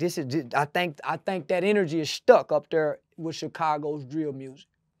think this is, I think that energy is stuck up there with Chicago's drill music.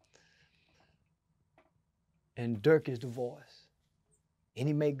 And Durk is the voice. And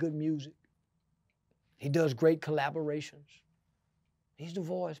he make good music. He does great collaborations. He's the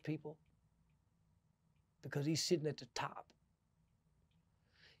voice, people. Because he's sitting at the top.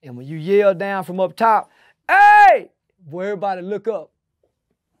 And when you yell down from up top, hey, boy, everybody look up.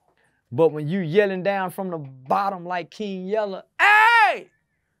 But when you yelling down from the bottom like King Yella, hey,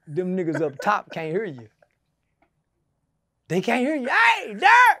 them niggas up top can't hear you. They can't hear you. Hey,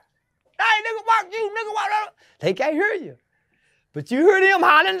 Durk! Hey, nigga, walk you, nigga, walk up. They can't hear you. But you hear them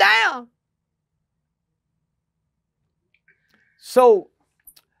hollering down. So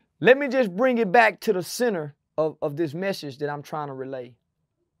let me just bring it back to the center of this message that I'm trying to relay.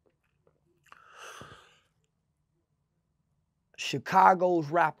 Chicago's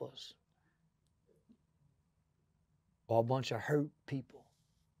rappers are a bunch of hurt people.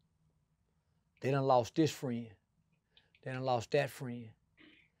 They done lost this friend. They done lost that friend.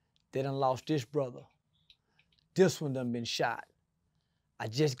 They done lost this brother. This one done been shot. I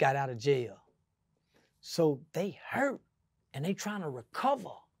just got out of jail. So they hurt and they trying to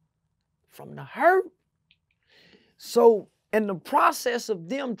recover from the hurt. So in the process of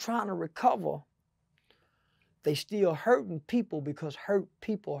them trying to recover, they still hurting people because hurt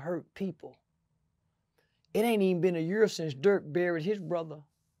people hurt people. It ain't even been a year since Durk buried his brother.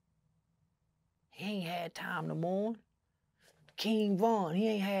 He ain't had time to mourn. King Von, he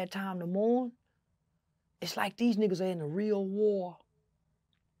ain't had time to mourn. It's like these niggas are in a real war.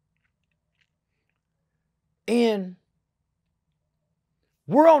 And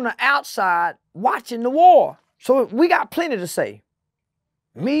we're on the outside watching the war. So we got plenty to say.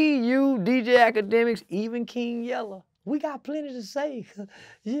 Me, you, DJ Academics, even King Yella. We got plenty to say.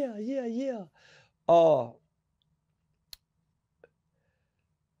 Yeah.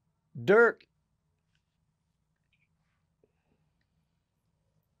 Durk.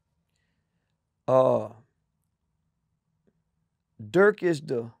 Durk is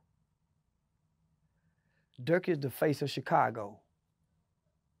the face of Chicago.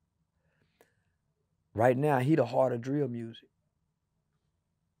 Right now, he the heart of drill music.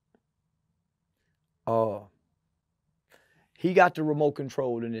 He got the remote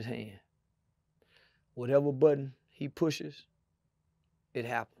control in his hand. Whatever button he pushes, it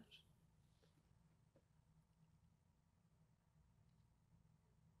happens.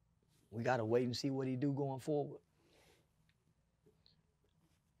 We gotta wait and see what he do going forward.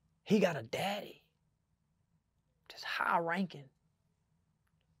 He got a daddy, just high ranking.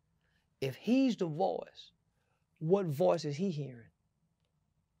 If he's the voice, what voice is he hearing?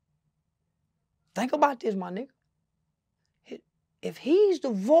 Think about this, my nigga. If he's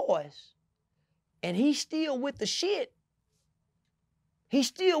the voice and he's still with the shit, he's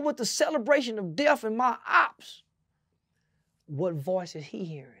still with the celebration of death and my ops, what voice is he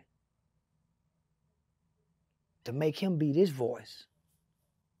hearing to make him be this voice?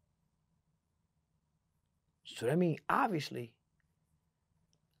 So that means, obviously,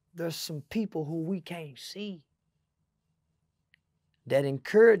 there's some people who we can't see that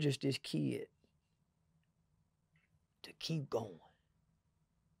encourages this kid to keep going.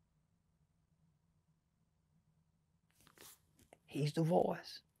 He's the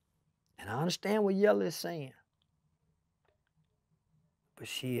voice. And I understand what Yella is saying. But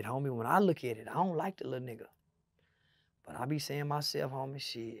shit, homie, when I look at it, I don't like the little nigga. But I be saying myself, homie,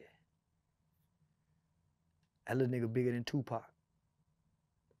 shit. That little nigga bigger than Tupac.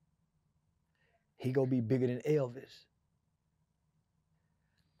 He gonna be bigger than Elvis.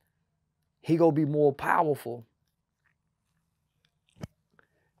 He gonna be more powerful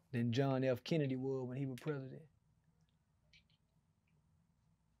than John F. Kennedy was when he was president.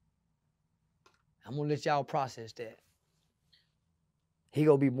 I'm gonna let y'all process that. He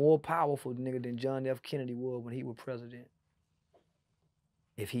gonna be more powerful nigga than John F. Kennedy was when he was president.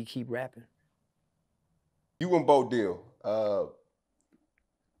 If he keep rapping. You and Bo Deal,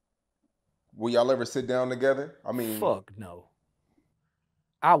 will y'all ever sit down together? I mean, fuck no.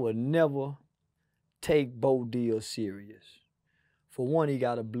 I would never take Bo Deal serious. For one, he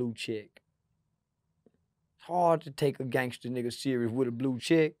got a blue check. It's hard to take a gangster nigga serious with a blue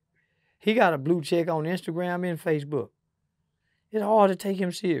check. He got a blue check on Instagram and Facebook. It's hard to take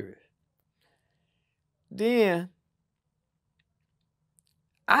him serious. Then,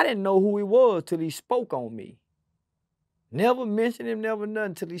 I didn't know who he was till he spoke on me. Never mentioned him, never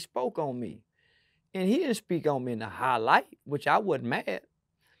nothing till he spoke on me. And he didn't speak on me in the highlight, which I wasn't mad.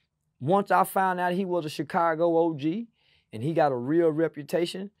 Once I found out he was a Chicago OG and he got a real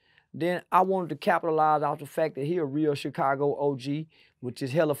reputation, then I wanted to capitalize off the fact that he a real Chicago OG, which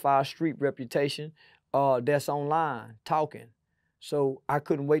is hellified street reputation, that's online talking. So I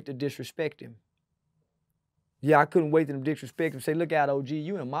couldn't wait to disrespect him. Yeah, I couldn't wait to disrespect him. Say, look out, OG,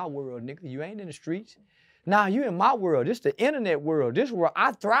 you in my world, nigga. You ain't in the streets. Nah, you in my world. This the internet world. This world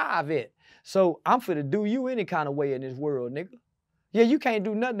I thrive at. So I'm finna do you any kind of way in this world, nigga. Yeah, you can't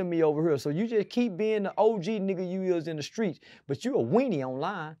do nothing to me over here. So you just keep being the OG nigga you is in the streets. But you a weenie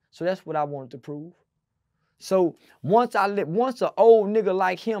online. So that's what I wanted to prove. So once an old nigga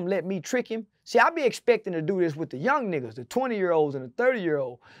like him let me trick him, see, I be expecting to do this with the young niggas, the 20-year-olds and the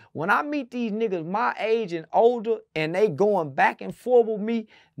 30-year-old. When I meet these niggas my age and older and they going back and forth with me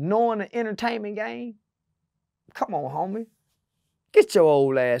knowing the entertainment game, come on, homie. Get your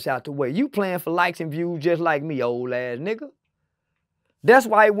old ass out the way. You playing for likes and views just like me, old ass nigga. That's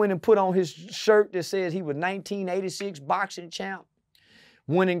why he went and put on his shirt that says he was 1986 boxing champ.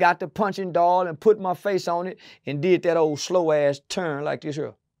 Went and got the punching doll and put my face on it and did that old slow ass turn like this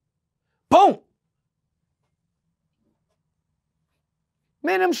here. Boom!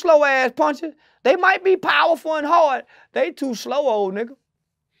 Man, them slow ass punches, they might be powerful and hard. They too slow, old nigga.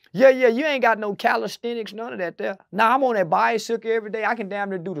 Yeah, you ain't got no calisthenics, none of that there. Nah, I'm on that bicycle every day. I can damn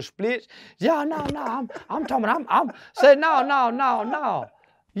near do the splits. Yeah, no, I'm talking about, I'm saying no.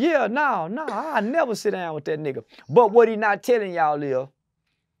 Yeah, no, I never sit down with that nigga. But what he not telling y'all is,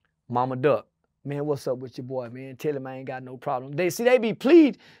 Mama Duck, man, what's up with your boy, man? Tell him I ain't got no problem. They be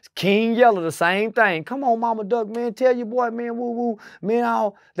plead. King Yellow, the same thing. Come on, Mama Duck, man, tell your boy, man, woo-woo.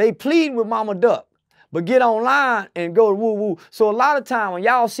 Man, they plead with Mama Duck. But get online and go to woo-woo. So a lot of time when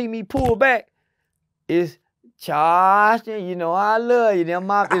y'all see me pull back, it's Charleston, you know I love you. It's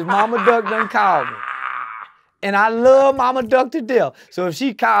Mama Duck done called me. And I love Mama Duck to death. So if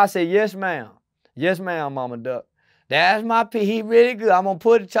she call, I say, yes, ma'am. Yes, ma'am, Mama Duck. That's my P. He really good. I'm gonna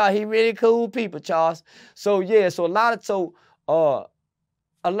put it, Charles. He really cool people, Charles. So yeah, so a lot of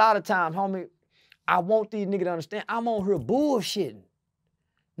times, homie, I want these niggas to understand I'm on here bullshitting.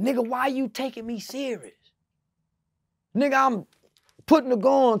 Nigga, why you taking me serious? Nigga, I'm putting the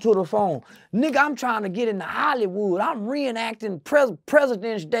gun to the phone. Nigga, I'm trying to get into Hollywood. I'm reenacting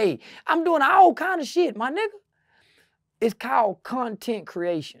President's Day. I'm doing all kind of shit, my nigga. It's called content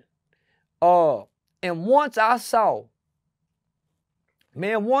creation. And once I saw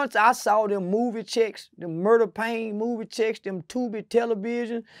them movie checks, them Murder Pain movie checks, them Tubi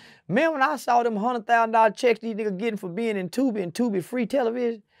television, man, when I saw them $100,000 checks these niggas getting for being in Tubi and Tubi free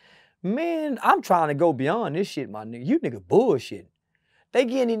television, man, I'm trying to go beyond this shit, my nigga. You niggas bullshit. They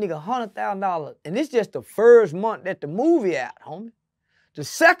getting these niggas $100,000, and it's just the first month that the movie out, homie. The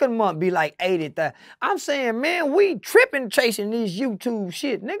second month be like 80,000. I'm saying, man, we tripping chasing these YouTube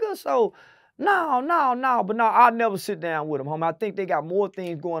shit, nigga. So, no. But no, I'll never sit down with them, homie. I think they got more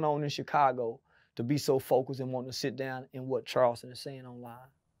things going on in Chicago to be so focused and want to sit down in what Charleston is saying online.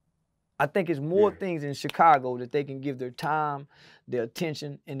 I think it's more things in Chicago that they can give their time, their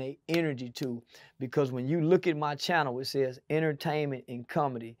attention, and their energy to. Because when you look at my channel, it says entertainment and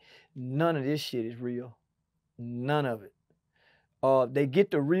comedy. None of this shit is real. None of it. They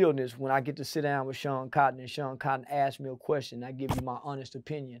get the realness when I get to sit down with Sean Cotton and Sean Cotton asks me a question. I give you my honest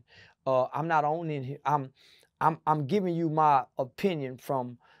opinion. I'm not owning here. I'm giving you my opinion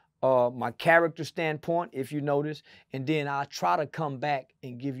from my character standpoint, if you notice, and then I try to come back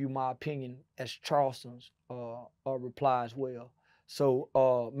and give you my opinion as Charleston's reply as well.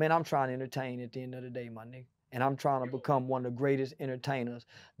 So, man, I'm trying to entertain at the end of the day, my nigga. And I'm trying to become one of the greatest entertainers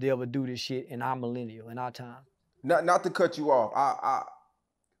to ever do this shit in our millennial, in our time. Not to cut you off, I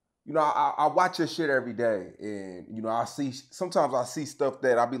watch your shit every day, and sometimes I see stuff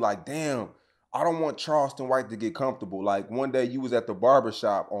that I be like, damn, I don't want Charleston White to get comfortable. Like one day you was at the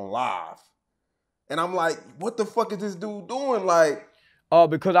barbershop on live, and I'm like, what the fuck is this dude doing? Like,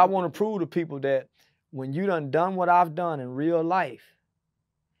 because I want to prove to people that when you done what I've done in real life,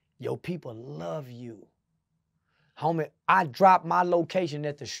 your people love you. Homie, I dropped my location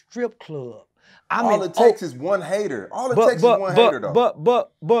at the strip club. All it takes is one hater. All it takes is one hater,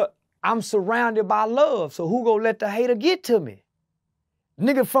 though. But I'm surrounded by love, so who gonna let the hater get to me?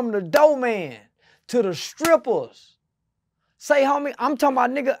 Nigga, from the doorman to the strippers. Say, homie, I'm talking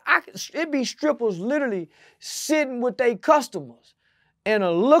about, nigga, it be strippers literally sitting with their customers and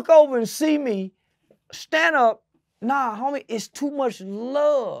look over and see me stand up. Nah, homie, it's too much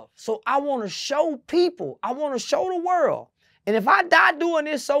love. So I want to show people, I want to show the world, And if I die doing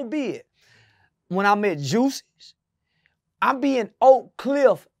this, so be it. When I'm at Juicy's, I'm being Oak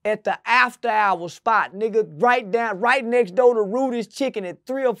Cliff at the after hour spot, nigga, right next door to Rudy's Chicken at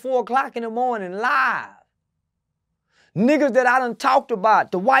 3 or 4 o'clock in the morning, live. Niggas that I done talked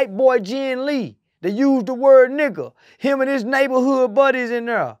about, the white boy Jen Lee, that used the word nigga, him and his neighborhood buddies in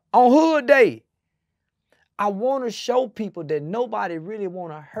there on Hood Day. I want to show people that nobody really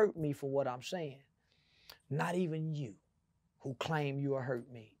want to hurt me for what I'm saying. Not even you, who claim you will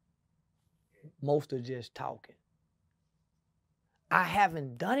hurt me. Most are just talking. I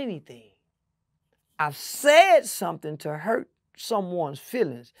haven't done anything. I've said something to hurt someone's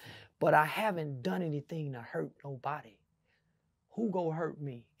feelings, but I haven't done anything to hurt nobody. Who gonna hurt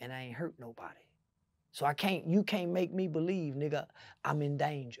me and I ain't hurt nobody? So you can't make me believe, nigga, I'm in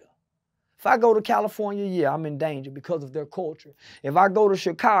danger. If I go to California, yeah, I'm in danger because of their culture. If I go to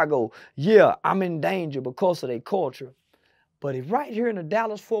Chicago, yeah, I'm in danger because of their culture. But if right here in the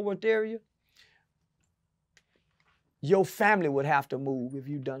Dallas-Fort Worth area, your family would have to move if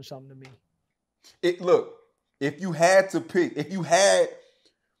you done something to me. Look, if you had to pick, if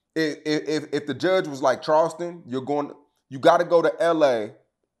the judge was like, Charleston, you got to go to LA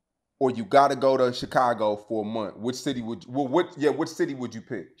or you got to go to Chicago for a month. Which city would you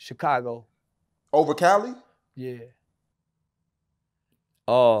pick? Chicago. Over Cali? Yeah.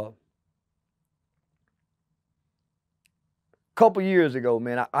 Couple years ago,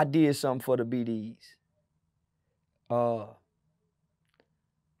 man, I did something for the BDs.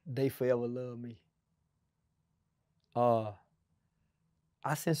 They forever love me. I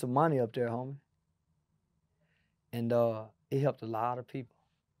sent some money up there, homie. And it helped a lot of people.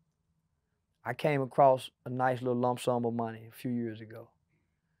 I came across a nice little lump sum of money a few years ago.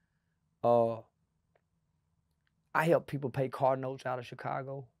 I helped people pay car notes out of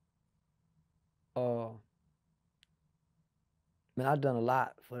Chicago. Man, I've done a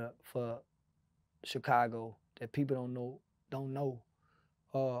lot for Chicago that people don't know.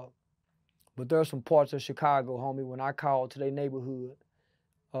 But there are some parts of Chicago, homie, when I call to their neighborhood,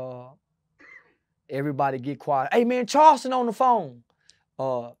 everybody get quiet. Hey man, Charleston on the phone.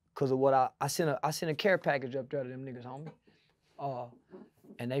 Cause of what I sent a care package up there to them niggas, homie.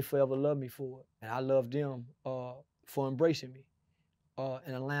 And they forever love me for it. And I love them for embracing me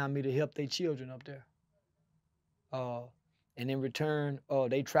and allowing me to help their children up there. And in return,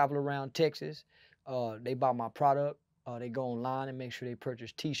 they travel around Texas. They buy my product. They go online and make sure they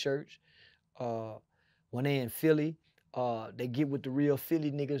purchase T-shirts. When they in Philly, they get with the real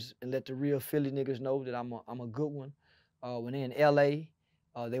Philly niggas and let the real Philly niggas know that I'm a good one. When they in LA,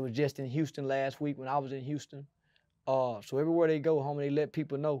 they was just in Houston last week when I was in Houston. So everywhere they go, homie, they let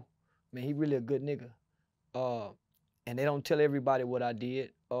people know, man, he really a good nigga. And they don't tell everybody what I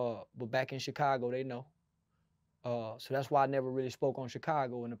did, but back in Chicago, they know. So that's why I never really spoke on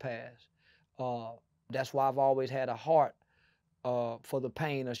Chicago in the past. That's why I've always had a heart for the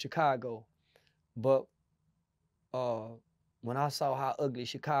pain of Chicago. But when I saw how ugly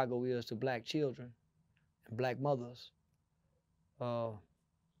Chicago is to black children and black mothers,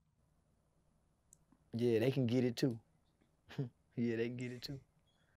 yeah, they can get it too. Yeah, they can get it too.